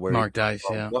video where Mark Dice,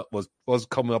 what was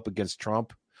coming up against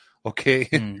Trump. Okay,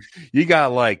 you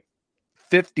got like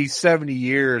 50, 70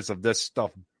 years of this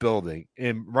stuff building,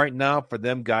 and right now for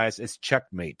them guys, it's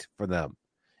checkmate for them.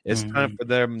 It's time for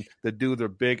them to do their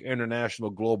big international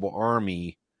global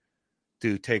army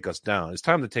to take us down. It's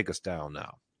time to take us down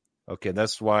now. Okay,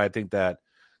 that's why I think that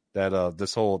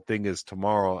this whole thing is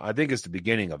tomorrow. I think it's the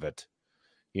beginning of it,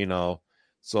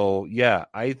 So, yeah,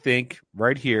 I think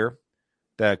right here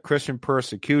that Christian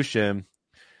persecution,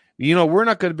 we're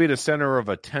not going to be the center of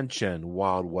attention,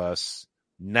 Wild West,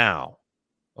 now,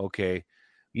 okay?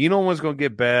 When's going to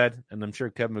get bad, and I'm sure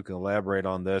Kevin can elaborate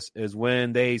on this, is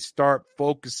when they start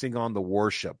focusing on the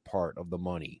worship part of the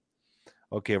money.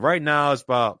 Okay, right now it's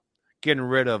about getting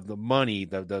rid of the money,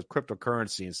 the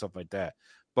cryptocurrency and stuff like that.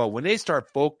 But when they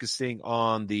start focusing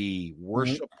on the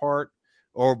worship part,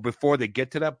 or before they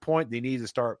get to that point, they need to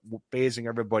start phasing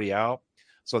everybody out.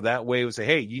 So that way we say,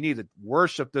 hey, you need to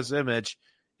worship this image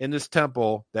in this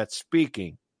temple that's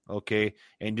speaking, okay?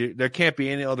 And there can't be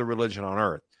any other religion on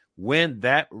earth. When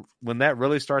that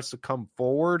really starts to come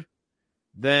forward,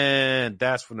 then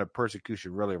that's when the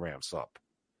persecution really ramps up.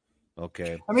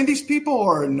 Okay. I mean, these people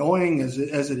are annoying as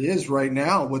it is right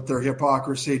now with their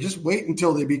hypocrisy. Just wait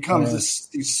until they become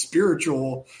these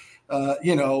spiritual,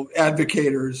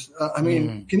 advocators. I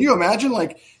mean, can you imagine?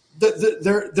 Like,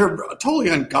 they're totally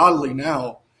ungodly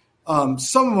now.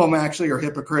 Some of them actually are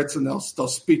hypocrites, and they'll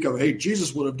speak of, hey,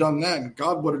 Jesus would have done that, and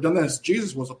God would have done this.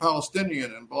 Jesus was a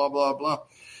Palestinian, and blah blah blah.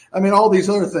 I mean, all these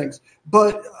other things.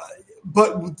 But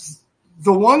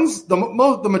the ones,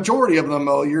 the majority of them,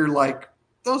 though, you're like,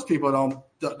 those people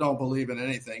don't believe in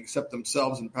anything except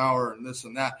themselves and power and this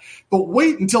and that. But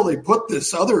wait until they put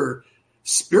this other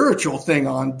spiritual thing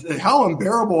on. How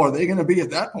unbearable are they going to be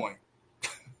at that point?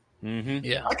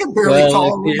 Yeah, I can barely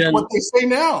tolerate what they say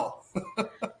now.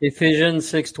 Ephesians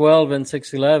 6:12 and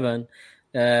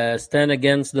 6:11, stand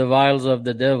against the vials of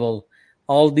the devil.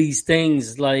 All these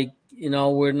things, like,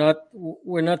 we're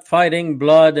not fighting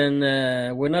blood,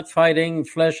 and we're not fighting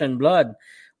flesh and blood.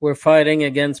 We're fighting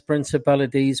against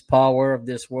principalities, power of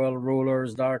this world,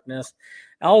 rulers, darkness.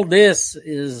 All this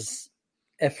is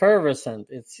effervescent.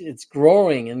 It's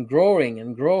growing and growing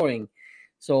and growing.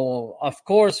 So, of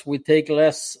course, we take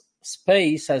less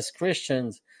space as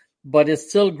Christians, but it's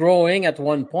still growing at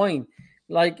one point.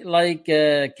 Like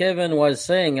Kevin was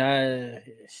saying,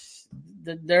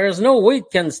 there is no way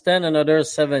it can stand another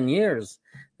 7 years.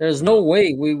 There's no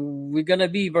way. We're going to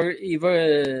be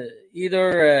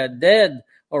either dead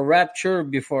or rapture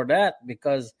before that,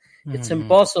 because it's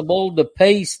impossible. The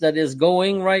pace that is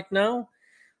going right now,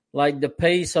 like the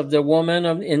pace of the woman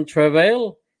in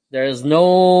travail, there is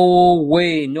no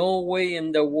way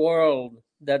in the world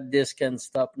that this can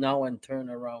stop now and turn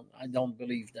around. I don't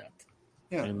believe that.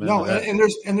 Yeah, no, and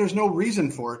there's no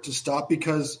reason for it to stop,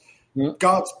 because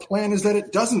God's plan is that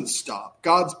it doesn't stop.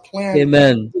 God's plan is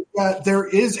that there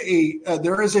is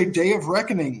a day of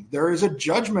reckoning. There is a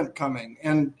judgment coming,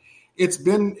 and it's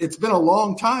been a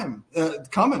long time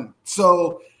coming.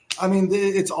 So, I mean,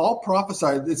 it's all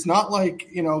prophesied. It's not like,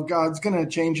 God's going to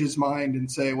change his mind and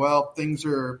say, well, things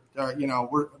are, I'm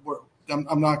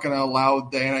not going to allow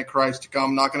the Antichrist to come.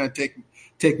 I'm not going to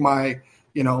take my,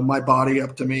 my body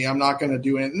up to me. I'm not going to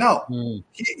do it. No,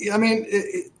 you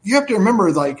have to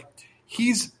remember, like,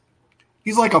 he's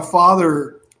like a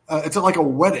father. It's like a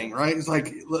wedding, right? It's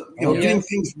like, getting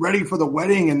things ready for the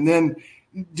wedding. And then,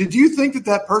 did you think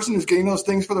that person who's getting those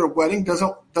things for their wedding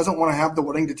doesn't want to have the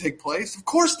wedding to take place? Of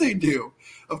course they do.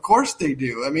 Of course they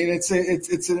do. I mean, it's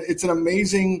an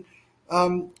amazing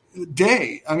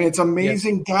day. I mean, it's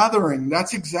amazing gathering.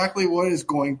 That's exactly what is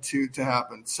going to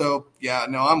happen. So yeah,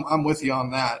 no, I'm with you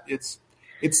on that. It's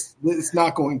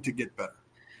not going to get better.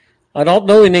 I don't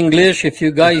know in English if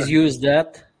you guys use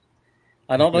that.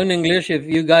 I don't know in English if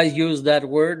you guys use that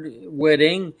word,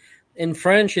 wedding. In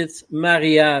French, it's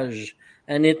mariage.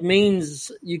 And it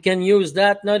means you can use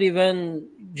that not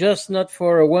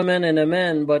for a woman and a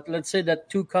man, but let's say that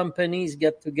two companies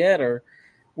get together.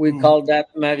 We call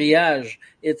that mariage.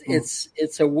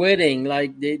 It's a wedding,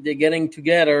 like they're getting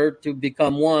together to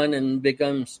become one and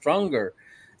become stronger.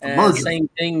 Same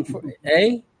thing for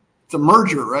It's a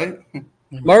merger, right?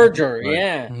 Merger,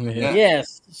 yeah.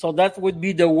 Yes. So that would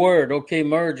be the word,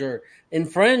 merger. In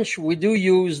French, we do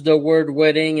use the word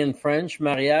wedding in French,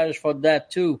 mariage, for that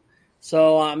too.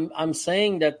 So I'm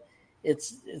saying that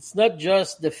it's not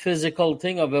just the physical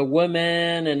thing of a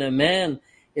woman and a man.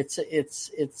 It's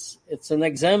an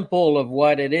example of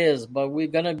what it is. But we're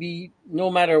gonna be, no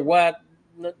matter what,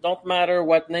 don't matter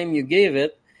what name you gave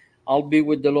it, I'll be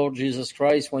with the Lord Jesus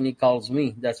Christ when he calls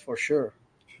me. That's for sure.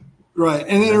 Right.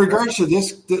 And in regards to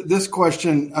this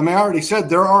question, I mean, I already said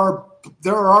there are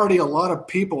already a lot of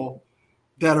people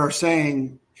that are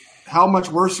saying, how much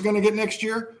worse is it going to get next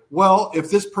year? Well,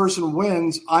 if this person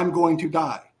wins, I'm going to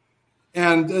die.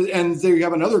 And there you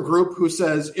have another group who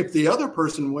says, if the other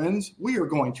person wins, we are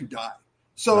going to die.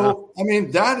 So, I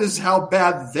mean, that is how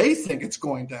bad they think it's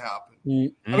going to happen.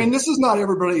 Mm-hmm. I mean, this is not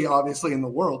everybody, obviously, in the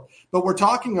world, but we're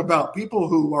talking about people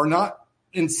who are not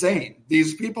insane.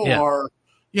 These people are,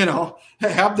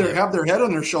 have their head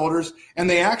on their shoulders, and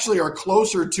they actually are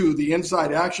closer to the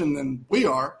inside action than we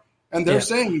are. And they're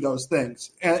saying those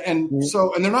things. And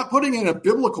they're not putting in a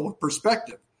biblical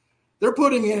perspective. They're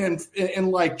putting it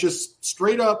in like just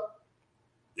straight up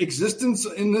existence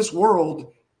in this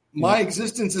world. My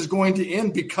existence is going to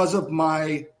end because of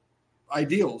my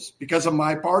ideals, because of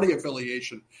my party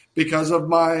affiliation, because of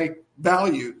my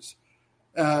values.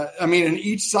 I mean, and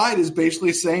each side is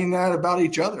basically saying that about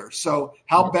each other. So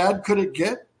how bad could it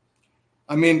get?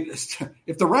 I mean,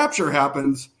 if the rapture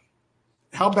happens,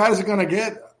 how bad is it going to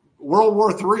get? World War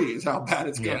III is how bad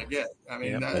it's going to get. I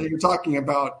mean, you're talking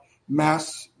about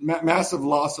massive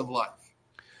loss of life.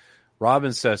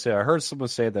 Robin says, I heard someone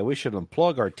say that we should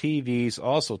unplug our TVs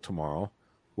also tomorrow.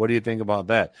 What do you think about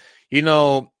that?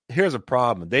 Here's a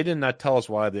problem. They did not tell us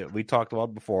why we talked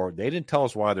about before. They didn't tell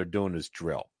us why they're doing this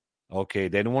drill. Okay.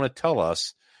 They didn't want to tell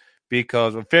us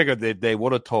because we figured that they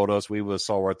would have told us. We would have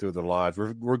saw right through their lies.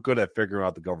 We're good at figuring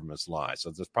out the government's lies. So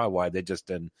that's probably why they just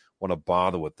didn't want to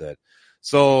bother with it.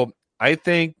 So I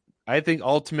think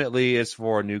ultimately it's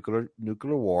for a nuclear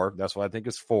war. That's what I think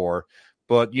it's for.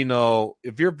 But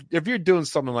if you're doing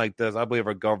something like this, I believe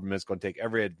our government's going to take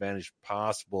every advantage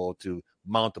possible to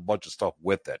mount a bunch of stuff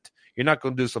with it. You're not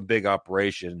going to do some big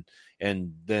operation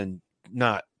and then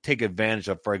not take advantage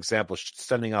of, for example,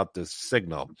 sending out the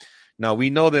signal. Now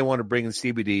we know they want to bring in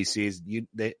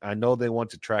CBDCs. I know they want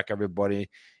to track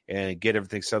everybody and get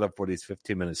everything set up for these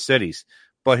 15-minute cities.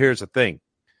 But here's the thing.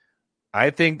 I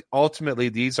think ultimately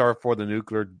these are for the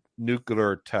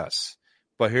nuclear tests.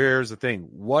 But here's the thing.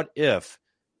 What if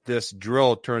this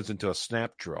drill turns into a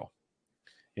snap drill?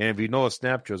 And if you know what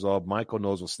snap drills are, Michael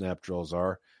knows what snap drills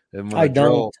are. And when I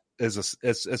don't. It's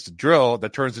a drill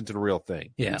that turns into the real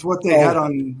thing. Yeah. It's what they had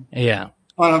on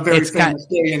a very famous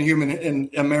day in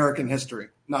American history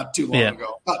not too long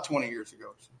ago, about 20 years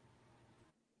ago.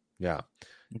 Yeah.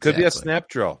 It could be a snap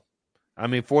drill. I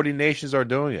mean, 40 nations are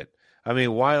doing it. I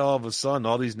mean, why all of a sudden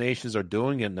all these nations are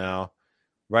doing it now,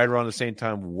 right around the same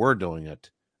time we're doing it?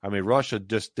 I mean, Russia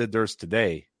just did theirs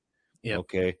today. Yep.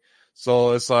 Okay.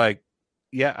 So it's like,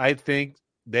 I think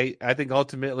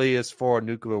ultimately it's for a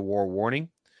nuclear war warning.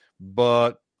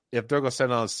 But if they're going to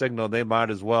send out a signal, they might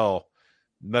as well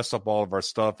mess up all of our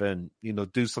stuff and,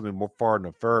 do something more far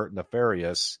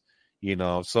nefarious,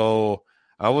 So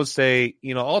I would say,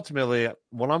 ultimately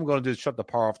what I'm going to do is shut the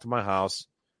power off to my house,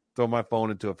 throw my phone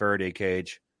into a Faraday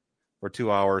cage for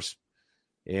 2 hours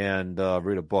and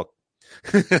read a book.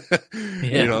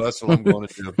 That's what I'm going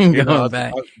to do. Going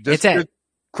back.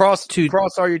 Cross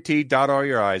all your T, dot all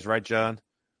your I's, right, John?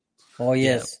 Oh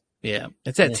yes, Yeah.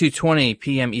 It's at 2:20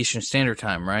 p.m. Eastern Standard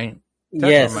Time, right?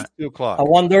 yes. That's 2 o'clock. I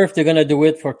wonder if they're gonna do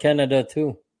it for Canada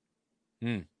too.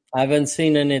 Hmm. I haven't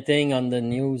seen anything on the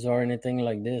news or anything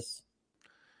like this,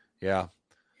 Yeah.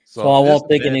 so I won't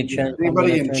this take any event- chance.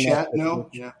 Anybody in chat know?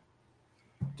 Yeah.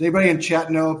 Does anybody in chat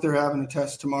know if they're having a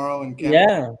test tomorrow in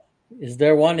Canada? Yeah, is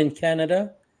there one in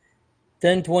Canada?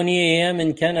 10:20 a.m.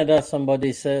 in Canada.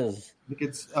 Somebody says. I think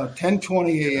it's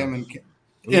 10:20 a.m.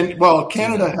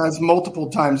 Canada has multiple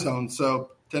time zones,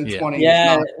 so 10:20 is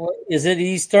Yeah, not. is it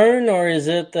Eastern or is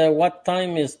it what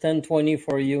time is 10:20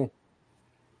 for you?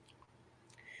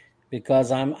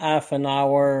 Because I'm half an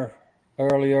hour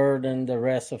earlier than the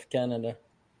rest of Canada.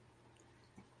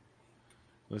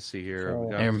 Let's see here. So-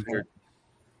 We got here.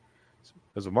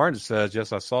 As Martin says,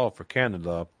 yes, I saw it for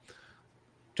Canada.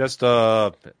 Just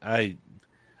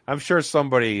I'm sure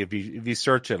somebody, if you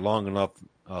search it long enough,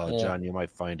 John, you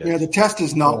might find it. Yeah, the test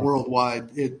is not worldwide.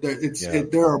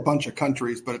 There are a bunch of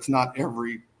countries, but it's not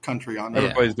every country on Earth.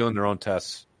 Everybody's doing their own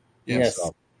tests. Yes.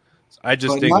 So I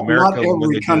just But think not America, when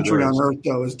every they do country on theirs- Earth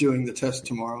though is doing the test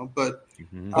tomorrow. But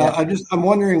Mhm. I'm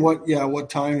wondering what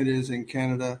time it is in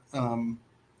Canada.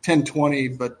 10:20,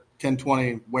 but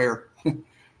 10:20 where?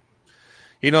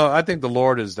 I think the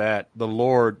Lord is that. The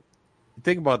Lord,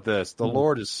 think about this. The Mhm.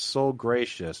 Lord is so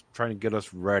gracious, trying to get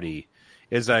us ready.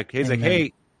 He's like, Amen.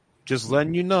 hey, just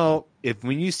letting you know,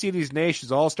 when you see these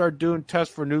nations all start doing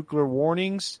tests for nuclear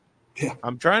warnings, Yeah.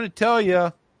 I'm trying to tell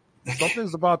you,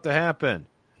 something's about to happen.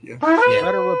 Yeah. You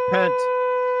better repent.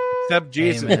 Accept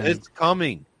Jesus. Amen. It's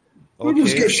coming. What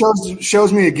just Okay?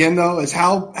 shows me again though is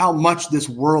how much this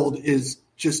world is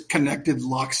just connected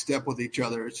lockstep with each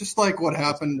other. It's just like what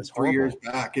happened It's 3 years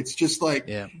horrible. back. It's just like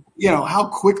Yeah. how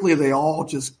quickly they all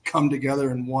just come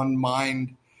together in one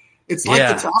mind. It's like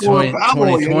Yeah. the Tower of Babel.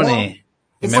 2020.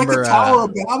 It's Remember, like the Tower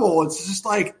of Babel. It's just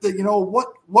like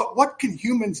what can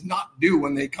humans not do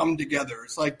when they come together?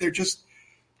 It's like they're just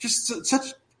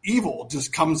such evil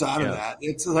just comes out of that.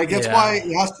 It's like that's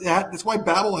why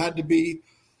Babel had to be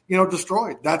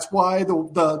destroyed. That's why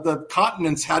the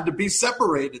continents had to be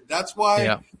separated. That's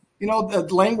why the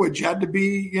language had to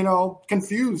be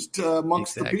confused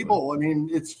amongst the people. I mean,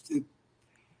 that's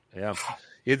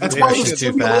why the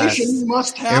simulation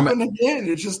must happen again.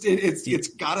 It's just it's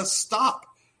got to stop.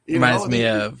 Reminds me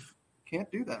of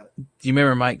can't do that. Do you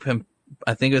remember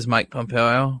I think it was Mike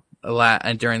Pompeo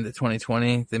during the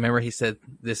 2020. Remember he said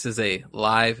this is a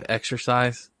live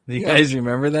exercise. Do you guys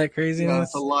remember that craziness? Yeah,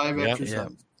 it's a live exercise. Yeah.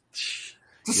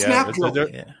 It's a snap drill.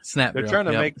 They're trying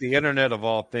to make the internet of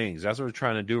all things. That's what they're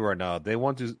trying to do right now. They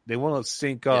want to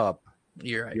sync up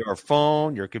You're right. your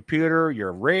phone, your computer,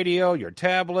 your radio, your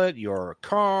tablet, your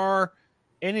car,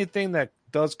 anything that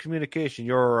does communication,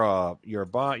 your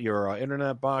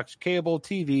internet box, cable,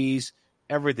 TVs,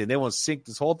 everything. They want to sync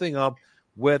this whole thing up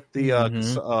with the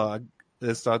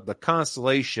the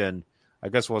constellation. I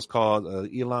guess what's called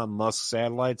Elon Musk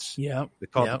satellites. Yeah, they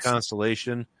call it the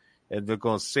constellation, and they're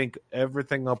going to sync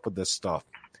everything up with this stuff.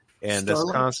 And this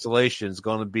constellation is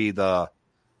going to be the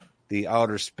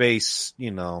outer space,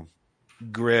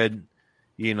 grid,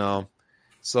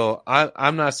 So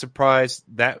I'm not surprised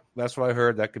that's what I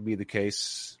heard. That could be the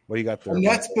case. What do you got there?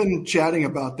 Annette's been chatting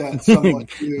about that somewhat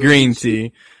too. Green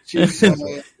tea.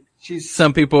 She's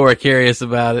some people are curious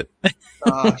about it.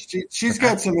 She's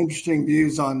got some interesting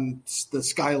views on the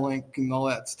Skylink and all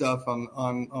that stuff on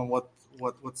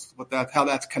how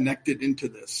that's connected into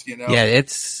this. Yeah,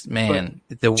 it's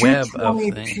the web of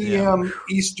things. p.m.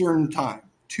 Eastern time.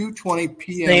 2:20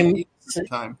 p.m. Eastern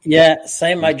time. Yeah,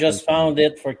 same. I just found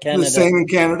it for Canada. The same in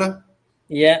Canada.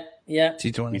 Yeah.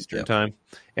 2:20 Eastern time,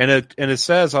 and it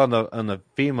says on the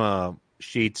FEMA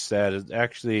sheets that it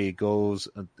actually goes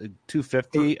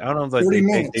 2:50. I don't know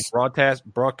if they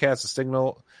broadcast a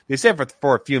signal. They say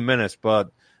for a few minutes,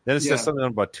 but then it says something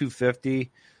about 2:50.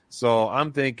 So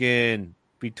I'm thinking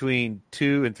between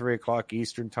 2 and 3 o'clock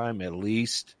Eastern time at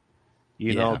least.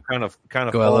 Kind of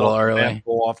go a little early,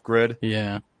 go off grid.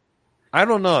 Yeah. I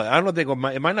don't know. I don't think it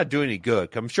might not do any good.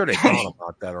 I'm sure they thought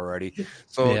about that already.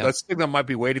 So that's the thing that might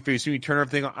be waiting for you. So you turn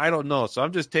everything on. I don't know. So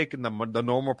I'm just taking the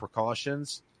normal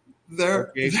precautions.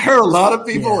 There are a lot of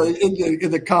people in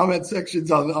the comment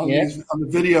sections on the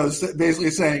videos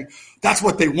basically saying that's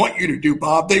what they want you to do,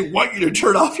 Bob. They want you to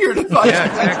turn off your device. Yeah,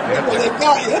 exactly. They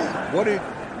got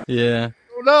you.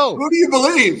 No. Who do you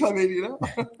believe? I mean,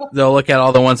 They'll look at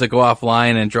all the ones that go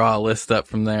offline and draw a list up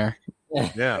from there.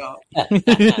 Yeah.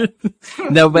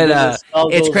 No, but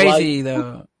it's crazy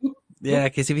though. Yeah,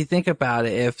 because if you think about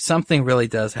it, if something really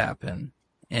does happen,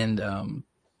 and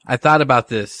I thought about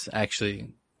this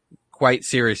actually quite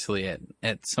seriously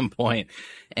at some point.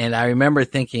 And I remember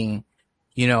thinking,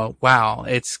 wow,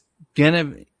 it's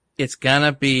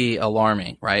gonna be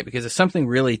alarming, right? Because if something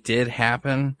really did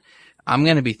happen, I'm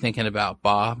going to be thinking about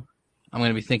Bob. I'm going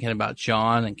to be thinking about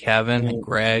John and Kevin and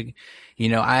Greg.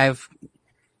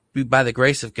 By the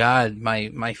grace of God,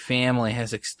 my family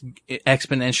has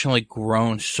exponentially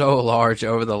grown so large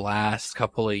over the last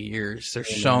couple of years.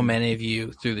 There's so many of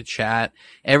you through the chat,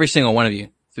 every single one of you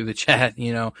through the chat.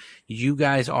 You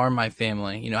guys are my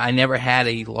family. I never had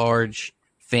a large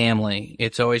family.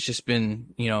 It's always just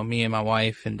been, me and my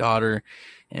wife and daughter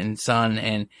and son,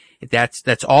 and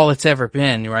that's all it's ever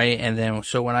been, right? And then,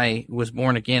 so when I was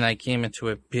born again, I came into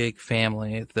a big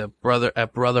family, a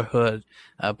brotherhood,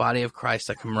 a body of Christ,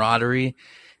 a camaraderie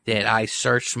that I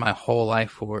searched my whole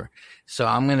life for. So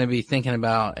I'm going to be thinking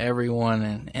about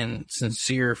everyone and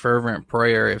sincere, fervent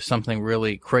prayer if something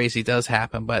really crazy does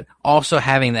happen, but also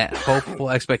having that hopeful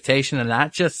expectation and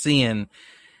not just seeing,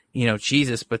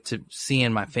 Jesus, but to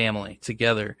seeing my family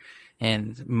together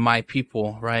and my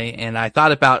people, right? And I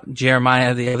thought about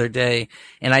Jeremiah the other day,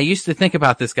 and I used to think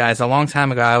about this, guys, a long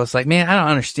time ago. I was like, man, I don't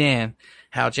understand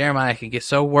how Jeremiah could get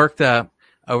so worked up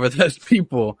over those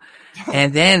people.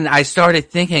 And then I started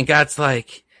thinking, God's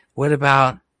like, what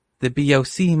about the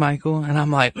BOC, Michael? And I'm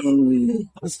like,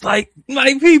 it's like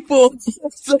my people.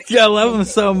 I love them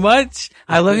so much.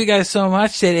 I love you guys so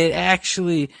much that it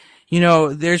actually,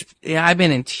 I've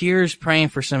been in tears praying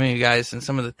for some of you guys and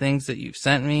some of the things that you've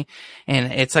sent me.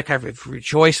 And it's like I've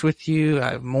rejoiced with you.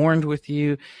 I've mourned with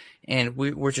you. And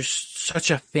we're just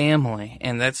such a family.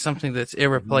 And that's something that's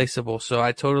irreplaceable. So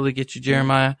I totally get you,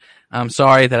 Jeremiah. I'm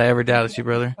sorry that I ever doubted you,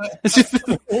 brother.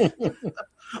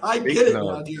 I get it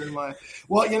now, Jeremiah.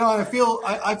 Well, I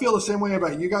feel the same way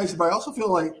about you guys, but I also feel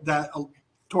like that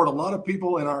toward a lot of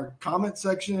people in our comment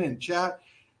section and chat.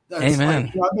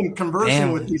 Amen. I've been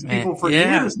conversing with these people for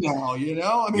years now,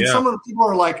 some of the people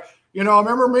are like,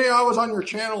 remember me? I was on your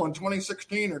channel in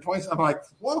 2016 or 20. I'm like,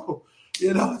 whoa,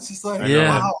 it's just like,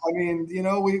 wow. I mean,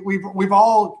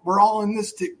 we're all in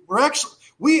this.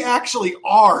 We actually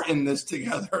are in this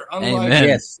together.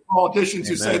 Unlike politicians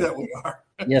who say that we are.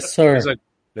 Yes, sir.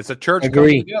 It's a church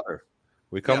coming together.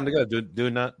 We come together.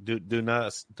 Do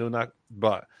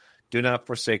not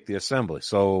forsake the assembly.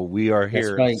 So we are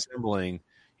here assembling.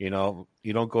 You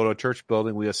don't go to a church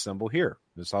building. We assemble here.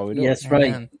 That's how we do it. Yes,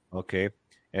 right. Okay.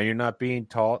 And you're not being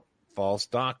taught false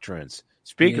doctrines.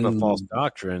 Speaking of false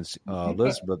doctrines,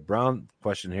 Elizabeth Brown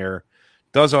question here.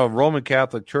 Does a Roman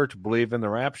Catholic Church believe in the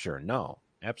rapture? No,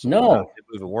 absolutely not. They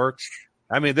believe it works.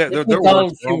 I mean, they're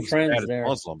almost bad as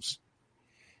Muslims.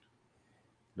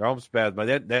 They're almost bad. But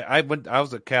I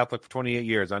was a Catholic for 28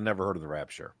 years. I never heard of the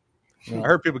rapture. I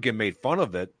heard people get made fun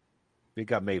of it. They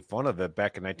got made fun of it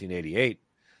back in 1988.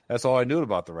 That's all I knew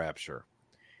about the rapture.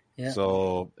 Yeah.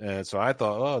 So I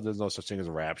thought, there's no such thing as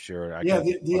a rapture.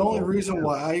 The only reason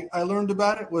why I learned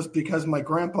about it was because my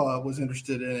grandpa was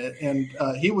interested in it, and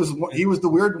he was the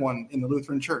weird one in the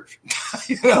Lutheran Church.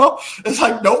 It's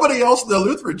like nobody else in the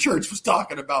Lutheran Church was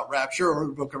talking about rapture or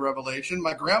the Book of Revelation.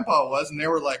 My grandpa was, and they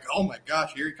were like, "Oh my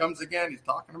gosh, here he comes again! He's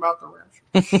talking about the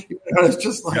rapture." It's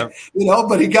just like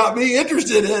but he got me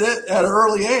interested in it at an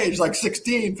early age, like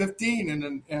 16,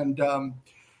 15, and.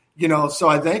 So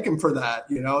I thank him for that.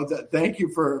 Thank you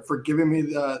for giving me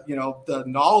the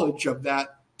knowledge of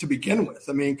that to begin with.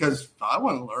 I mean, because I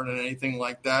wasn't learning anything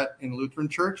like that in Lutheran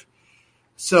Church.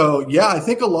 So I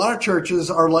think a lot of churches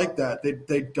are like that.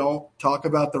 They don't talk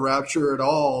about the rapture at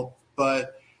all.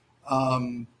 But I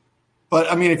mean,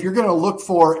 if you're going to look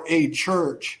for a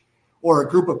church or a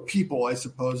group of people, I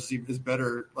suppose is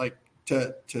better, like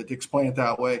to explain it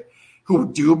that way,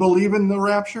 who do believe in the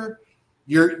rapture.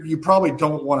 You probably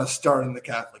don't want to start in the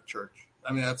Catholic Church.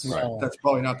 I mean, that's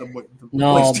probably not the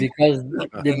place because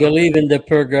they believe in the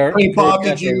purgatory. Bob,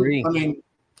 did you? I mean,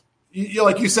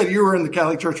 like you said, you were in the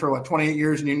Catholic Church for 28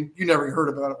 years, and you never heard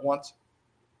about it once.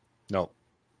 No,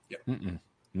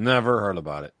 never heard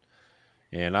about it.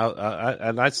 And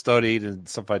I studied and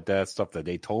stuff like that, stuff that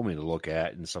they told me to look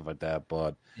at and stuff like that.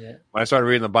 But when I started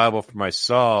reading the Bible for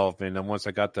myself, and then once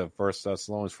I got to 1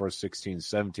 Thessalonians 4:16,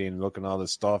 17, looking at all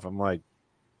this stuff, I'm like,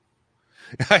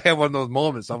 I had one of those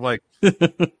moments. I'm like,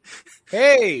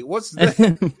 hey, what's this?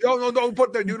 No, don't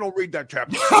put that. You don't read that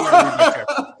chapter.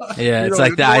 It's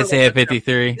like the Isaiah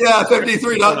 53. Yeah,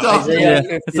 53.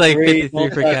 It's like 53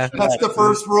 for Catholics. That's the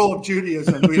first rule of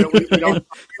Judaism. We don't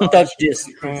touch this.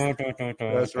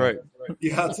 That's right.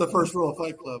 Yeah, it's the first rule of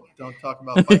Fight Club. Don't talk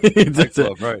about Fight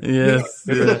Club. Right. Yes.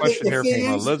 There's a question here from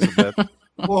Elizabeth.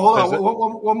 Well, hold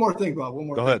on. One more thing, Bob.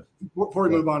 Go ahead. Before we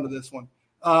move on to this one,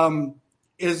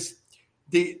 is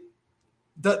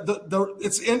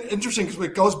It's interesting because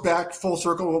it goes back full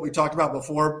circle to what we talked about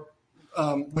before,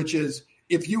 which is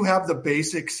if you have the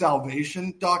basic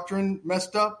salvation doctrine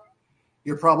messed up,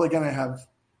 you're probably going to have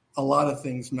a lot of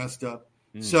things messed up.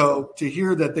 So to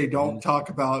hear that they don't talk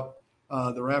about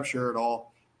the rapture at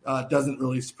all doesn't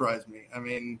really surprise me. I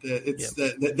mean,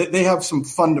 they have some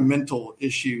fundamental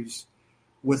issues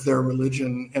with their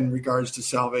religion in regards to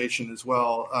salvation as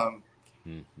well.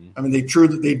 I mean,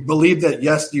 they believe that,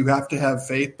 yes, you have to have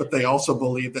faith, but they also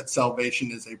believe that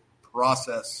salvation is a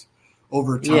process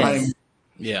over time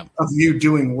of you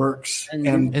doing works.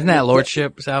 And isn't that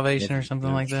lordship salvation or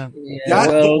something like that? Yeah,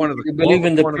 you believe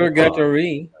in the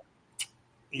purgatory.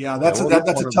 Yeah, that's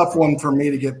a tough one for me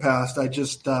to get past. I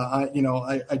just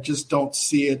I just don't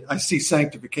see it. I see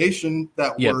sanctification,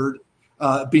 that word,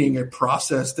 being a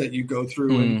process that you go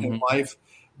through in life,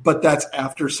 but that's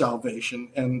after salvation.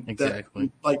 And exactly,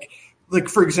 like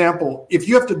for example, if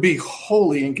you have to be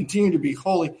holy and continue to be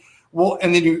holy, well,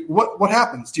 and then what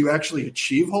happens? Do you actually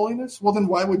achieve holiness? Well, then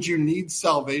why would you need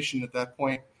salvation at that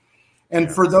point? And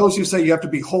for those who say you have to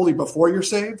be holy before you're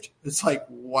saved, it's like,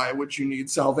 why would you need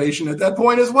salvation at that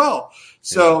point as well?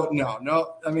 So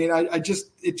no. I mean, it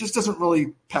just doesn't really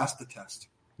pass the test.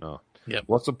 No. Yep.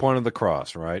 What's the point of the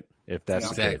cross, right? If that's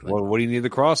the case, exactly. what do you need the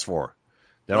cross for?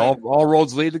 That all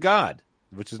roads lead to God,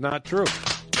 which is not true.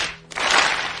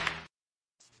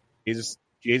 Jesus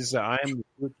said, "I am the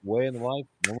truth, way, and the life.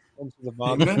 No one comes to the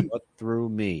Father but through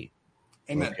me."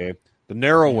 Amen. Okay. The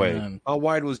narrow way. How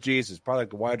wide was Jesus? Probably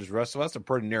like the wide as the rest of us. That's a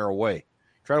pretty narrow way.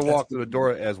 Try to walk through the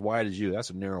door as wide as you.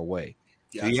 That's a narrow way.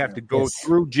 So you have to go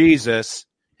through Jesus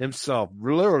himself,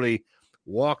 literally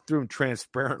walk through him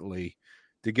transparently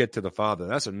to get to the Father.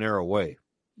 That's a narrow way.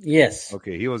 Yes.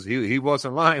 Okay. He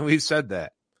wasn't lying when he said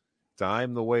that. So I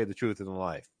am the way, the truth, and the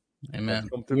life. Amen.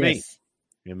 Come through me.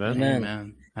 Amen.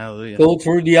 Amen. Hallelujah. Go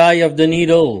through the eye of the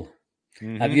needle.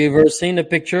 Have you ever seen a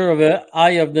picture of an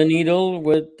eye of the needle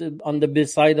on the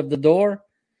beside of the door?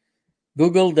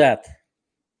 Google that.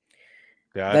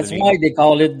 That's why they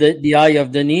call it the eye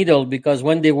of the needle, because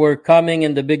when they were coming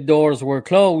and the big doors were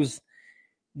closed,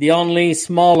 the only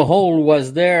small hole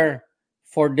was there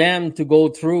for them to go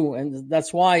through. And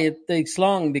that's why it takes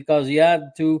long, because you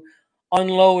had to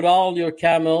unload all your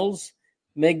camels,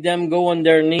 make them go on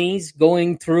their knees,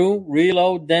 going through,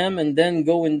 reload them, and then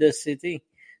go in the city.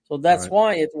 So that's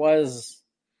why it was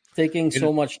taking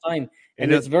so much time.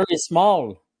 And it's very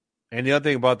small. And the other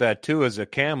thing about that, too, is the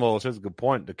camels, here's a good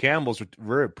point. The camels are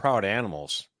very proud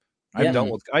animals. I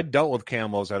dealt with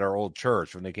camels at our old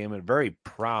church when they came in, very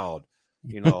proud,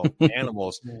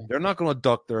 animals. They're not going to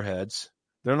duck their heads.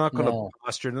 They're not going to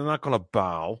posture. They're not going to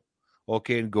bow,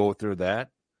 and go through that.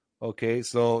 Okay,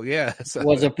 so, yeah. It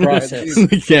was a process.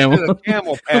 The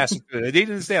camel passing through it. He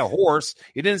didn't say a horse.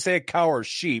 He didn't say a cow or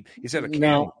sheep. He said a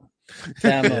camel.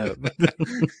 Camel.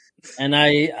 And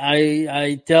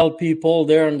I tell people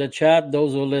there in the chat,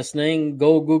 those who are listening,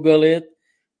 go Google it.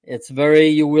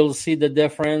 You will see the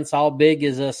difference. How big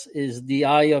is the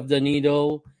eye of the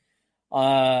needle?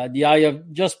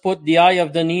 Just put the eye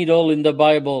of the needle in the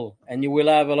Bible, and you will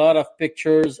have a lot of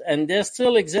pictures. And they're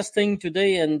still existing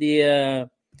today in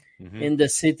the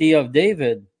city of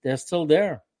David. They're still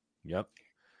there. Yep.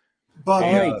 Bob,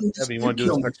 you want to do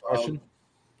this next question?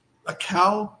 A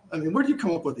cow? I mean, where do you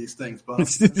come up with these things, Bob?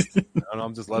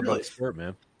 I'm just led by the Spirit,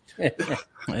 man.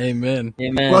 Amen.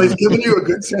 Well, he's giving you a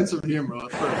good sense of humor.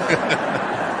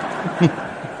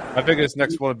 I think this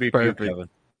next one would be perfect, Kevin.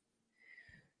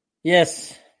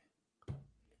 Yes.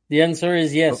 The answer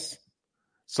is yes.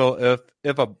 So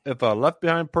if a left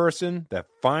behind person that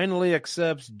finally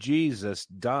accepts Jesus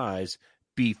dies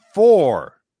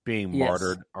before being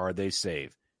martyred, are they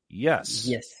saved? Yes.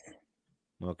 Yes.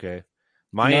 Okay.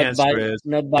 My answer is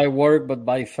not by word, but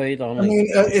by faith only. I mean,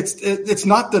 it's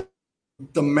not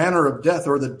the manner of death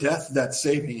or the death that's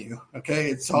saving you. Okay,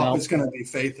 it's always going to be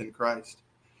faith in Christ.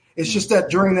 It's just that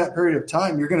during that period of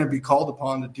time, you're going to be called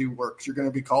upon to do works. You're going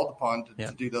to be called upon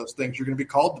to do those things. You're going to be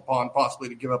called upon possibly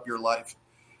to give up your life.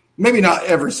 Maybe not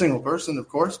every single person, of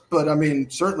course, but I mean,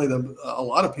 certainly a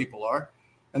lot of people are,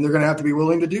 and they're going to have to be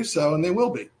willing to do so, and they will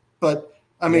be. But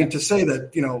I mean, to say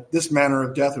that, this manner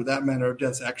of death or that manner of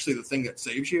death is actually the thing that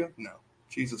saves you, no.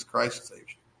 Jesus Christ saves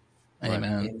you.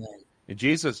 Amen. And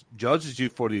Jesus judges you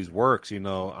for these works. I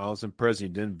was in prison.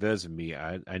 You didn't visit me.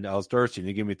 I was thirsty. And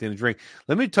you gave me a thing to drink.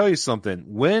 Let me tell you something.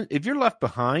 If you're left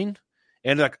behind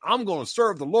and like, I'm going to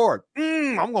serve the Lord,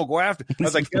 I'm going to go after. I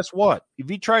was like, guess what? If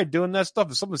you try doing that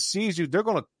stuff, if someone sees you, they're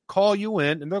going to call you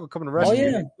in and they're going to come and arrest you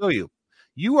and kill you.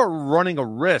 You are running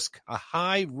a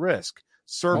high risk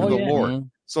serving the Lord.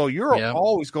 So you're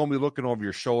always going to be looking over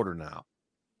your shoulder now.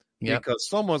 Yep. because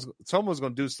someone's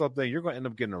going to do something. You're going to end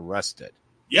up getting arrested.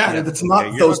 Yeah, and if it's not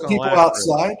Okay, you're those not gonna people laugh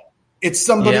outside, it's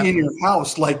somebody Yeah. in your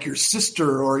house, like your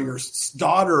sister or your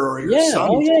daughter or your Yeah. son.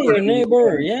 Oh, yeah. Your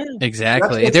neighbor. Yeah.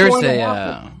 Exactly. That's There's what's going a to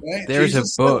happen, right? there's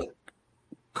Jesus a book said it.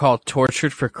 called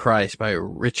Tortured for Christ by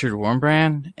Richard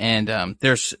Wurmbrand, and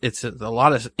it's a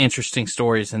lot of interesting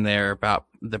stories in there about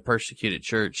the persecuted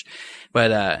church.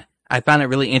 But I found it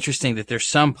really interesting that there's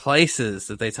some places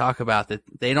that they talk about that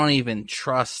they don't even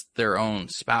trust their own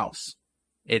spouse.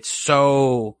 It's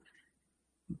so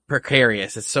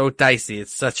precarious. It's so dicey.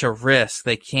 It's such a risk.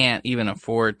 They can't even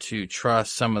afford to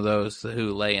trust some of those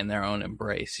who lay in their own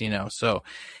embrace, So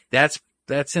that's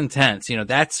intense.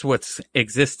 That's what's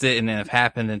existed and have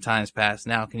happened in times past.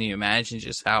 Now, can you imagine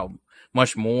just how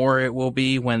much more it will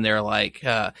be when they're like,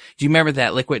 do you remember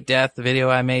that Liquid Death video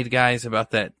I made, guys,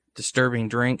 about that disturbing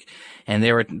drink? And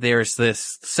there's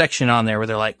this section on there where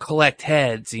they're like, collect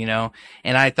heads, and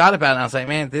I thought about it and I was like,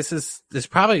 man, this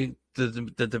probably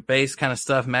the base kind of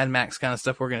stuff, Mad Max kind of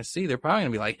stuff we're going to see. They're probably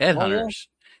going to be like headhunters.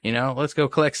 Let's go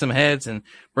collect some heads and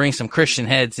bring some Christian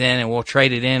heads in and we'll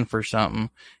trade it in for something,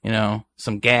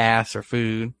 some gas or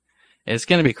food. It's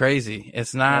going to be crazy.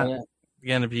 It's not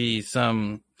going to be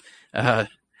some,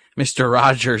 Mr.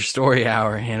 Rogers story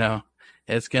hour,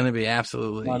 It's going to be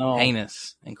absolutely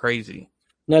heinous and crazy.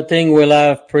 Nothing will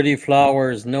have pretty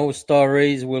flowers. No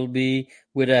stories will be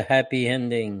with a happy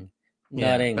ending.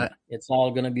 Nothing. Yeah, it's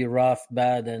all going to be rough,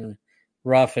 bad, and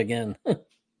rough again.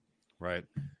 Right.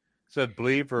 Said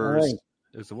believers.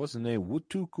 Right. What's the name? Who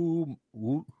took my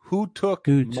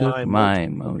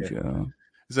mojo? Okay.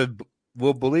 He said,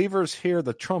 will believers hear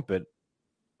the trumpet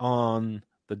on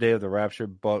the day of the rapture,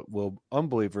 but will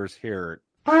unbelievers hear it?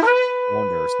 I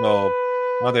wonder. So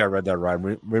I think I read that right.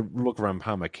 We look around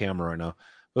behind my camera right now.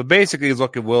 But basically he's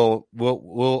looking,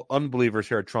 will unbelievers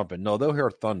hear a trumpet? No, they'll hear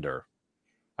thunder.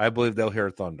 I believe they'll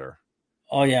hear thunder.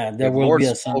 Oh, yeah, there will be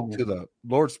a sound. The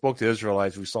Lord spoke to the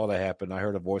Israelites. We saw that happen. I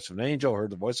heard a voice of an angel, I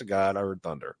heard the voice of God, I heard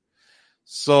thunder.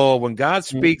 So when God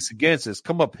speaks against us,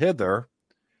 come up hither,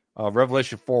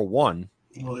 Revelation 4:1.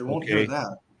 Well, they won't hear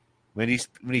that. When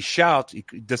he shouts, he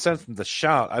descends from the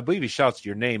shout. I believe he shouts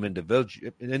your name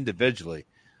individually.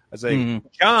 I say,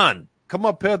 John, come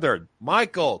up hither.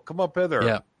 Michael, come up hither.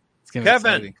 Yeah.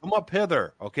 Kevin, come up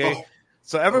hither. Okay. Oh.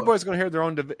 So everybody's going to hear their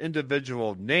own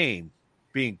individual name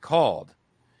being called.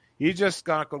 You just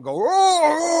got to go,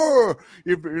 oh!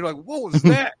 You're like, what was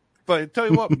that? But I tell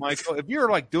you what, Michael, if you're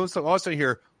like doing something, all of a sudden you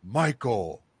hear,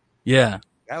 Michael. Yeah.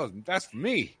 That's for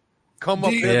me. Come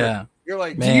up hither. Yeah. You're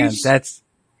like, man, that's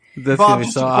Bob, going to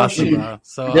be so awesome.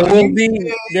 So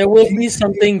there will be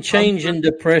something change in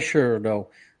the pressure, though.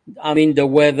 I mean, the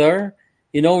weather.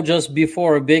 Just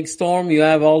before a big storm, you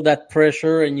have all that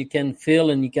pressure, and you can feel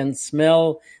and you can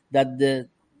smell that the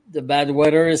bad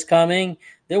weather is coming.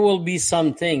 There will be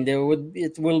something.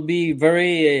 It will be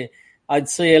very, I'd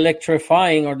say,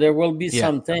 electrifying, or there will be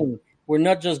something. We're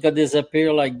not just gonna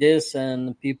disappear like this,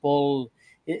 and people.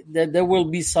 There will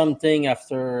be something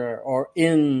after or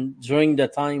during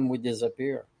the time we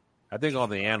disappear. I think all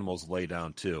the animals lay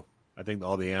down too. I think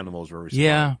all the animals were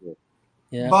responsible.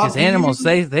 Yeah, because animals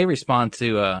they respond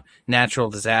to natural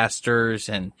disasters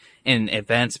and in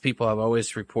events. People have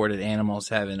always reported animals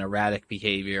having erratic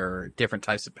behavior, or different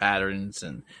types of patterns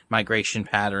and migration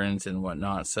patterns and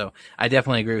whatnot. So I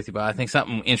definitely agree with you, but I think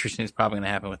something interesting is probably going to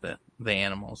happen with the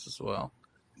animals as well.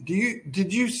 Do you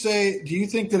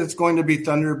think that it's going to be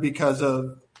thunder because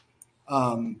of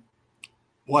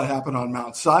what happened on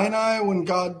Mount Sinai when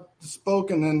God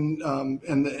spoke and then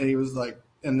and he was like,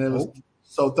 and it was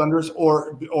so thunderous,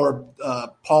 or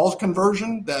Paul's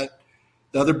conversion, that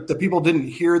the people didn't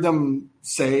hear them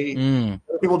say.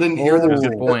 People didn't hear them.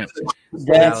 Good point.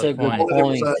 That's a good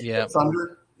point. Yeah,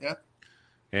 thunder. Yeah.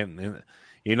 And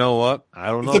you know what? I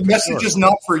don't know. If the message is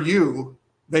not for you,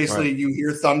 basically, you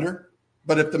hear thunder.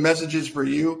 But if the message is for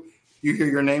you, you hear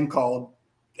your name called,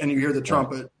 and you hear the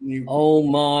trumpet. And oh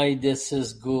my, this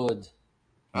is good.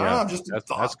 Yeah,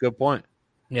 that's a good point.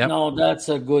 Yep. No, that's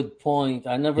a good point.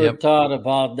 I never thought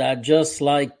about that. Just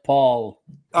like Paul.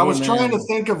 I was trying to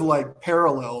think of like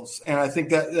parallels, and I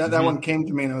think that one came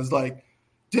to me, and I was like,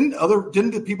 didn't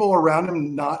the people around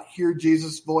him not hear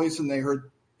Jesus' voice, and they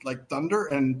heard like thunder?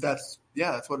 And that's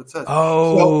what it says.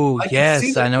 Oh, so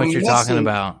yes, I know what you're talking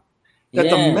about. That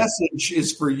the message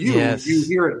is for you, you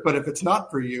hear it. But if it's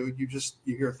not for you, you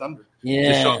hear thunder.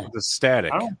 Yeah, just the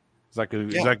static. It's like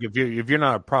if you're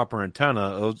not a proper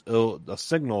antenna, a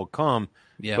signal will come,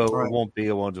 but it won't be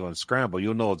able to unscramble.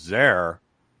 You'll know it's there,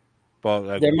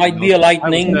 but there might be a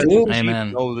lightning too.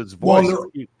 Amen.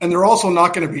 And they're also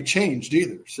not going to be changed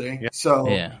either. See,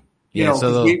 You Yeah, know,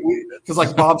 so because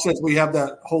like Bob says, we have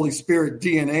that Holy Spirit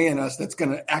DNA in us that's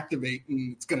going to activate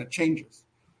and it's going to change us.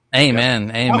 amen.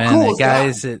 How cool is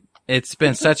Guys, that? it's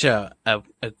been such a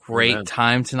great Amen.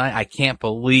 time tonight. I can't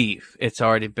believe it's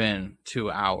already been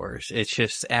 2 hours. It's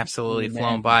just absolutely Amen.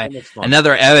 flown by. So much fun.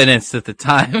 Another evidence that the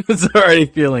time is already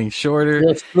feeling shorter.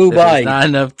 Just flew That there's by. not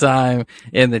enough time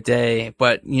in the day.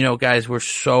 But, you know, guys, we're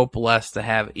so blessed to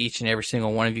have each and every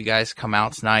single one of you guys come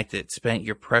out tonight that spent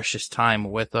your precious time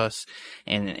with us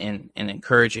and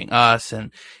encouraging us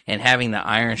and having the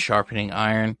iron sharpening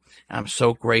iron. I'm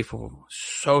so grateful,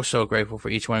 so grateful for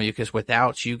each one of you, because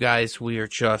without you guys, we are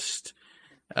just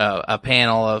a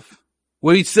panel of,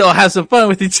 we still have some fun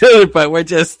with each other, but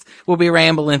we'll be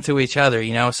rambling to each other,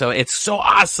 you know? So it's so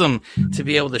awesome to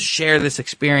be able to share this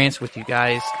experience with you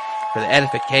guys for the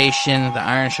edification, the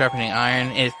iron sharpening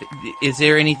iron. Is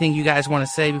there anything you guys want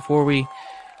to say before we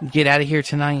get out of here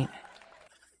tonight?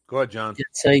 Go ahead, John. Get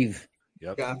saved.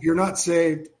 Yep. Yeah, if you're not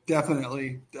saved,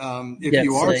 definitely. If Get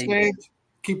you are saved. saved,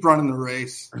 keep running the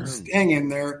race. Hang in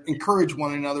there. Encourage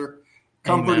one another.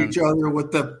 Comfort Amen. each other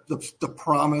with the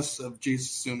promise of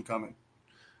Jesus soon coming.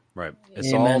 Right.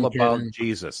 It's Amen, all about Kevin.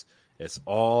 Jesus. It's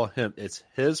all him. It's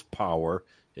his power.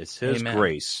 It's his Amen.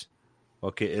 grace.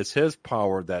 Okay. It's his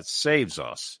power that saves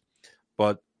us.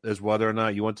 But it's whether or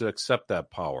not you want to accept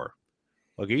that power.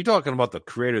 Okay. You're talking about the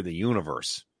creator of the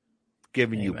universe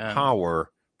giving you Amen. power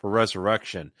for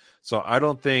resurrection. So I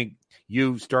don't think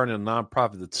you starting a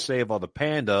nonprofit to save all the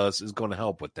pandas is going to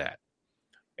help with that.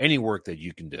 Any work that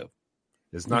you can do.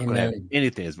 It's not going to have Amen.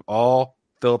 anything. It's all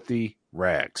filthy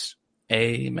rags.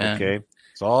 Amen. Okay.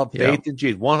 It's all faith Yep. in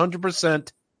Jesus.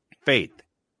 100% faith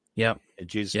Yep. in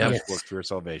Jesus Yep. Christ Yes. works for your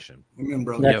salvation. Amen,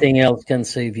 brother. Nothing else can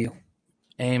save you.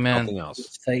 Amen. Nothing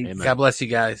else. Faith. Amen. God bless you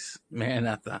guys.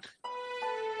 Maranatha.